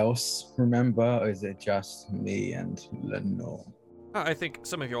anyone else remember, or is it just me and Lenore? I think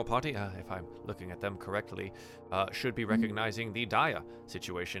some of your party, if I'm looking at them correctly, should be recognizing the dire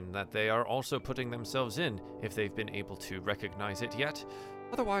situation that they are also putting themselves in, if they've been able to recognize it yet.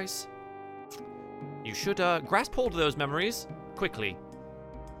 Otherwise, you should grasp hold of those memories quickly.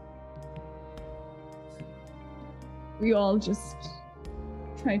 We all just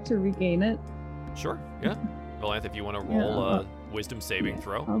try to regain it. Sure, yeah. Valanth, if you want to roll a wisdom saving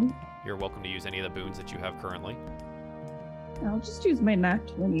throw, you're welcome to use any of the boons that you have currently. I'll just use my nat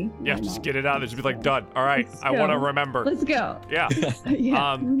 20. Yeah, just get it out. Just be like, done. All right, I want to remember. Let's go. Yeah.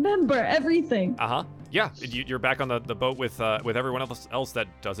 Remember everything. Yeah, you're back on the boat with everyone else that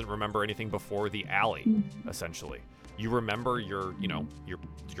doesn't remember anything before the alley, essentially. You remember your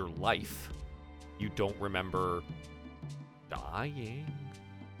life. You don't remember dying.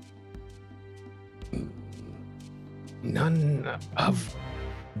 None of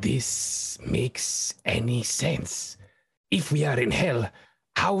this makes any sense. If we are in hell,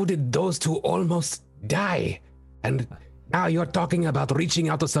 how did those two almost die? And now you're talking about reaching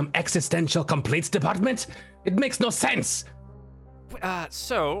out to some existential complaints department? It makes no sense.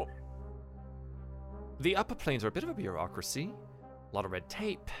 So, the upper planes are a bit of a bureaucracy. A lot of red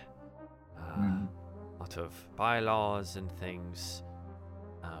tape. A lot of bylaws and things.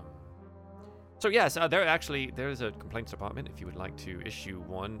 So yes, there's a complaints department if you would like to issue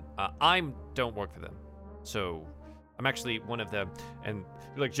one. I don't work for them. So I'm actually one of them, and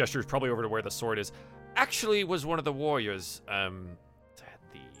like gestures probably over to where the sword is. Actually, was one of the warriors. The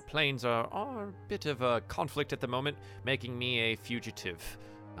planes are a bit of a conflict at the moment, making me a fugitive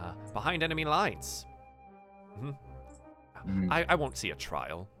behind enemy lines. I won't see a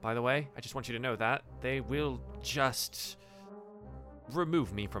trial, by the way. I just want you to know that they will just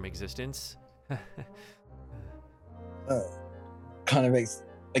remove me from existence.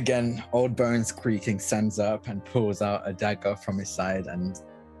 Again, Old Bones creaking, stands up and pulls out a dagger from his side, and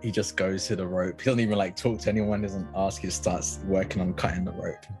he just goes to the rope. He doesn't even talk to anyone, doesn't ask, he just starts working on cutting the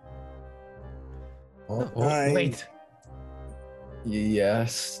rope. Wait.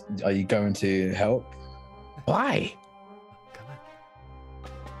 Yes. Are you going to help? Why?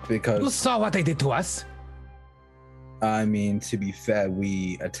 Because you saw what they did to us. I mean, to be fair,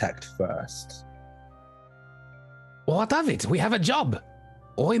 we attacked first. What of it? We have a job.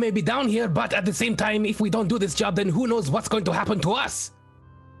 We may be down here, but at the same time, if we don't do this job, then who knows what's going to happen to us?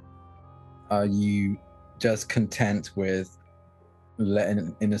 Are you just content with letting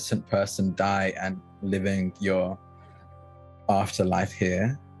an innocent person die and living your afterlife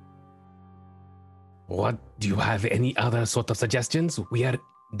here? What? Do you have any other sort of suggestions? We are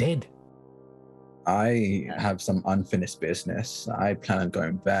dead. I have some unfinished business. I plan on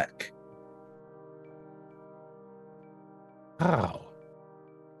going back. How?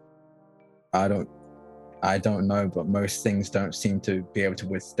 I don't know, but most things don't seem to be able to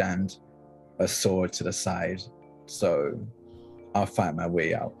withstand a sword to the side. So I'll find my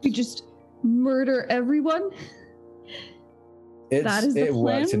way out. You just murder everyone? That is the it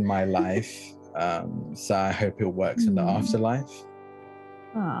plan? worked in my life. So I hope it works in the afterlife.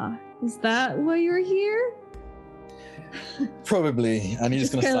 Is that why you're here? Probably. And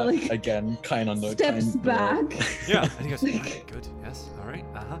he's just gonna start again, steps back. Yeah, and he goes, "Alright, good, yes, all right,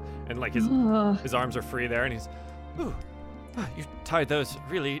 and his arms are free there, and he's, ooh, you tied those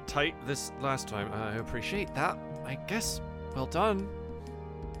really tight this last time. I appreciate that. I guess, well done.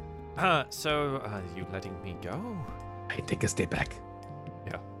 So you letting me go? I take a step back.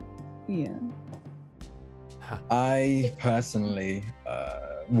 Yeah. I personally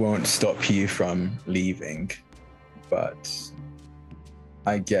won't stop you from leaving, but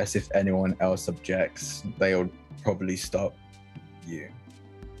I guess if anyone else objects, they'll probably stop you.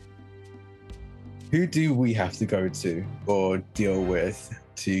 Who do we have to go to or deal with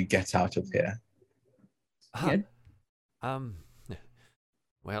to get out of here?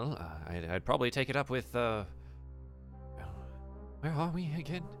 Well, I'd probably take it up with, where are we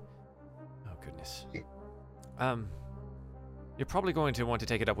again? Oh, goodness. You're probably going to want to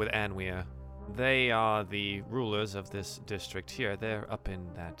take it up with Anweir. They are the rulers of this district here. They're up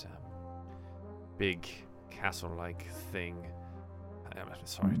in that, big castle-like thing. I'm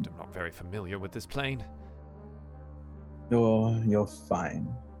sorry, I'm not very familiar with this plane. You're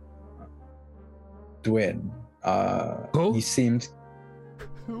fine. Dwin, Who? you seemed...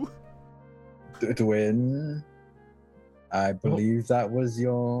 Who? Dwin, I believe that was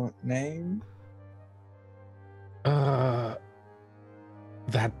your name? That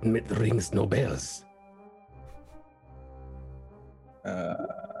rings no bells.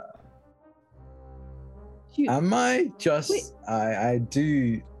 Am I just... Wait. I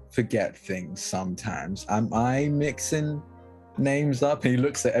do forget things sometimes. Am I mixing names up? And he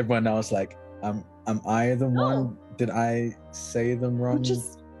looks at everyone else like, am I the one? Did I say them wrong?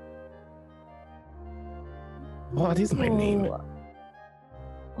 Just What is my name?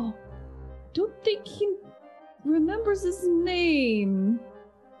 Oh, don't think he remembers his name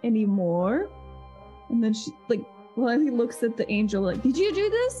anymore. And then she, like, while he looks at the angel, like, did you do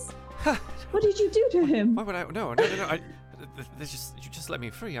this? What did you do to him? Why would I? No. You just let me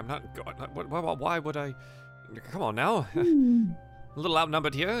free. I'm not. Why would I? Come on now. Hmm. A little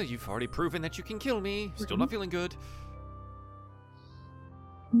outnumbered here. You've already proven that you can kill me. Still not feeling good.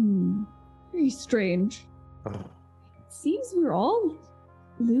 Very strange. Seems we're all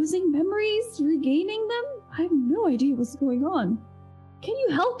losing memories, regaining them. I have no idea what's going on. Can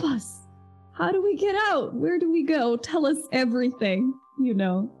you help us? How do we get out? Where do we go? Tell us everything, you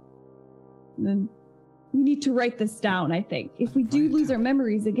know. And then we need to write this down, I think. If we do Right. lose our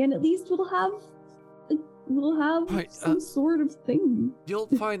memories again, at least we'll have Right, some sort of thing. You'll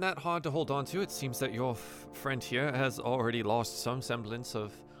find that hard to hold on to. It seems that your friend here has already lost some semblance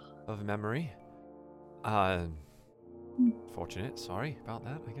of memory. Fortunate. Sorry about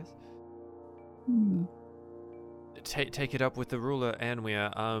that, I guess. Hmm. Take it up with the ruler,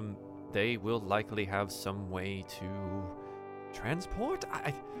 Anwia. They will likely have some way to transport.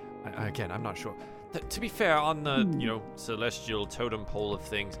 Again, I'm not sure. To be fair, on the celestial totem pole of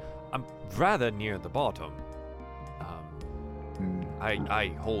things, I'm rather near the bottom.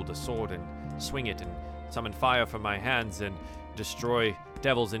 I hold a sword and swing it and summon fire from my hands and destroy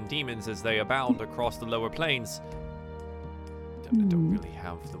devils and demons as they abound across the lower planes. Don't really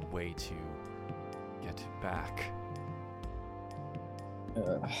have the way to get back.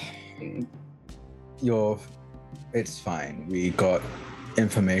 It's fine. We got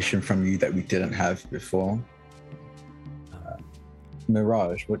information from you that we didn't have before.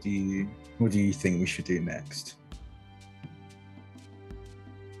 Mirage, what do you think we should do next?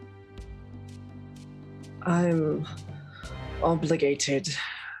 I'm obligated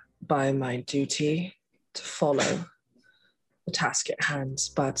by my duty to follow the task at hand,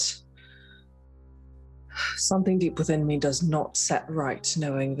 but something deep within me does not set right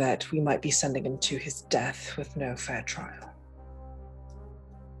knowing that we might be sending him to his death with no fair trial.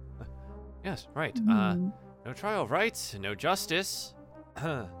 Yes, right. Hmm. No trial of rights, no justice.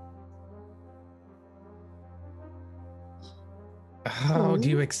 How do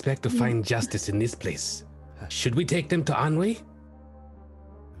you expect to find justice in this place? Should we take them to Anhui?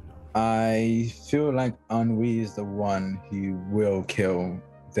 I feel like Ennui is the one who will kill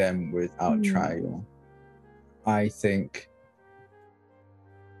them without trial. I think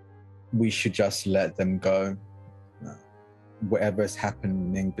we should just let them go. Whatever's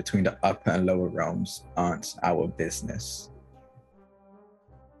happening between the upper and lower realms aren't our business.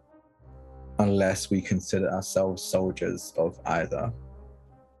 Unless we consider ourselves soldiers of either.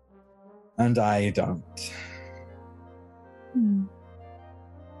 And I don't.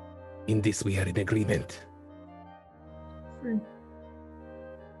 In this, we are in agreement. Right.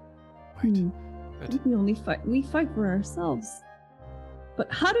 I think we fight for ourselves.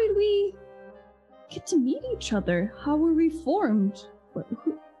 But how did we get to meet each other? How were we formed?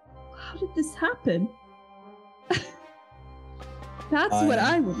 How did this happen? That's what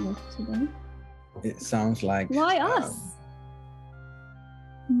I would like to know. It sounds like... Why us?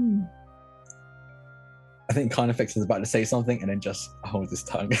 I think Carnifex is about to say something and then just holds his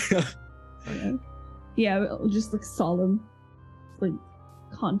tongue. Yeah, just like solemn, like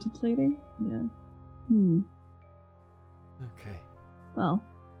contemplating. Yeah. Okay. Well.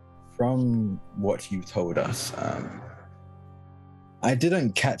 From what you told us, I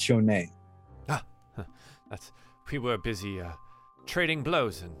didn't catch your name. We were busy trading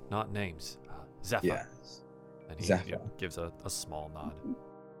blows and not names. Zephyr. Yes. And he Zephyr. gives a small nod.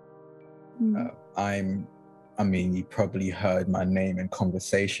 I mean, you probably heard my name in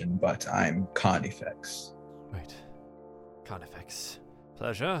conversation, but I'm Carnifex. Right. Carnifex.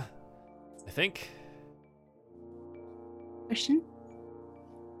 Pleasure, I think. Question?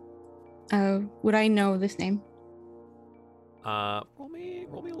 Would I know this name? Roll me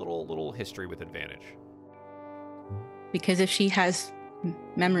a little history with advantage. Because if she has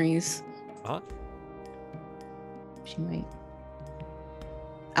memories. Huh? She might.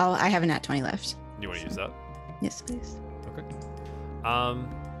 Oh, I have a nat 20 left. You want to use that? Yes, please. Okay.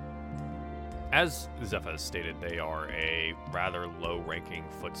 As Zepha has stated, they are a rather low-ranking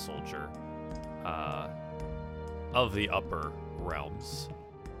foot soldier of the upper realms.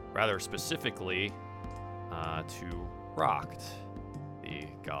 Rather specifically, to Rokt, the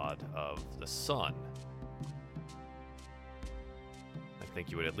god of the sun. I think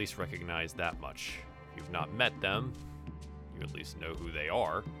you would at least recognize that much. If you've not met them, you at least know who they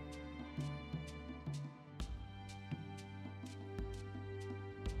are.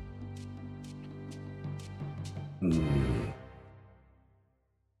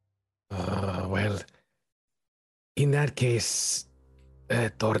 Well, in that case,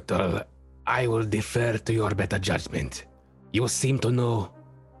 Turtle, I will defer to your better judgment. You seem to know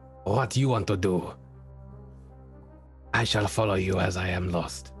what you want to do. I shall follow you as I am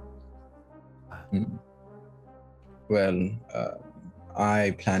lost. Well,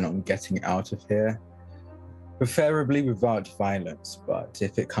 I plan on getting out of here, preferably without violence, but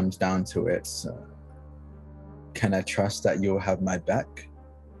if it comes down to it, can I trust that you'll have my back?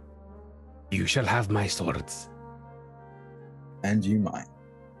 You shall have my swords. And you mine.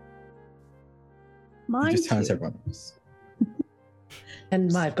 Mine He just turns too. everyone else. And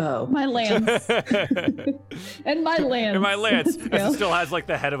my bow. My lance. And my lance. And my lance. Yeah. It still has like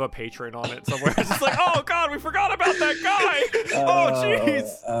the head of a patron on it somewhere. It's just like, oh god, we forgot about that guy. Oh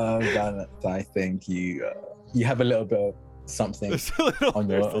jeez. Damn it. I think you have a little bit of something There's a little- on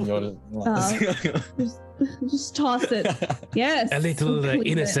your lance. Just toss it. Yes. A little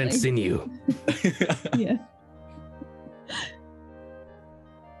completely. innocence in you. Yeah.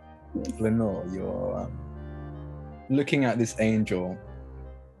 Lenore, you're looking at this angel.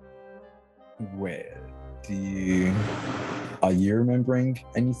 Where are you remembering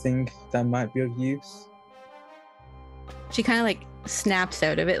anything that might be of use? She kind of like snaps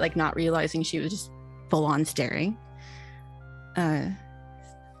out of it, like not realizing she was just full on staring.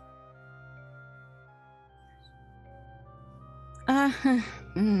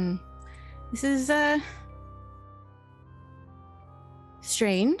 This is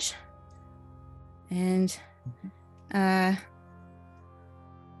strange. And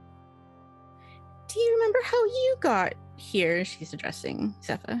do you remember how you got here? She's addressing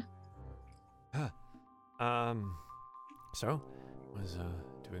Zepha. So, was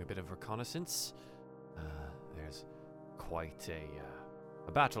doing a bit of reconnaissance. There's quite a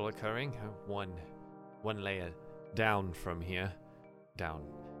battle occurring. One layer down from here. Down.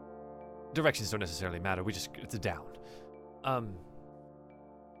 Directions don't necessarily matter. It's a down.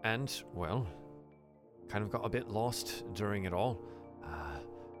 And well, kind of got a bit lost during it all.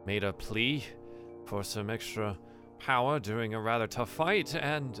 Made a plea for some extra power during a rather tough fight,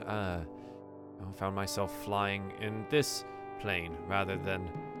 and found myself flying in this plane rather than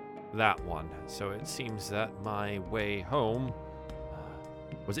that one. So it seems that my way home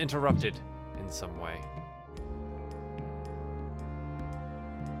was interrupted in some way.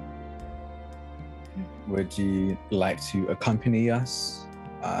 Would you like to accompany us?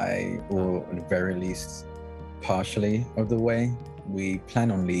 Or at the very least, partially of the way. We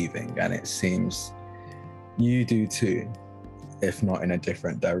plan on leaving, and it seems you do too, if not in a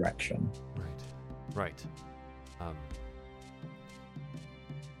different direction. Right.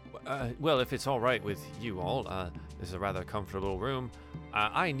 Well, if it's all right with you all, this is a rather comfortable room.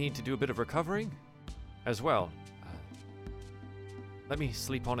 I need to do a bit of recovering as well. Let me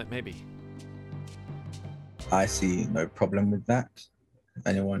sleep on it, maybe. I see no problem with that.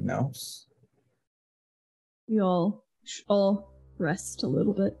 Anyone else? We all should all rest a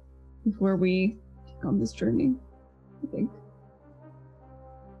little bit before we take on this journey, I think.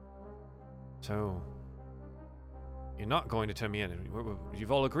 So, you're not going to turn me in.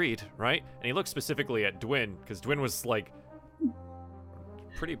 You've all agreed, right? And he looks specifically at Dwin, because Dwin was like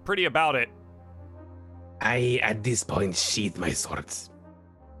pretty about it. I, at this point, sheath my swords.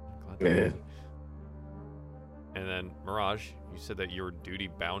 And then Mirage, you said that your duty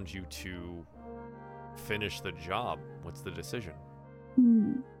bound you to finish the job. What's the decision?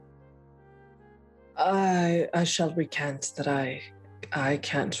 I shall recant that I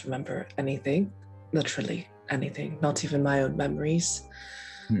can't remember anything, literally anything, not even my own memories.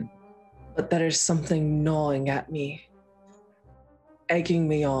 But there is something gnawing at me, egging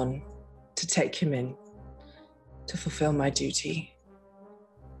me on to take him in, to fulfill my duty.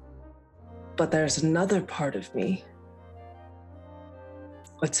 But there's another part of me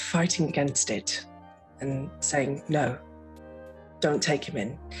that's fighting against it and saying, no, don't take him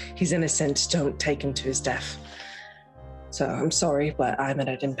in. He's innocent, don't take him to his death. So I'm sorry, but I'm at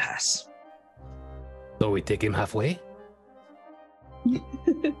an impasse. So we take him halfway?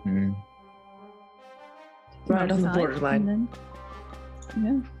 Hmm. Right on the Outside, borderline. and then,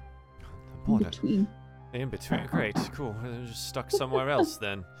 in Border. between. In between. Great. Cool. We're just stuck somewhere else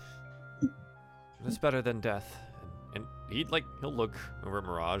then. That's better than death. And he'll look over at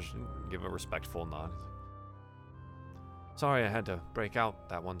Mirage and give a respectful nod. Sorry I had to break out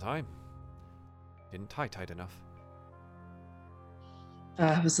that one time. Didn't tie tight enough.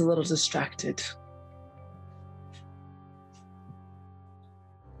 I was a little distracted.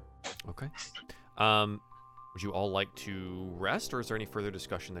 Okay. Would you all like to rest, or is there any further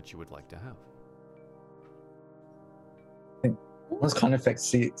discussion that you would like to have? Once Carnifex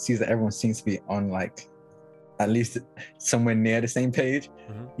sees that everyone seems to be on like at least somewhere near the same page,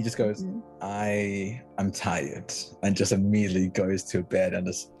 he just goes, I'm tired, and just immediately goes to bed and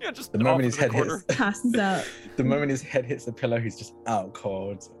just Just the moment his off in head the corner. hits Passes out. the moment his head hits the pillow, he's just out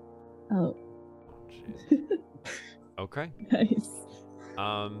cold. Oh, Jeez. Okay. nice.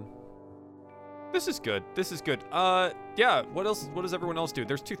 This is good. This is good. Yeah, what else? What does everyone else do?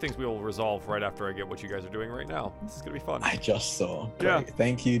 There's two things we will resolve right after I get what you guys are doing right now. This is gonna be fun. I just saw. Yeah. Great.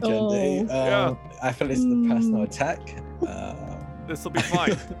 Thank you, Jende. Oh. Yeah. I feel it's the personal attack. This will be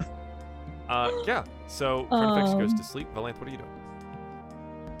fine. Yeah. So Carnifex goes to sleep. Valanth, what are you doing?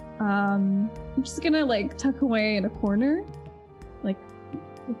 I'm just gonna like tuck away in a corner, like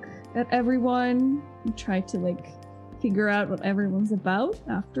look at everyone and try to like figure out what everyone's about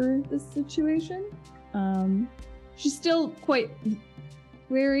after this situation. She's still quite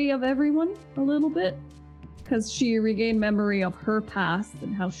wary of everyone a little bit because she regained memory of her past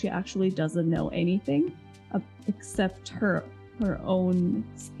and how she actually doesn't know anything except her own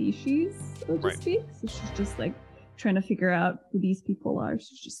species, so to Right. speak. So she's just like trying to figure out who these people are.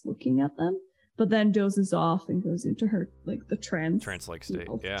 She's just looking at them, but then dozes off and goes into her like the trance. Trance-like state.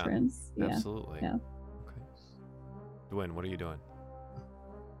 default Yeah. Trance. Yeah. Absolutely. Yeah. Okay. Dwayne, what are you doing?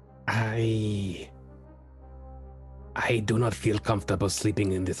 I do not feel comfortable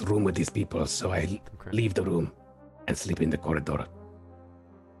sleeping in this room with these people, so I Okay. leave the room and sleep in the corridor.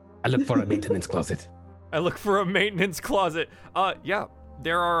 I look for a maintenance closet. I look for a maintenance closet. Yeah.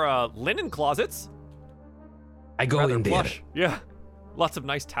 There are linen closets. I go Rather in there. plush. Yeah. Lots of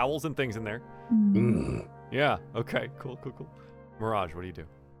nice towels and things in there. Mm. Yeah. Okay. Cool. Mirage, what do you do?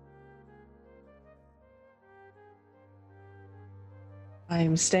 I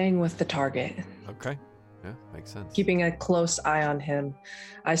am staying with the target, Okay. Yeah, makes sense. keeping a close eye on him.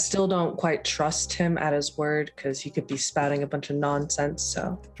 I still don't quite trust him at his word because he could be spouting a bunch of nonsense.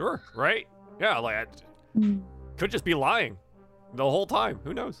 So Sure. Right. Yeah. Could just be lying the whole time.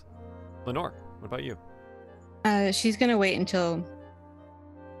 Who knows? Lenore, what about you? She's gonna wait until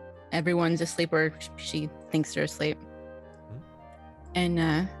everyone's asleep or she thinks they're asleep,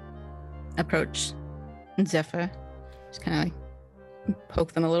 and approach Zephyr. Just kind of like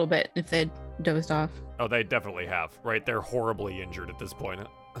poke them a little bit if they'd dozed off. Oh, they definitely have. Right. They're horribly injured at this point.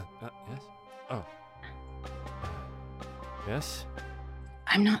 Yes. Oh. Yes.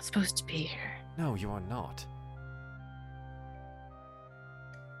 I'm not supposed to be here. No, you are not.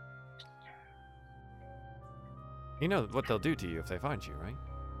 You know what they'll do to you if they find you, right?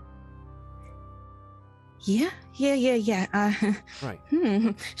 Yeah. Right.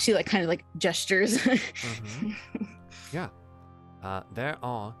 She like kind of like gestures. Mhm. Yeah. There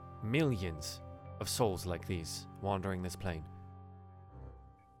are millions of souls like these wandering this plane.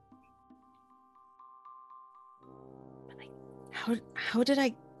 How did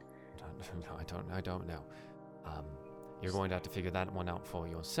I? I don't know. You're going to have to figure that one out for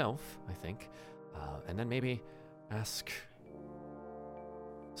yourself, I think. And then maybe ask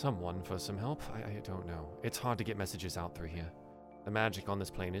someone for some help. I don't know. It's hard to get messages out through here. The magic on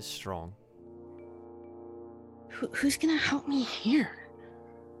this plane is strong. Who's gonna help me here?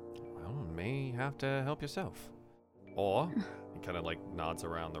 Well, you may have to help yourself. Or, he kind of like nods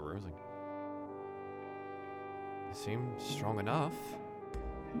around the room. Like, you seem strong enough.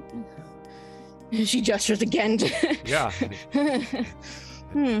 She gestures again. Yeah.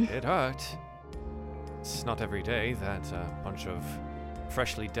 Hmm. It hurt. It's not every day that a bunch of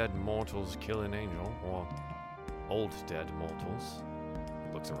freshly dead mortals kill an angel, or old dead mortals.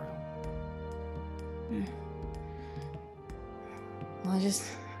 He looks around. Well, I just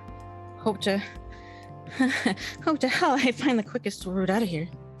hope to hell I find the quickest route out of here.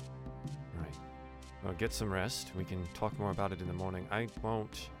 Right. Well, get some rest. We can talk more about it in the morning. I'm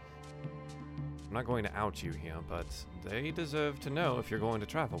not going to out you here, but they deserve to know if you're going to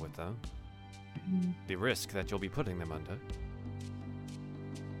travel with them. The risk that you'll be putting them under.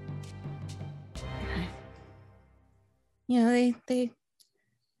 they're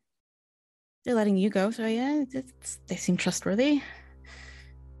letting you go. So yeah, they seem trustworthy.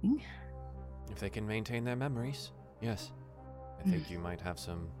 If they can maintain their memories, yes. I think you might have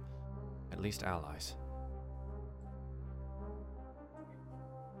some, at least allies.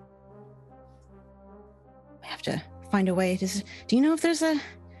 We have to find a way. Do you know if there's a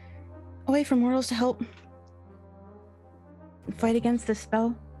way for mortals to help fight against this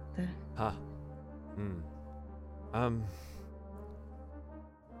spell?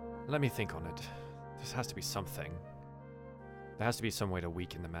 Let me think on it. There has to be something. There has to be some way to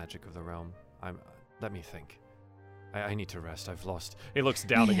weaken the magic of the realm. Let me think. I need to rest. I've lost. He looks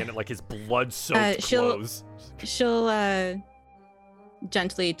down again at like his blood-soaked clothes. She'll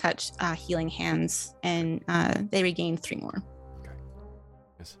gently touch healing hands, and they regain 3 more. Okay.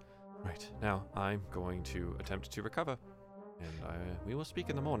 Yes. Right. Now I'm going to attempt to recover, and we will speak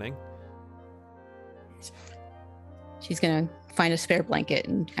in the morning. She's gonna find a spare blanket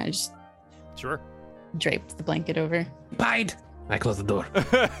and kind of just drape the blanket over. Bide! I close the door.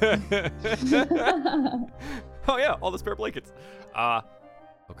 Oh yeah, all the spare blankets.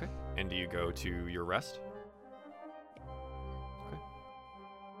 Okay. And do you go to your rest? Okay.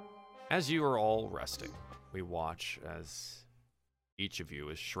 As you are all resting, we watch as each of you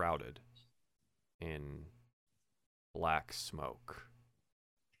is shrouded in black smoke.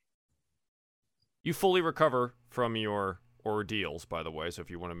 You fully recover from your ordeals, by the way, so if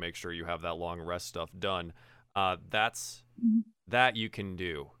you want to make sure you have that long rest stuff done, that you can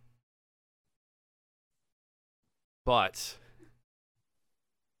do. But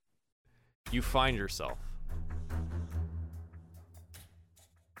you find yourself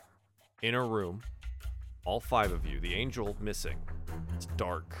in a room, all 5 of you, the angel missing. It's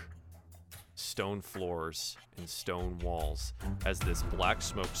dark, stone floors and stone walls as this black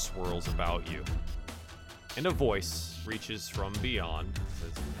smoke swirls about you. And a voice reaches from beyond.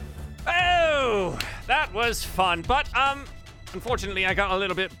 Says, "Oh, that was fun, but unfortunately I got a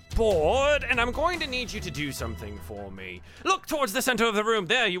little bit bored, and I'm going to need you to do something for me. Look towards the center of the room.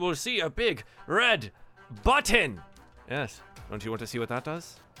 There you will see a big red button." Yes. Don't you want to see what that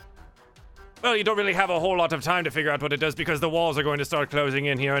does? Well, you don't really have a whole lot of time to figure out what it does because the walls are going to start closing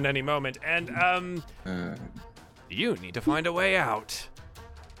in here in any moment, and you need to find a way out.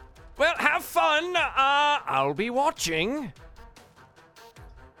 Well, have fun. I'll be watching.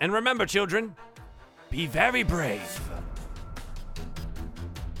 And remember, children, be very brave.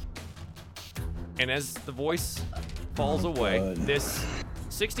 And as the voice falls away, this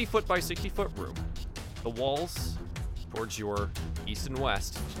 60-foot by 60-foot room, the walls towards your east and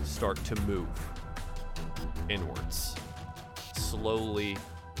west start to move inwards, slowly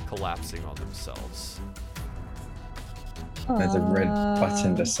collapsing on themselves. There's a red button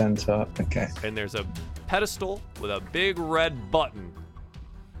in the center. Okay. And there's a pedestal with a big red button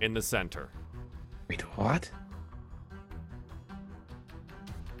in the center. Wait, what?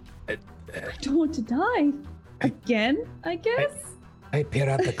 I don't want to die. Again, I guess? I peer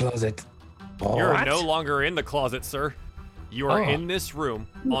out the closet. You're What? no longer in the closet, sir. You are in this room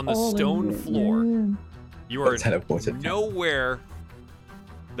on the All in stone it, floor. yeah. You are Teleported. nowhere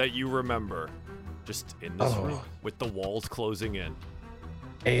that you remember. Just in this Oh. room with the walls closing in,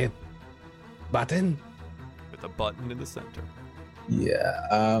 A button? with a button in the center. Yeah.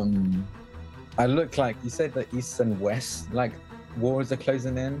 I look like you said the east and west, like walls are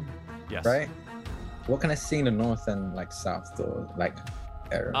closing in, Yes. right? What can I see in the north and like south door, like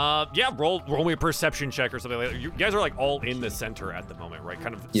area? Yeah, roll me a perception check or something like that. You guys are like all in the center at the moment, right?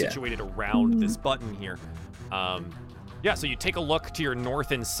 Kind of Yeah. situated around this button here. Yeah, so you take a look to your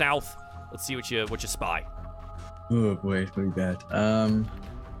north and south. Let's see what you spy. Oh boy, it's pretty bad.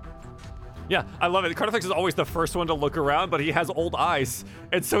 Yeah, I love it. Carnifex is always the first one to look around, but he has old eyes,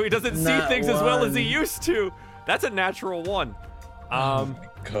 and so he doesn't see Nat things as well as he one. used to. That's a natural one. God.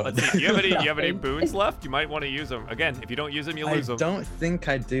 Let's see. Do you have any boons left? You might want to use them. Again, if you don't use them, you I lose them. don't think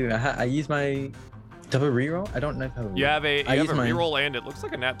I do. I use my double reroll. I don't know if I have a You have a I use my- reroll, and it looks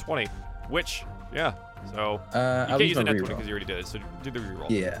like a nat 20, which, yeah. So you I'll can't use a my nat 20 reroll. because you already did it. So do the reroll.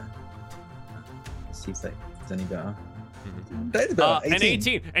 Yeah. Let's see if it's any better. Mhm. That's better. An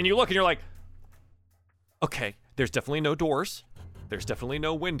 18, and you look and you're like, okay, there's definitely no doors. There's definitely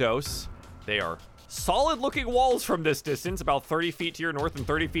no windows. They are solid-looking walls from this distance, about 30 feet to your north and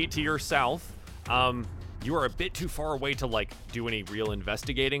 30 feet to your south. You are a bit too far away to like do any real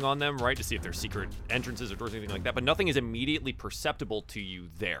investigating on them, right? To see if there's secret entrances or doors or anything like that. But nothing is immediately perceptible to you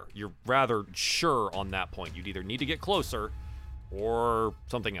there. You're rather sure on that point. You'd either need to get closer or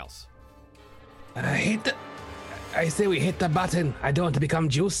something else. I say we hit the button. I don't want to become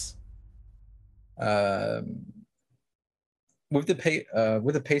juice. with the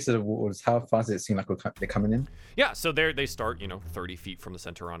pace of the waters, how fast does it seem like they're coming in? Yeah, so they start, 30 feet from the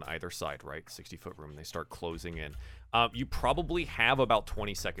center on either side, right? 60-foot room. They start closing in. You probably have about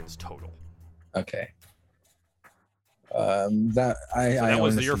 20 seconds total. Okay. That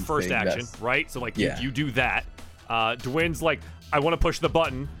was your first action, right? So you do that. Dwin's like, I want to push the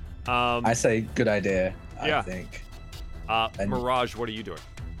button. I say good idea. Yeah. I think. Mirage, what are you doing?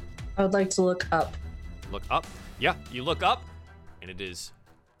 I would like to look up. Look up. Yeah, you look up, and it is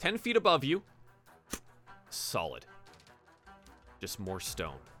 10 feet above you. Solid. Just more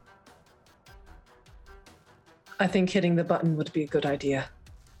stone. I think hitting the button would be a good idea.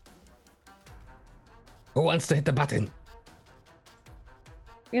 Who wants to hit the button?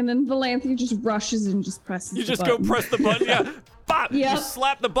 And then Valanthi just rushes and just presses You the just button. go press the button, yeah. Bop! Yep. You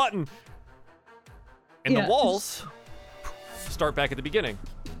slap the button. And Yeah. the walls start back at the beginning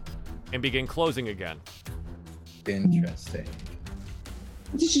and begin closing again. Interesting.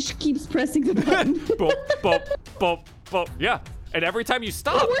 She just keeps pressing the button. Boop, boop, boop, boop. Yeah. And every time you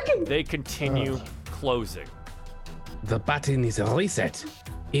stop, working. they continue closing. The button is reset.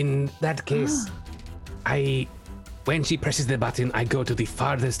 In that case, when she presses the button, I go to the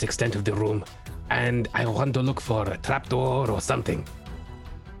farthest extent of the room, and I want to look for a trapdoor or something.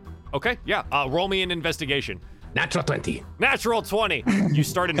 Okay, yeah. Roll me an investigation. Natural 20. Natural 20. You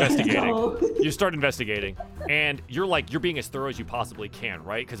start investigating. You start investigating. And you're being as thorough as you possibly can,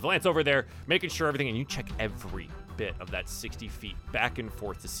 right? Because Valant's over there making sure everything, and you check every bit of that 60 feet back and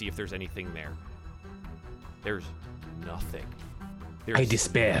forth to see if there's anything there. There's nothing. I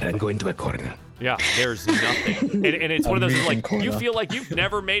despair and go into a corner. Yeah, there's nothing. And it's one of those Amazing like, you corner. feel like you've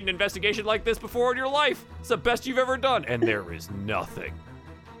never made an investigation like this before in your life. It's the best you've ever done. And there is nothing.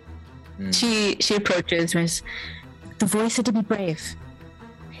 She approaches and says, "The voice said to be brave."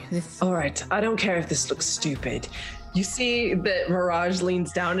 All right, I don't care if this looks stupid. You see that Mirage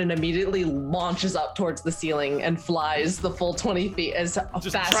leans down and immediately launches up towards the ceiling and flies the full 20 feet as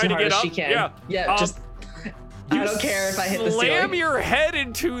Just fast trying and to hard get as up? she can. Yeah. I don't care if I hit the Slam ceiling. your head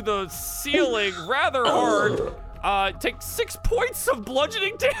into the ceiling rather hard. Take 6 points of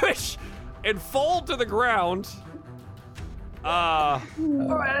bludgeoning damage and fall to the ground. All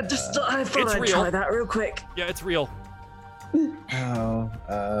right, I thought It's I'd real. try that real quick. Yeah, it's real. Oh,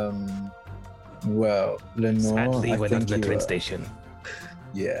 well, Lenore, Sadly, I we're not think in the you train were- station.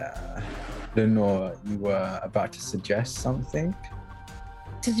 Yeah. Lenore, you were about to suggest something?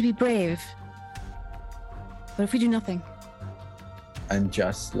 Said to be brave. But if we do nothing? And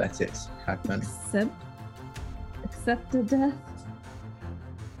just let it happen. Accept the death.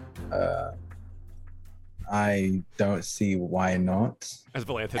 I don't see why not. As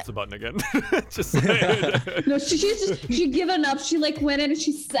Valanth hits the button again. Just saying. No, she given up. She went in and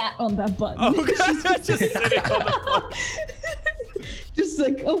she sat on that button. Oh, God. Just sitting on the button. Just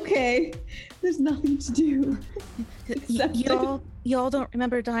okay, there's nothing to do. Accept it. Y'all don't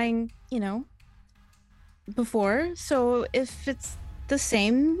remember dying, before. So if it's the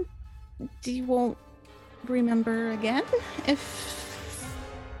same, you won't remember again if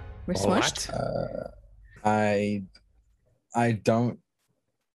we're smushed. I don't.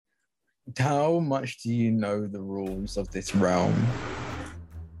 How much do you know the rules of this realm?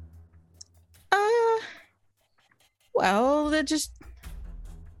 Well, they're just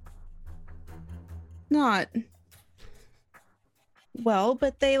not well,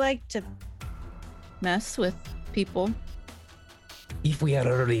 but they like to mess with people. If we are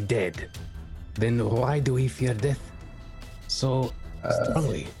already dead, then why do we fear death so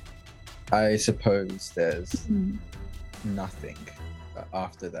strongly? I suppose there's nothing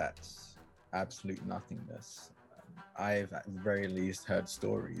after that. Absolute nothingness. I've at the very least heard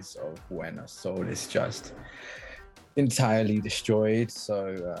stories of when a soul is just entirely destroyed.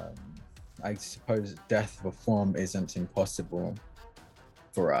 So I suppose death of a form isn't impossible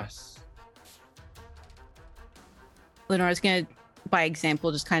for us. Lenore's gonna, by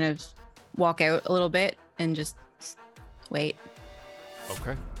example, just kind of walk out a little bit and just wait.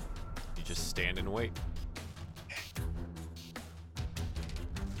 Okay. You just stand and wait.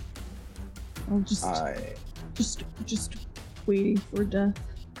 I'll just waiting for death.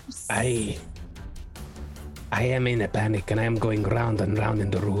 I am in a panic and I am going round and round in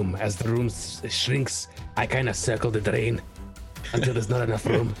the room. As the room shrinks, I kind of circle the drain until there's not enough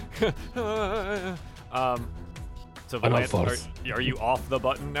room. So On all Valanth, fours. are you off the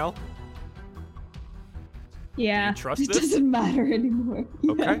button now? Yeah, You trust it this? doesn't matter anymore.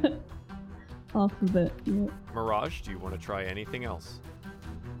 Okay. Yeah. Off of it. Yeah. Mirage, do you want to try anything else?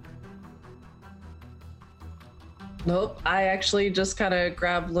 Nope. I actually just kind of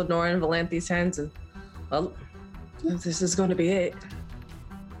grab Lenore and Valanthi's hands and, well, This is going to be it.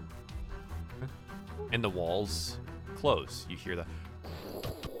 And the walls close. You hear the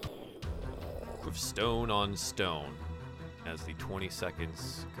of stone on stone as the 20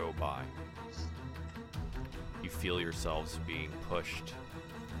 seconds go by. You feel yourselves being pushed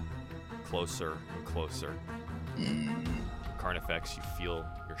closer and closer. Carnifex, you feel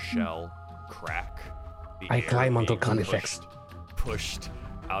your shell crack. The I air climb onto being Carnifex. pushed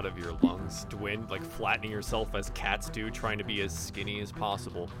out of your lungs. Dwyn, like flattening yourself as cats do, trying to be as skinny as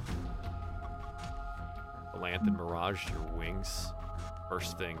possible. Galanth and Mirage, your wings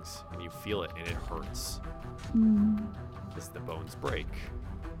burst things, and you feel it, and it hurts as the bones break.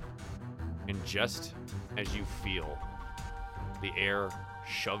 And just as you feel the air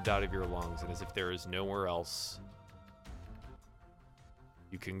shoved out of your lungs, and as if there is nowhere else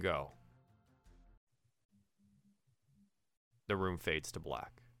you can go, the room fades to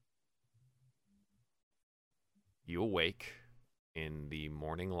black. You awake in the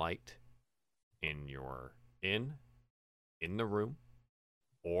morning light in your in the room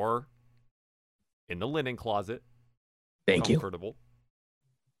or in the linen closet. Thank you. Comfortable,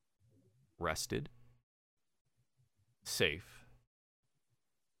 rested, safe,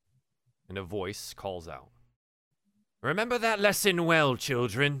 and a voice calls out, "Remember that lesson well,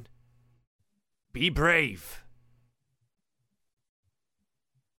 children. Be brave."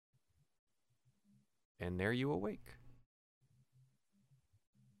 And there you awake.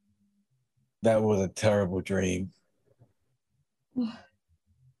 That was a terrible dream.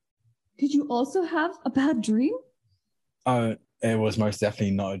 Did you also have a bad dream? It was most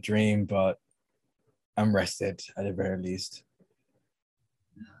definitely not a dream, but I'm rested at the very least.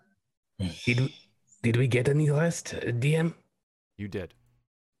 Did we get any rest, DM? You did.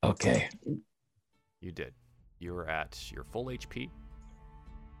 Okay. You did. You were at your full HP.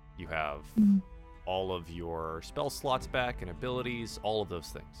 You have all of your spell slots back and abilities, all of those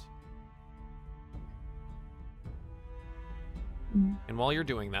things. And while you're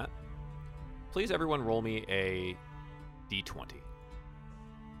doing that, please everyone roll me a d20.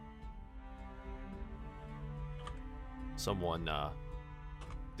 Someone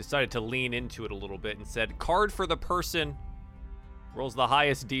decided to lean into it a little bit and said, card for the person rolls the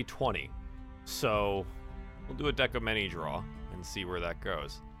highest d20. So we'll do a deck of many draw and see where that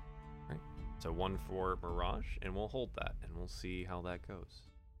goes. All right. So one for Mirage, and we'll hold that, and we'll see how that goes.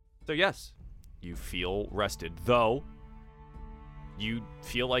 So yes, you feel rested, though you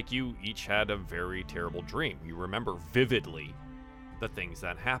feel like you each had a very terrible dream. You remember vividly the things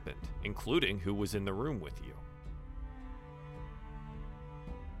that happened, including who was in the room with you.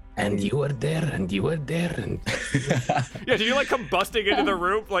 And you were there, and you were there, and Yeah, do you like come busting into the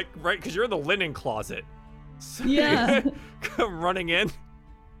room, like right? Because you're in the linen closet. So Yeah. come running in.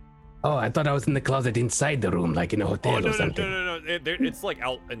 oh, I thought I was in the closet inside the room, like in a hotel Oh no or no something. no. It's like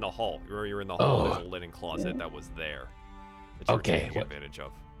out in the hall. You're in the hall. Oh. There's a linen closet that was there. That you were Okay, taking advantage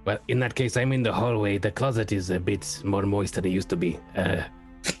of. Well, in that case, I'm in the hallway. The closet is a bit more moist than it used to be.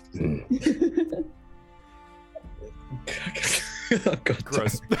 Oh, God.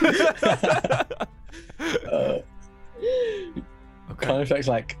 Gross. Okay. Carnifex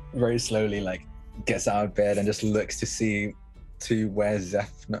like very slowly like gets out of bed and just looks to see where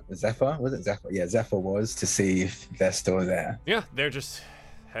Zephyr was it Zephyr? Yeah, Zephyr was, to see if they're still there. Yeah, they're just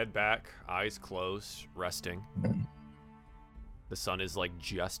head back, eyes closed, resting. The sun is like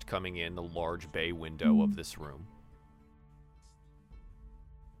just coming in the large bay window of this room.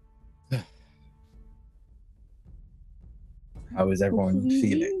 How is everyone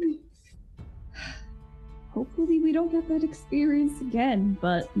feeling? Hopefully we don't get that experience again,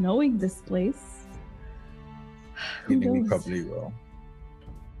 but knowing this place, who Feeling we knows? probably will.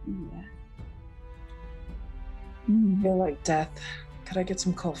 Yeah. I feel like death. Could I get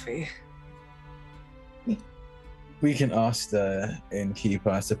some coffee? We can ask the innkeeper,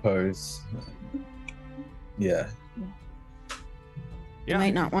 I suppose. Yeah. You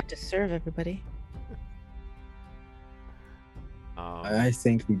might not want to serve everybody. I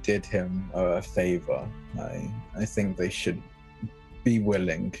think we did him a favor. I think they should be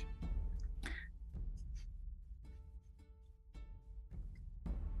willing.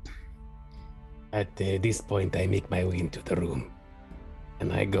 At this point, I make my way into the room,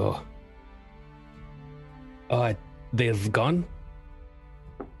 and I go. Oh, they've gone?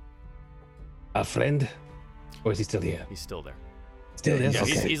 A friend? Or is he still here? He's still there. Still there? Yeah,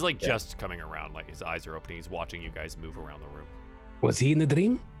 Okay. he's like just coming around. Like his eyes are opening. He's watching you guys move around the room. Was he in the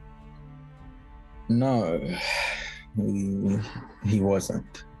dream? No, he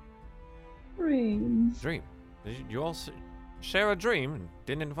wasn't. Strange. Dream. Did you all share a dream and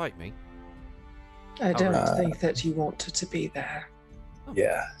didn't invite me? I don't Alright. think that you want her to be there.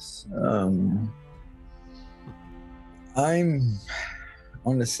 Yes. I'm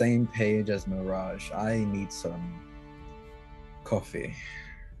on the same page as Mirage. I need some coffee.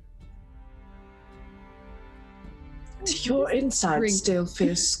 Do your insides Drink. still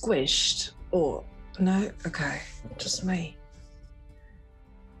feel squished? Or no? Okay, just me.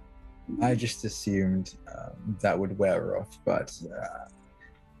 I just assumed that would wear off, but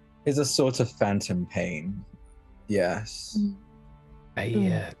it's a sort of phantom pain. Yes.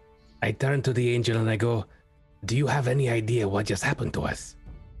 I turn to the angel and I go, "Do you have any idea what just happened to us?"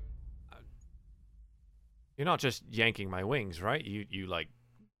 You're not just yanking my wings, right? You like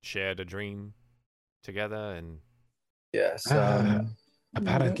shared a dream together and Yes.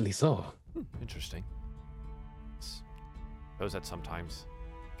 Apparently so. interesting. Suppose that sometimes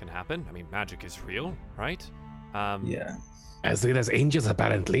can happen. I mean, magic is real, right? Yeah. As real as angels,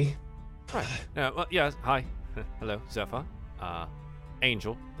 apparently. Right. Well, yeah. Hi. Hello, Zephyr.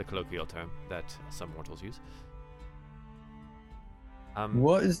 Angel, the colloquial term that some mortals use.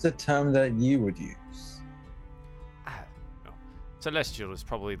 What is the term that you would use? No. Celestial is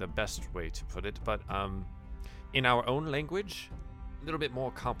probably the best way to put it, but in our own language, a little bit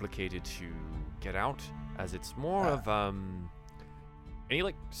more complicated to get out, as it's more of and he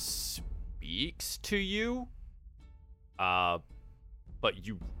like speaks to you, but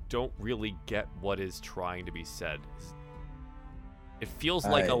you don't really get what is trying to be said. It feels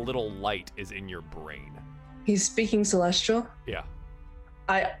like a little light is in your brain. He's speaking Celestial. Yeah.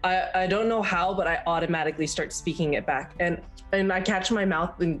 I don't know how, but I automatically start speaking it back, and I catch my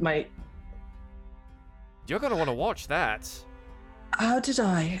mouth and my. You're gonna want to watch that. How did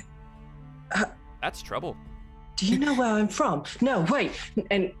I? That's trouble. Do you know where I'm from? No, wait.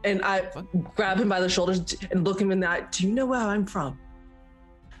 And I grab him by the shoulders and look him in the eye. Do you know where I'm from?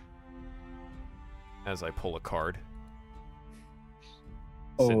 As I pull a card.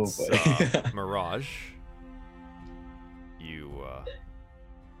 Oh, Since boy. Mirage, you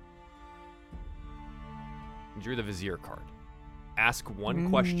drew the Vizier card. Ask one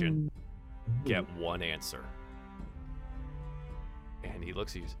question, get one answer. And he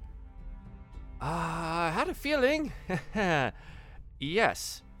looks at you. I had a feeling.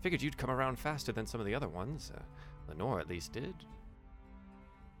 Yes, figured you'd come around faster than some of the other ones. Lenore at least did.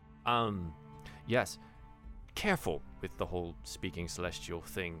 Yes. Careful with the whole speaking celestial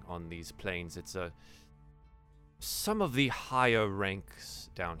thing on these planes. It's some of the higher ranks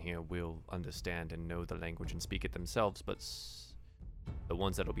down here will understand and know the language and speak it themselves, but the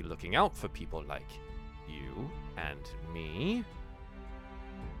ones that'll be looking out for people like you and me,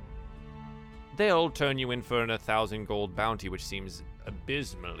 they'll turn you in for an 1,000 gold bounty, which seems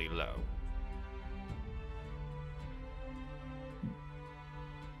abysmally low.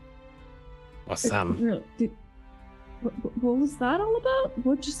 Awesome. What was that all about?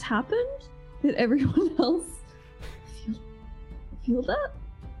 What just happened? Did everyone else feel that?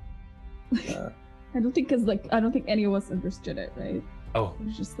 I don't think any of us understood it, right? Oh, It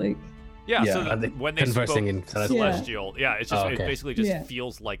was just like, Yeah, Yeah. so Are they when they conversing spoke in Celestial? celestial, it's just Oh, okay. it basically just Yeah.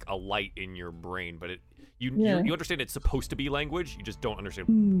 feels like a light in your brain, but you Yeah. you understand it's supposed to be language, you just don't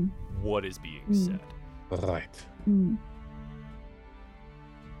understand what is being said. Right.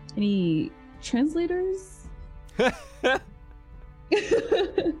 Any translators?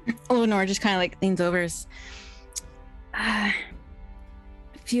 Lenore just kind of like leans over. A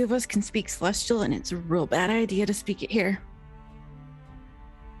few of us can speak Celestial, and it's a real bad idea to speak it here.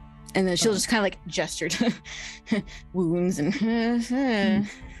 And then she'll just kind of like gesture to wounds and.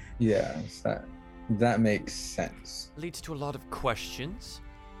 Yes, that makes sense. Leads to a lot of questions.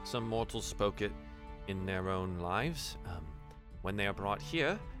 Some mortals spoke it in their own lives. When they are brought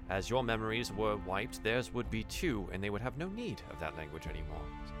here, as your memories were wiped, theirs would be too, and they would have no need of that language anymore.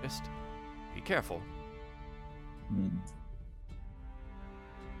 So just be careful.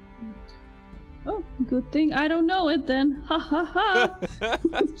 Oh, good thing I don't know it then. Ha ha ha.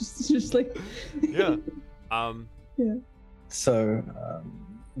 just like. Yeah. So,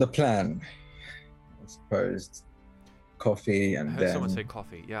 the plan, I suppose, coffee I and heard then someone say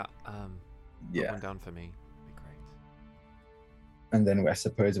coffee. Yeah. Put yeah, one down for me. That'd be great. and then I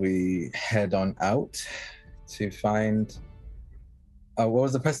suppose we head on out to find. What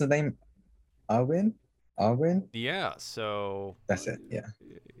was the person's name? Arwin. Yeah. So. That's it. Yeah.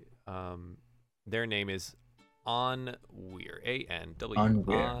 Their name is Anwir.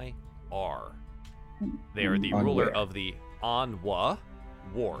 ANWIR. They are the ruler Anwir. of the Anwa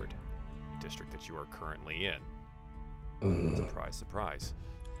Ward district that you are currently in. Surprise, surprise.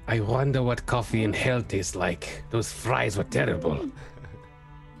 I wonder what coffee in hell tastes like. Those fries were terrible.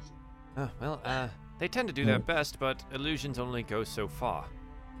 Well, They tend to do that best, but illusions only go so far,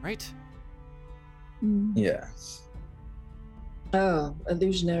 right? Yes. Oh,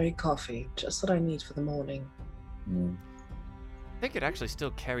 illusionary coffee. Just what I need for the morning. Mm. I think it actually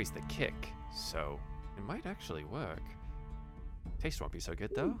still carries the kick, so it might actually work. Taste won't be so good,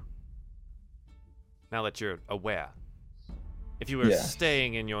 though. Now that you're aware. If you were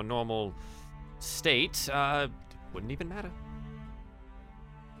staying in your normal state, it wouldn't even matter.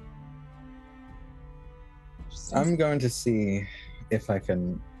 I'm going to see if I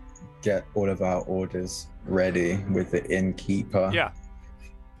can get all of our orders ready with the innkeeper. Yeah.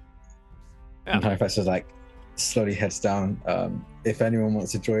 And Halifax is like slowly heads down. If anyone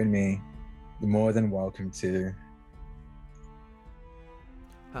wants to join me, you're more than welcome to.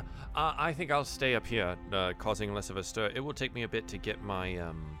 I think I'll stay up here, causing less of a stir. It will take me a bit to get my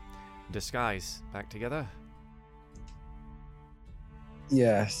disguise back together.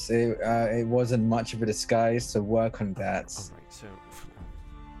 Yes, it wasn't much of a disguise, so work on that. All right, so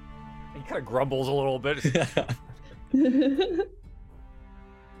he kind of grumbles a little bit.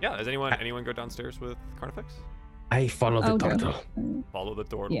 Yeah, does anyone go downstairs with Carnifex? I follow the turtle. Follow the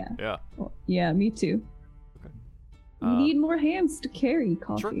turtle. Yeah. Yeah. Well, yeah, me too. Okay. We need more hands to carry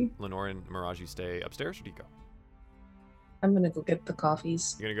coffee. Sure. Lenore and Mirage, you stay upstairs, or do you go? I'm gonna go get the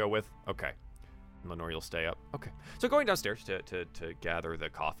coffees. You're gonna go with? Okay. Lenore, you'll stay up. Okay. So going downstairs to gather the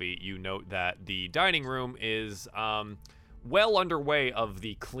coffee, you note that the dining room is well underway of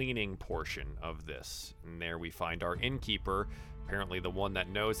the cleaning portion of this. And there we find our innkeeper, apparently the one that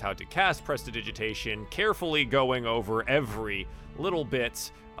knows how to cast Prestidigitation, carefully going over every little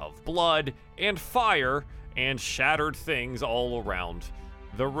bit of blood and fire and shattered things all around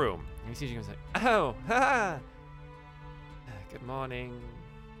the room. And he sees you and goes like, oh, ha! Good morning.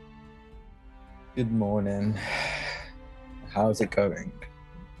 Good morning. How's it going?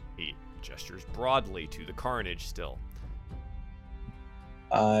 He gestures broadly to the carnage still.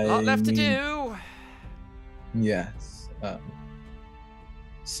 Lot left to do. Yes.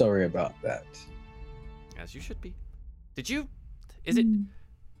 Sorry about that. As you should be. Is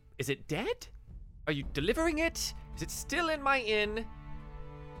it dead? Are you delivering it? Is it still in my inn?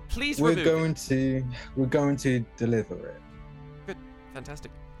 Please We're remove going to deliver it. Good.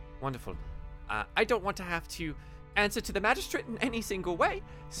 Fantastic. Wonderful. I don't want to have to answer to the magistrate in any single way,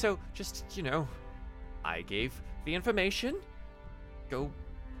 so just, I gave the information. Go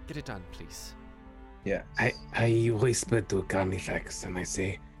get it done, please. Yeah. I whisper to Carnifex and I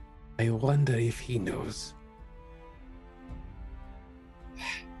say, I wonder if he knows.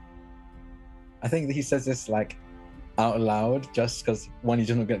 I think that he says this like out loud just because one, he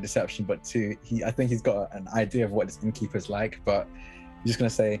doesn't get deception, but two, I think he's got an idea of what this innkeeper's like, but he's just gonna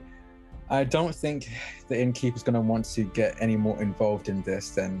say, I don't think the innkeeper's gonna want to get any more involved in this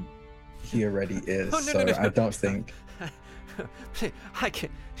than he already is. No. I don't think. I can.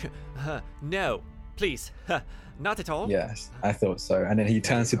 No, please, not at all. Yes, I thought so. And then he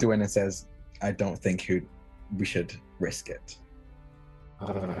turns to Dwayne and says, I don't think we should risk it.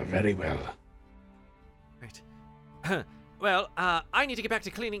 Very well. Right. Well, I need to get back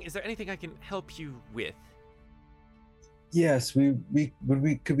to cleaning. Is there anything I can help you with? Yes, could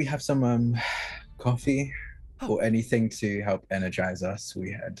we have some coffee or anything to help energize us?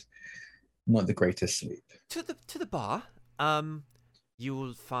 We had not the greatest sleep. To the bar. You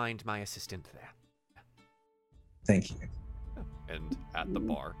will find my assistant there. Thank you. And at the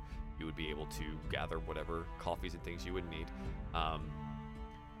bar, you would be able to gather whatever coffees and things you would need.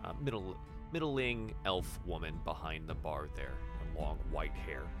 Middling elf woman behind the bar there, long white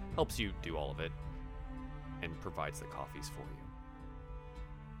hair, helps you do all of it and provides the coffees for you.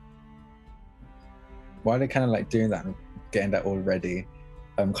 While they're kind of like doing that and getting that all ready,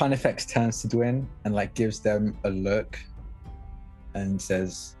 Carnifex turns to Dwayne and like gives them a look and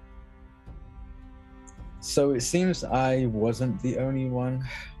says, so it seems I wasn't the only one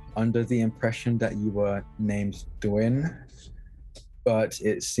under the impression that you were named Dwayne, but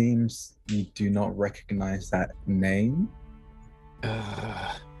it seems you do not recognize that name.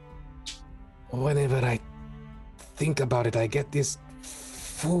 Whenever I think about it, I get this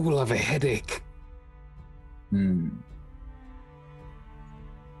fool of a headache.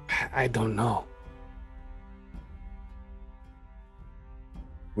 I don't know.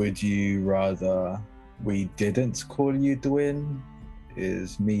 Would you rather we didn't call you Dwayne?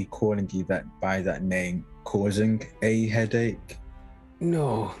 Is me calling you that by that name causing a headache?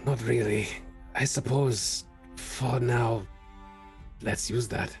 No, not really. I suppose for now, let's use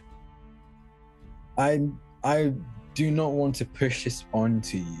that. I do not want to push this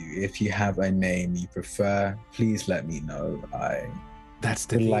onto you. If you have a name you prefer, please let me know. I That's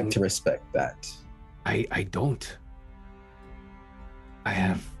the would thing. like to respect that. I don't. I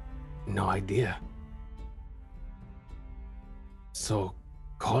have no idea. So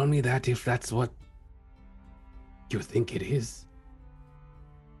call me that if that's what you think it is.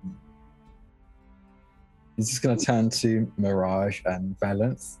 He's just gonna turn to Mirage and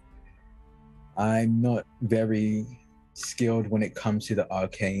Valence. I'm not very skilled when it comes to the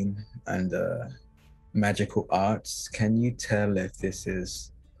arcane and magical arts. Can you tell if this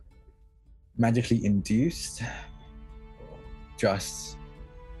is magically induced, or just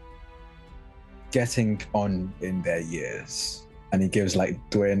getting on in their years? And he gives like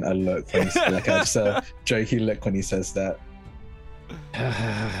Dwayne a look, when he's, like just a jokey look when he says that.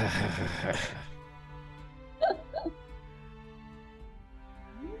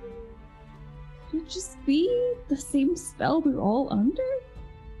 Could it just be the same spell we're all under?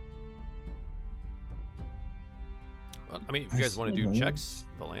 Well, I mean, if you guys want to do checks,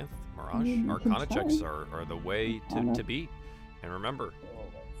 Valanth, Mirage, Arcana checks are the way to be. And remember,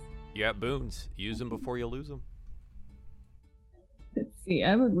 you got boons. Use them before you lose them. Let's see, I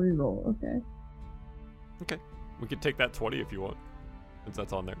have a reroll. Okay. Okay. We could take that 20 if you want, since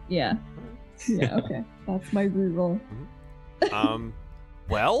that's on there. Yeah. Yeah, okay. That's my reroll.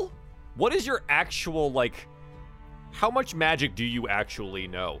 Well, what is your actual, like, how much magic do you actually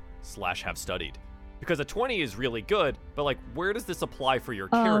know / have studied? Because a 20 is really good, but, like, where does this apply for your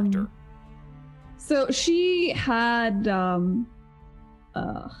character? So she had,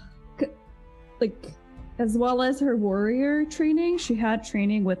 like, as well as her warrior training, she had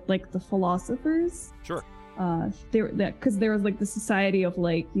training with, like, the philosophers. Sure. Because there was, like, the society of,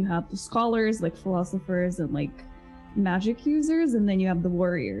 like, you have the scholars, like, philosophers, and, like, magic users, and then you have the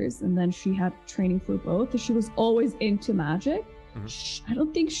warriors, and then she had training for both. She was always into magic. I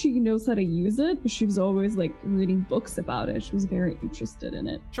don't think she knows how to use it, but she was always like reading books about it. She was very interested in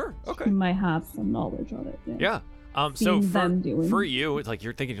it. Sure. Okay. She might have some knowledge on it. Yeah. So for you, it's like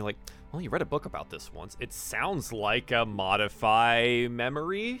you're like, well, you read a book about this once. It sounds like a modify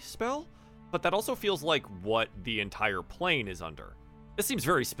memory spell, but that also feels like what the entire plane is under. This seems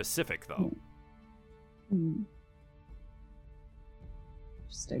very specific, though.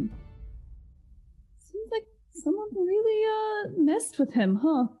 Interesting. Seems like someone really messed with him,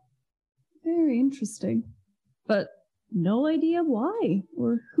 huh? Very interesting. But no idea why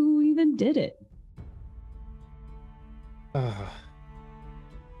or who even did it.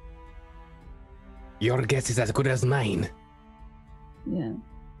 Your guess is as good as mine. Yeah.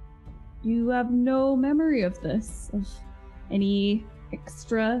 You have no memory of this, of any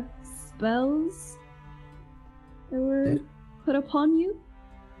extra spells that were put upon you?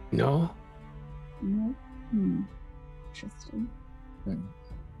 No. No? Interesting.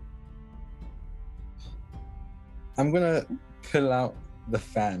 I'm gonna pull out the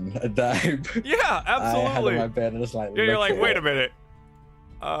fan that Yeah, absolutely. I had on my bed and just like. You're like, wait a minute.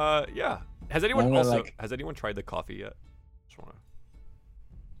 Yeah. Has anyone has anyone tried the coffee yet?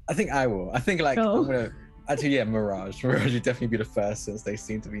 I think I will. I think like Oh. I'm gonna actually Mirage. Mirage would definitely be the first since they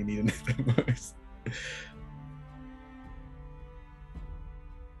seem to be needing it the most.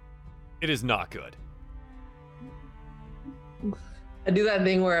 It is not good. I do that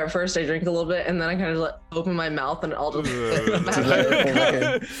thing where at first I drink a little bit and then I kind of like open my mouth and I'll just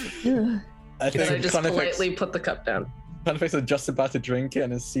I I think just Conifex politely put the cup down. is just about to drink it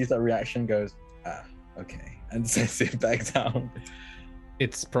and then sees that reaction, goes, okay, and sets it back down.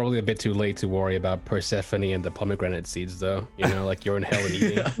 It's probably a bit too late to worry about Persephone and the pomegranate seeds, though. You know, like you're in hell and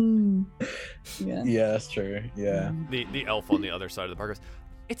eating. Yeah. Yeah, that's true. Yeah. The elf on the other side of the bar goes,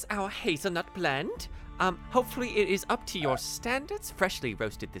 it's our hazelnut blend. Hopefully it is up to your standards. Freshly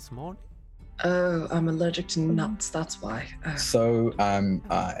roasted this morning. Oh, I'm allergic to nuts. That's why. So I.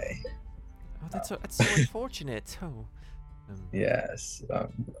 Oh, that's so unfortunate. Oh. Yes.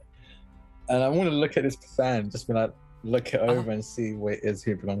 And I want to look at this fan, just be like, look it over and see what it is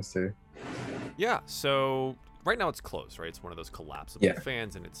who it belongs to. Yeah. So right now it's closed, right? It's one of those collapsible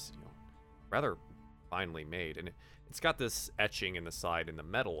fans, and it's rather finely made, and it's got this etching in the side in the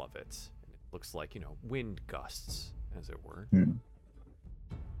metal of it. And it looks like wind gusts, as it were. What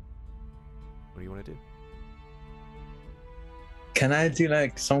do you want to do? Can I do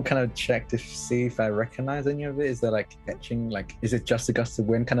like some kind of check to see if I recognize any of it? Is there like etching, like is it just a gust of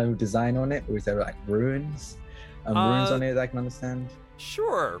wind kind of design on it, or is there like runes on it that I can understand?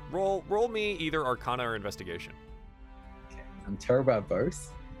 Sure. Roll me either Arcana or Investigation. Okay. I'm terrible at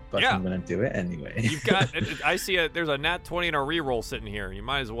both, but I'm gonna do it anyway. You've got. I see there's a nat 20 and a reroll sitting here. You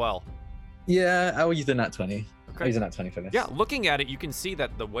might as well. Yeah, I will use the nat 20. Okay. I'll use the nat 20 for this. Yeah, looking at it, you can see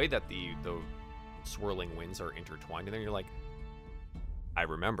that the way that the swirling winds are intertwined in there, you're like, I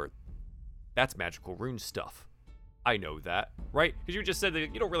remember. That's magical rune stuff. I know that, right? Because you just said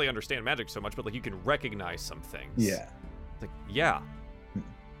that you don't really understand magic so much, but like you can recognize some things. Yeah. It's like, yeah,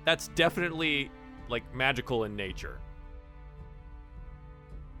 that's definitely like magical in nature.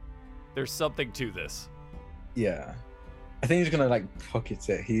 There's something to this. Yeah. I think he's gonna like pocket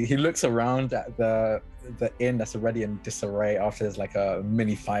it. He looks around at the inn that's already in disarray after there's like a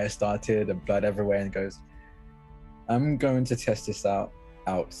mini fire started and blood everywhere, and goes, I'm going to test this out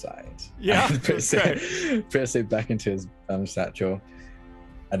outside. Yeah. And puts it back into his satchel,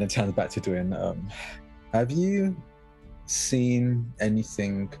 and then turns back to doing. Have you seen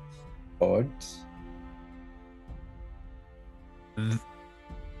anything odd?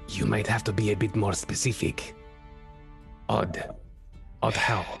 You might have to be a bit more specific. Odd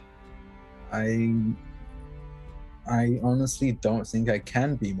how? I honestly don't think I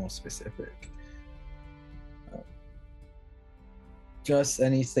can be more specific. Just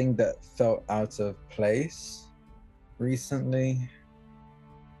anything that felt out of place recently.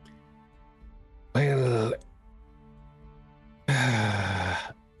 Well,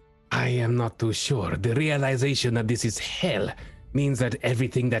 I am not too sure. The realization that this is hell means that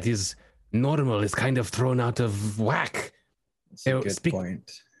everything that is normal is kind of thrown out of whack. That's a good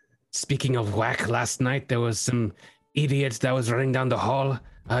point. Speaking of whack, last night there was some idiot that was running down the hall,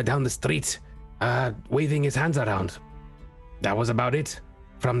 down the street, waving his hands around. That was about it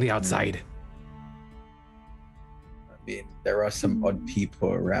from the outside. I mean, there are some odd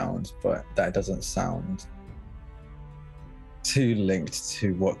people around, but that doesn't sound too linked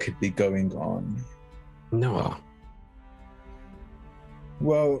to what could be going on. No.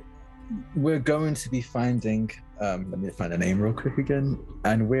 Well, we're going to be finding, let me find a name real quick again.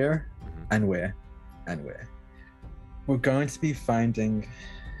 We're going to be finding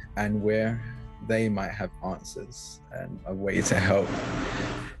where they might have answers and a way to help.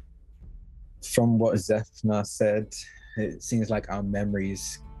 From what Zethna said, it seems like our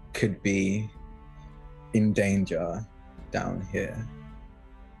memories could be in danger down here.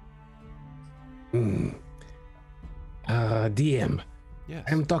 DM. Yes.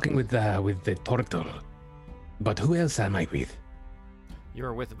 I'm talking with the turtle, but who else am I with? You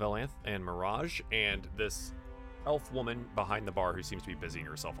are with Valanth and Mirage and this elf woman behind the bar who seems to be busying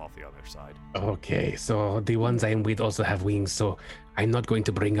herself off the other side. Okay, so the ones I'm with also have wings, so I'm not going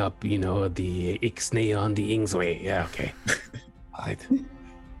to bring up, the Ixnay on the Ingsway. Yeah, okay. Alright.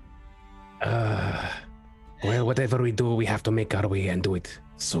 Well, whatever we do, we have to make our way and do it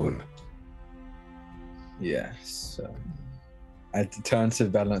soon. Yes. I turn to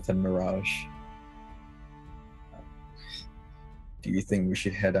Valanth and Mirage. Do you think we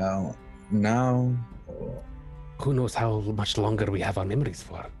should head out now, or who knows how much longer we have our memories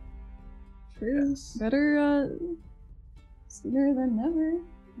for? True. Yes. Better sooner than never.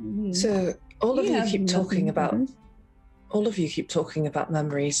 So all of you have keep talking nothing about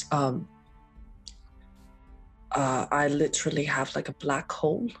memories. I literally have like a black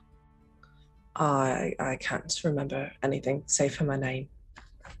hole. I can't remember anything save for my name.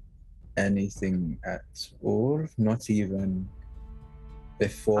 anything at all? Not even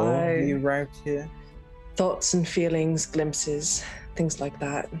before we arrived here? Thoughts and feelings, glimpses, things like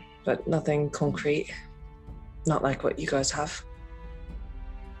that, but nothing concrete. Not like what you guys have.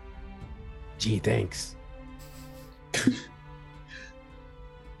 Gee, thanks. Do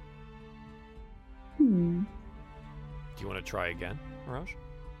you want to try again, Mirage?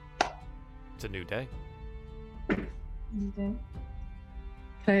 It's a new day. Can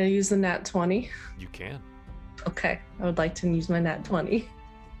I use the nat 20? You can. Okay, I would like to use my nat 20.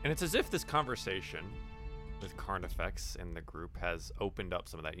 And it's as if this conversation with Carnifex and the group has opened up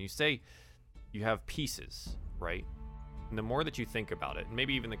some of that. And you say you have pieces, right? And the more that you think about it, and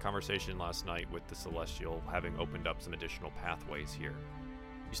maybe even the conversation last night with the Celestial having opened up some additional pathways here,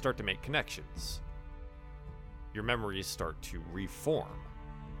 you start to make connections. Your memories start to reform.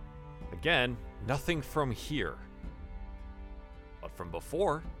 Again, nothing from here, but from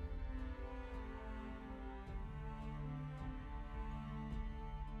before.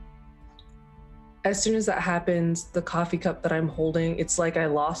 As soon as that happens, the coffee cup that I'm holding, it's like I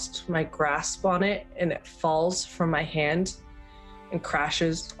lost my grasp on it and it falls from my hand and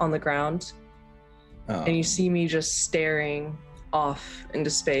crashes on the ground. And you see me just staring off into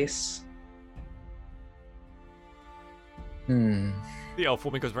space. The elf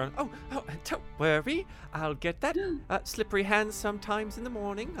woman goes around. Oh, don't worry. I'll get that. Slippery hands sometimes in the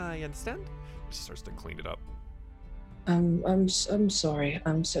morning. I understand. She starts to clean it up. I'm sorry.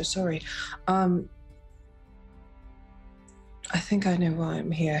 I'm so sorry. I think I know why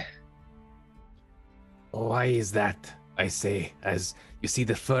I'm here. Why is that? I say, as you see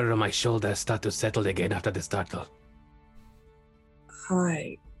the fur on my shoulder start to settle again after the startle.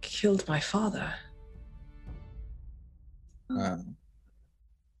 I killed my father.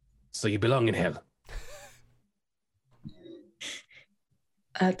 So you belong in hell.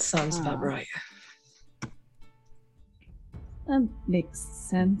 That sounds about right. That makes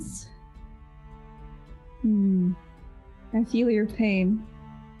sense. I feel your pain.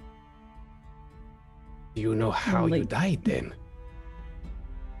 Do you know how you died then?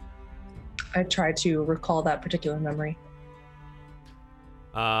 I try to recall that particular memory.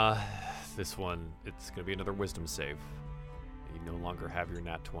 This one, it's gonna be another wisdom save. You no longer have your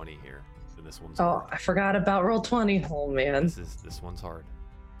nat 20 here, so this one's hard. I forgot about roll 20. Oh man. This one's hard.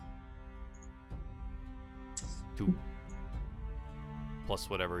 2 plus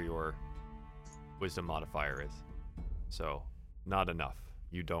whatever your wisdom modifier is. So, not enough.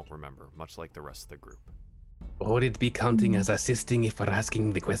 You don't remember, much like the rest of the group. Would it be counting as assisting if we're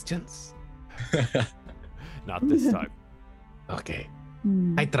asking the questions? Not this time. Okay.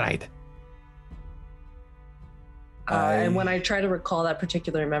 I tried. And when I try to recall that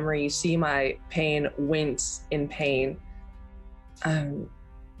particular memory, you see my pain wince in pain.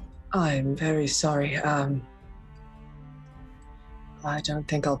 I'm very sorry. I don't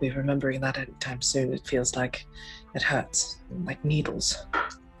think I'll be remembering that anytime soon. It feels like it hurts, like needles.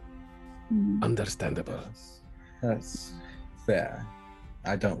 Understandable. That's fair.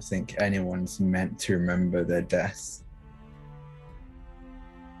 I don't think anyone's meant to remember their deaths.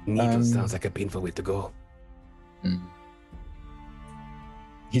 Needles sounds like a painful way to go.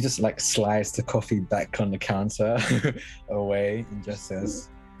 He just like slides the coffee back on the counter away and just says,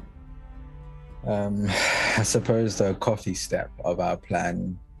 I suppose the coffee step of our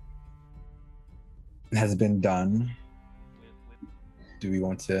plan has been done. Do we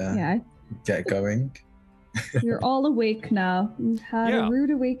want to get going? You're all awake now. You've had a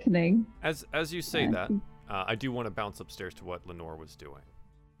rude awakening. As you say that, I do want to bounce upstairs to what Lenore was doing.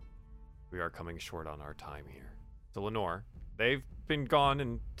 We are coming short on our time here. So Lenore, they've been gone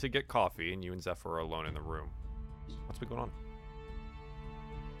and to get coffee, and you and Zephyr are alone in the room. What's been going on?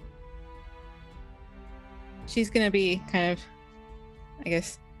 She's gonna be kind of, I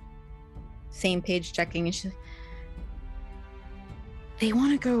guess, same page checking, and she's. They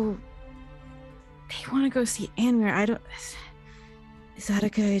want to go see Anwar. I don't. Is that a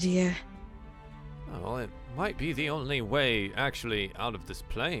good idea? Well, it might be the only way actually out of this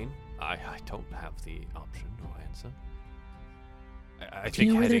plane. I don't have the option or answer. I Do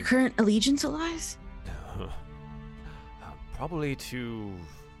you know where their current allegiance lies? Probably to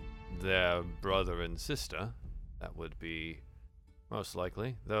their brother and sister. That would be most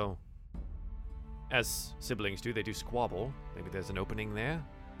likely, though. As siblings do, they do squabble. Maybe there's an opening there.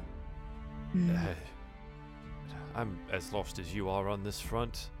 I'm as lost as you are on this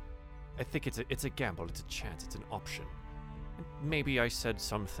front. I think it's a gamble, it's a chance, it's an option. And maybe I said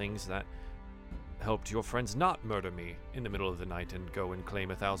some things that helped your friends not murder me in the middle of the night and go and claim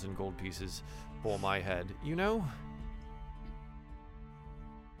 1,000 gold pieces for my head, you know?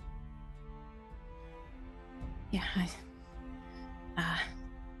 Yeah,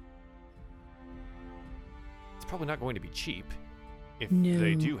 It's probably not going to be cheap if No.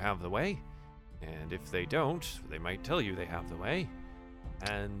 they do have the way. And if they don't, they might tell you they have the way.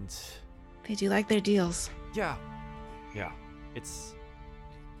 And they do like their deals. yeah, it's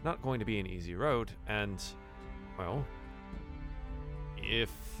not going to be an easy road. And, well,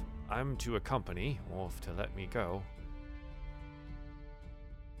 if I'm to accompany Wolf to let me go,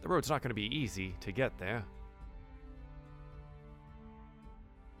 the road's not going to be easy to get there.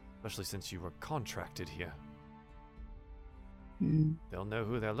 Especially since you were contracted here. They'll know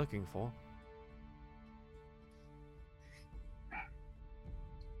who they're looking for.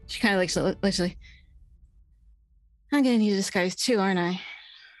 She kind of literally. I'm gonna need a disguise too, aren't I?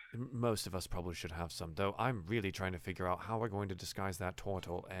 Most of us probably should have some, though I'm really trying to figure out how we're going to disguise that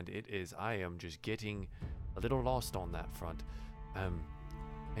turtle, and I am just getting a little lost on that front.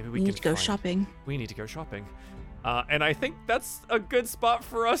 Maybe we need to go shopping. We need to go shopping. And I think that's a good spot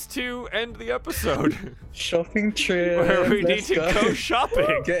for us to end the episode. Shopping trip. Where we need to go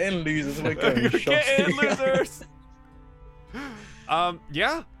shopping. Get in, losers. We're going shopping. Get in, losers.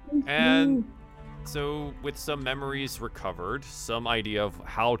 Yeah. And so with some memories recovered, some idea of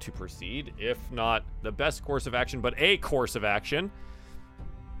how to proceed, if not the best course of action, but a course of action,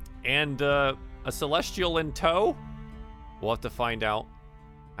 and a celestial in tow, we'll have to find out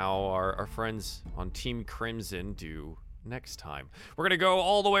how our friends on Team Crimson do next time. We're going to go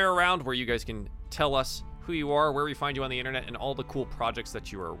all the way around where you guys can tell us who you are, where we find you on the internet, and all the cool projects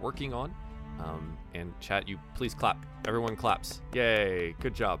that you are working on. And chat, you please clap. Everyone claps. Yay!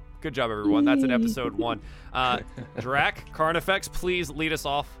 Good job. Good job, everyone. That's an episode 1. Drac, Carnifex, please lead us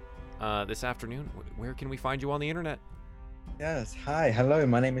off this afternoon. Where can we find you on the internet? Yes, hi, hello,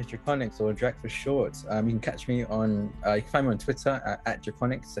 my name is Draconix, or Drac for short. You can catch me on, you can find me on Twitter at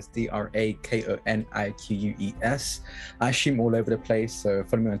Draconix, that's DRAKONIQUES. I stream all over the place, so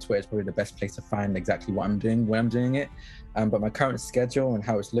follow me on Twitter is probably the best place to find exactly what I'm doing, when I'm doing it. But my current schedule and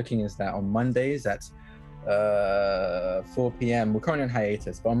how it's looking is that on Mondays at 4 p.m., we're currently on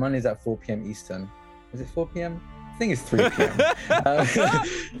hiatus, but on Mondays at 4 p.m. Eastern. Is it 4 p.m.? I think it's 3 p.m.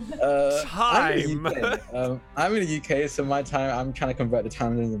 Time. I'm in the UK, so my time, I'm trying to convert the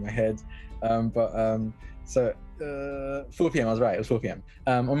time zones in my head. 4 p.m. I was right. It was 4 p.m.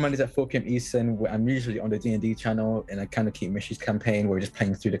 On Mondays at 4 p.m. Eastern, I'm usually on the D&D channel in a Candle Keep Mysteries campaign. Where we're just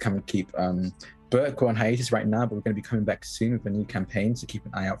playing through the Candle Keep book. We're on hiatus right now, but we're going to be coming back soon with a new campaign, so keep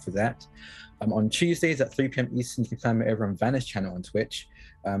an eye out for that. On Tuesdays at 3 p.m. Eastern, you can find me over on Vanish channel on Twitch.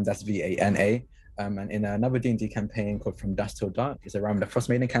 That's VANA. And in another D&D campaign called From Dusk Till Dark, it's a Realm of the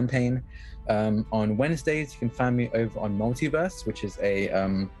Frostmaiden campaign. On Wednesdays, you can find me over on Multiverse, which is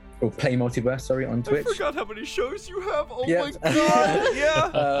or Play Multiverse, sorry, on Twitch. I forgot how many shows you have. Oh Yep. my god!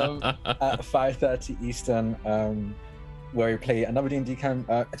 Yeah. At 5:30 Eastern, where we play another D&D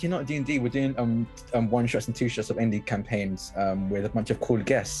actually not D&D, we're doing one shots and two shots of indie campaigns with a bunch of cool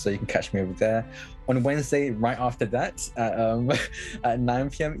guests, so you can catch me over there. On Wednesday, right after that, at 9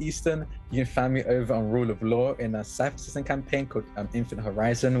 p.m. Eastern, you can find me over on Rule of Law in a Cypher System campaign called Infinite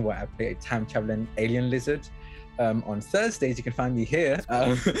Horizon, where I play a time-traveling alien lizard. On Thursdays, you can find me here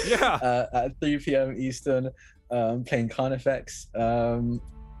at 3 p.m. Eastern, playing Carnifex.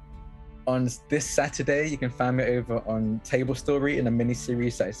 On this Saturday, you can find me over on Table Story in a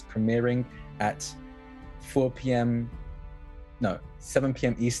mini-series that is premiering at 7 p.m.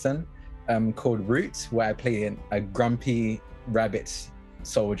 Eastern, called Root, where I play a grumpy rabbit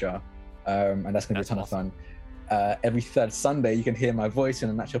soldier, and that's going to be a ton of fun. Every third Sunday, you can hear my voice in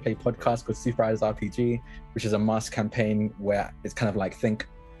an actual play podcast called Super Eyes RPG, which is a mass campaign where it's kind of like think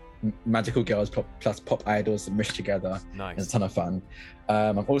magical girls plus pop idols meshed together. Nice. It's a ton of fun.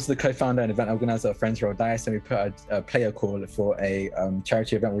 I'm also the co-founder and event organizer of Friends Roll Dice, and we put a player call for a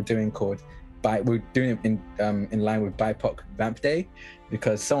charity event we're doing we're doing it in line with BIPOC Vamp Day,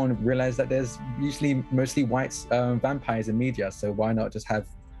 because someone realized that there's usually mostly white vampires in media, so why not just have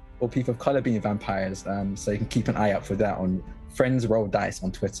all people of color being vampires? So you can keep an eye out for that on Friends Roll Dice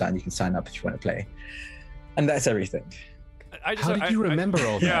on Twitter, and you can sign up if you want to play. And that's everything. How did you remember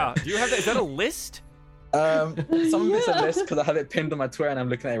all that? Yeah, do you have that? Is that a list? Some of it's a list because I have it pinned on my Twitter and I'm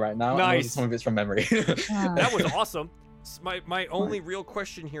looking at it right now. Nice. And some of it's from memory. That was awesome. My only real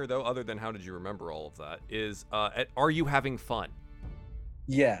question here, though, other than how did you remember all of that, is are you having fun?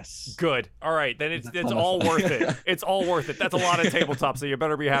 Yes. Good. All right, then it's all worth it. It's all worth it. That's a lot of tabletop, so you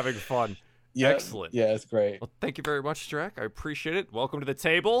better be having fun. Yep. Excellent. Yeah, it's great. Well, thank you very much, Drac. I appreciate it. Welcome to the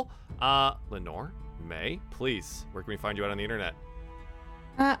table. Lenore, May, please, where can we find you out on the internet?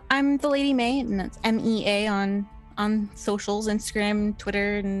 I'm the Lady May, and that's MEA on socials, Instagram,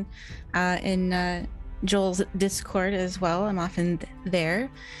 Twitter, and in Joel's Discord as well. I'm often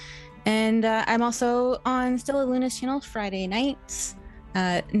there. And I'm also on Stella Luna's channel Friday nights,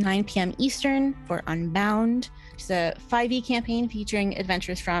 9 p.m. Eastern for Unbound. It's a 5e campaign featuring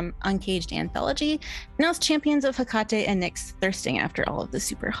adventures from Uncaged Anthology, and also Champions of Hecate and Nyx thirsting after all of the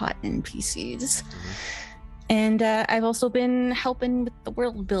super hot NPCs. Mm-hmm. And I've also been helping with the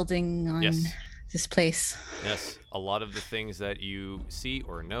world building on this place. Yes, a lot of the things that you see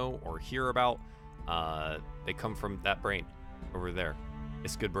or know or hear about, they come from that brain over there.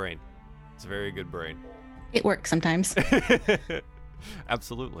 It's good brain. It's a very good brain. It works sometimes.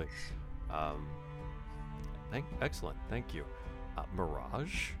 Absolutely. Excellent. Thank you.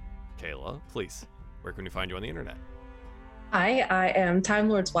 Mirage, Kayla, please, where can we find you on the internet? Hi, I am Time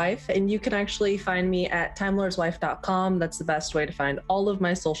Lord's Wife, and you can actually find me at timelordswife.com. That's the best way to find all of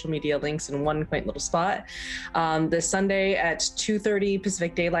my social media links in one quaint little spot. This Sunday at 2:30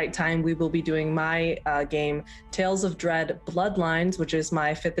 Pacific Daylight Time, we will be doing my game, Tales of Dread Bloodlines, which is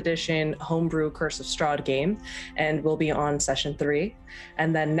my 5th edition homebrew Curse of Strahd game, and we'll be on session 3.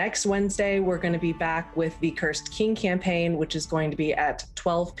 And then next Wednesday, we're going to be back with the Cursed King campaign, which is going to be at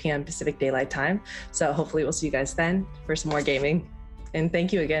 12 p.m. Pacific Daylight Time. So hopefully we'll see you guys then for some more gaming. And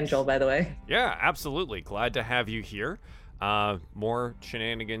thank you again, Joel, by the way. Yeah, absolutely. Glad to have you here. More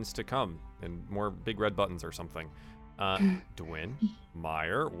shenanigans to come and more big red buttons or something. Dwyn,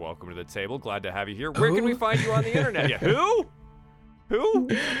 Meyer, welcome to the table. Glad to have you here. Where can we find you on the internet? Yeah, who? Who?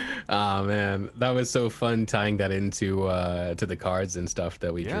 Oh man, that was so fun tying that into to the cards and stuff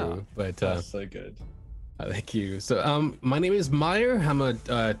that we drew. But That's so good. thank you. So my name is Meyer. I'm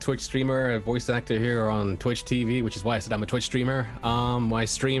a Twitch streamer, a voice actor here on Twitch TV, which is why I said I'm a Twitch streamer. I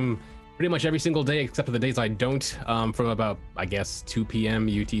stream pretty much every single day except for the days I don't, from about, I guess, 2 p.m.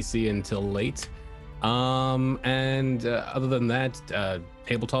 UTC until late. Other than that,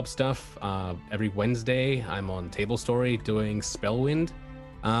 tabletop stuff. Every Wednesday, I'm on Table Story doing Spellwind.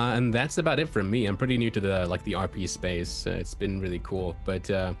 And that's about it from me. I'm pretty new to the RP space. It's been really cool. But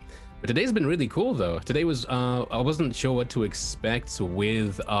today's been really cool though. Today was I wasn't sure what to expect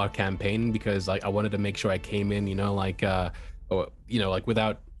with our campaign because I wanted to make sure I came in,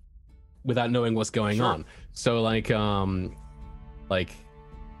 without knowing what's going on. So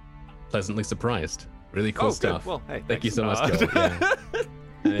pleasantly surprised. Really cool stuff. Good. Well, hey, thank you so much, Joe. Yeah.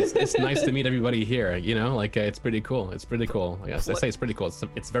 And it's nice to meet everybody here. It's pretty cool. It's pretty cool. I guess I say it's pretty cool.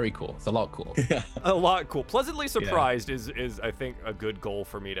 It's very cool. It's a lot cool. A lot cool. Pleasantly surprised is I think a good goal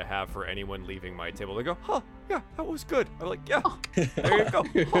for me to have for anyone leaving my table. They go, huh, yeah, that was good. I'm like, yeah, there you go.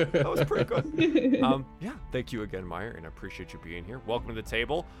 Oh, that was pretty good. Yeah, thank you again, Meyer, and I appreciate you being here. Welcome to the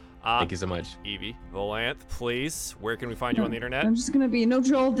table. Thank you so much. Evie, Volanth, please, where can we find you on the internet? I'm just gonna be no,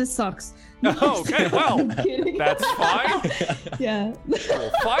 Joel, this sucks. Okay, well, that's fine. Yeah.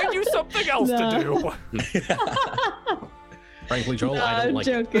 We'll find you something else to do. Frankly, Joel, I don't like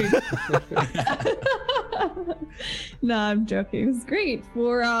joking. No, I'm joking. It was great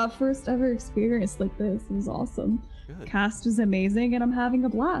for first ever experience like this. It was awesome. Good. Cast is amazing, and I'm having a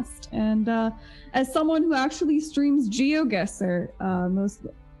blast. And as someone who actually streams GeoGuessr most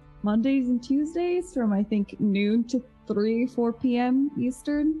Mondays and Tuesdays from I think noon to 4 p.m.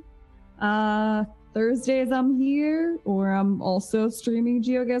 Eastern. Thursdays I'm here, or I'm also streaming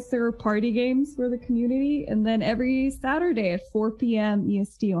GeoGuessr party games for the community, and then every Saturday at 4 p.m.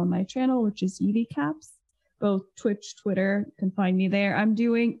 EST on my channel, which is EVCaps, both Twitch, Twitter, you can find me there. I'm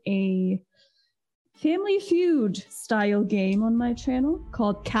doing a Family Feud style game on my channel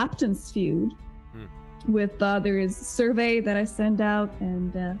called Captain's Feud. With there is a survey that I send out,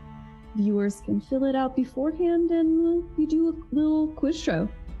 and viewers can fill it out beforehand, and we do a little quiz show.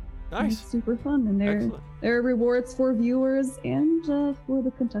 Nice. It's super fun, and there are rewards for viewers and for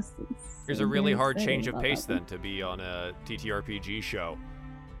the contestants. Here's a really hard change of pace then to be on a TTRPG show.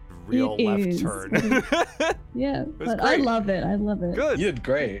 Real left turn. Yeah, but I love it. I love it. Good. You did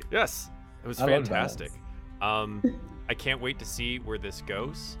great. Yes, it was fantastic. I can't wait to see where this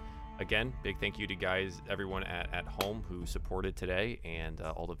goes. Again, big thank you to everyone at home who supported today, and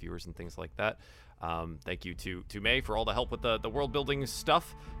all the viewers and things like that. Thank you to May for all the help with the world building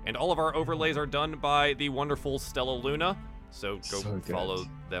stuff, and all of our overlays are done by the wonderful Stella Luna. So go follow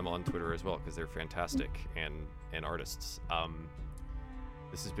them on Twitter as well, because they're fantastic and artists.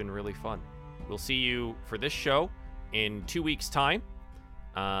 This has been really fun. We'll see you for this show in 2 weeks' time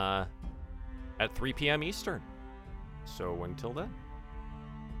at 3 p.m. Eastern. So until then.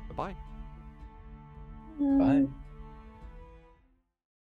 Bye. Bye.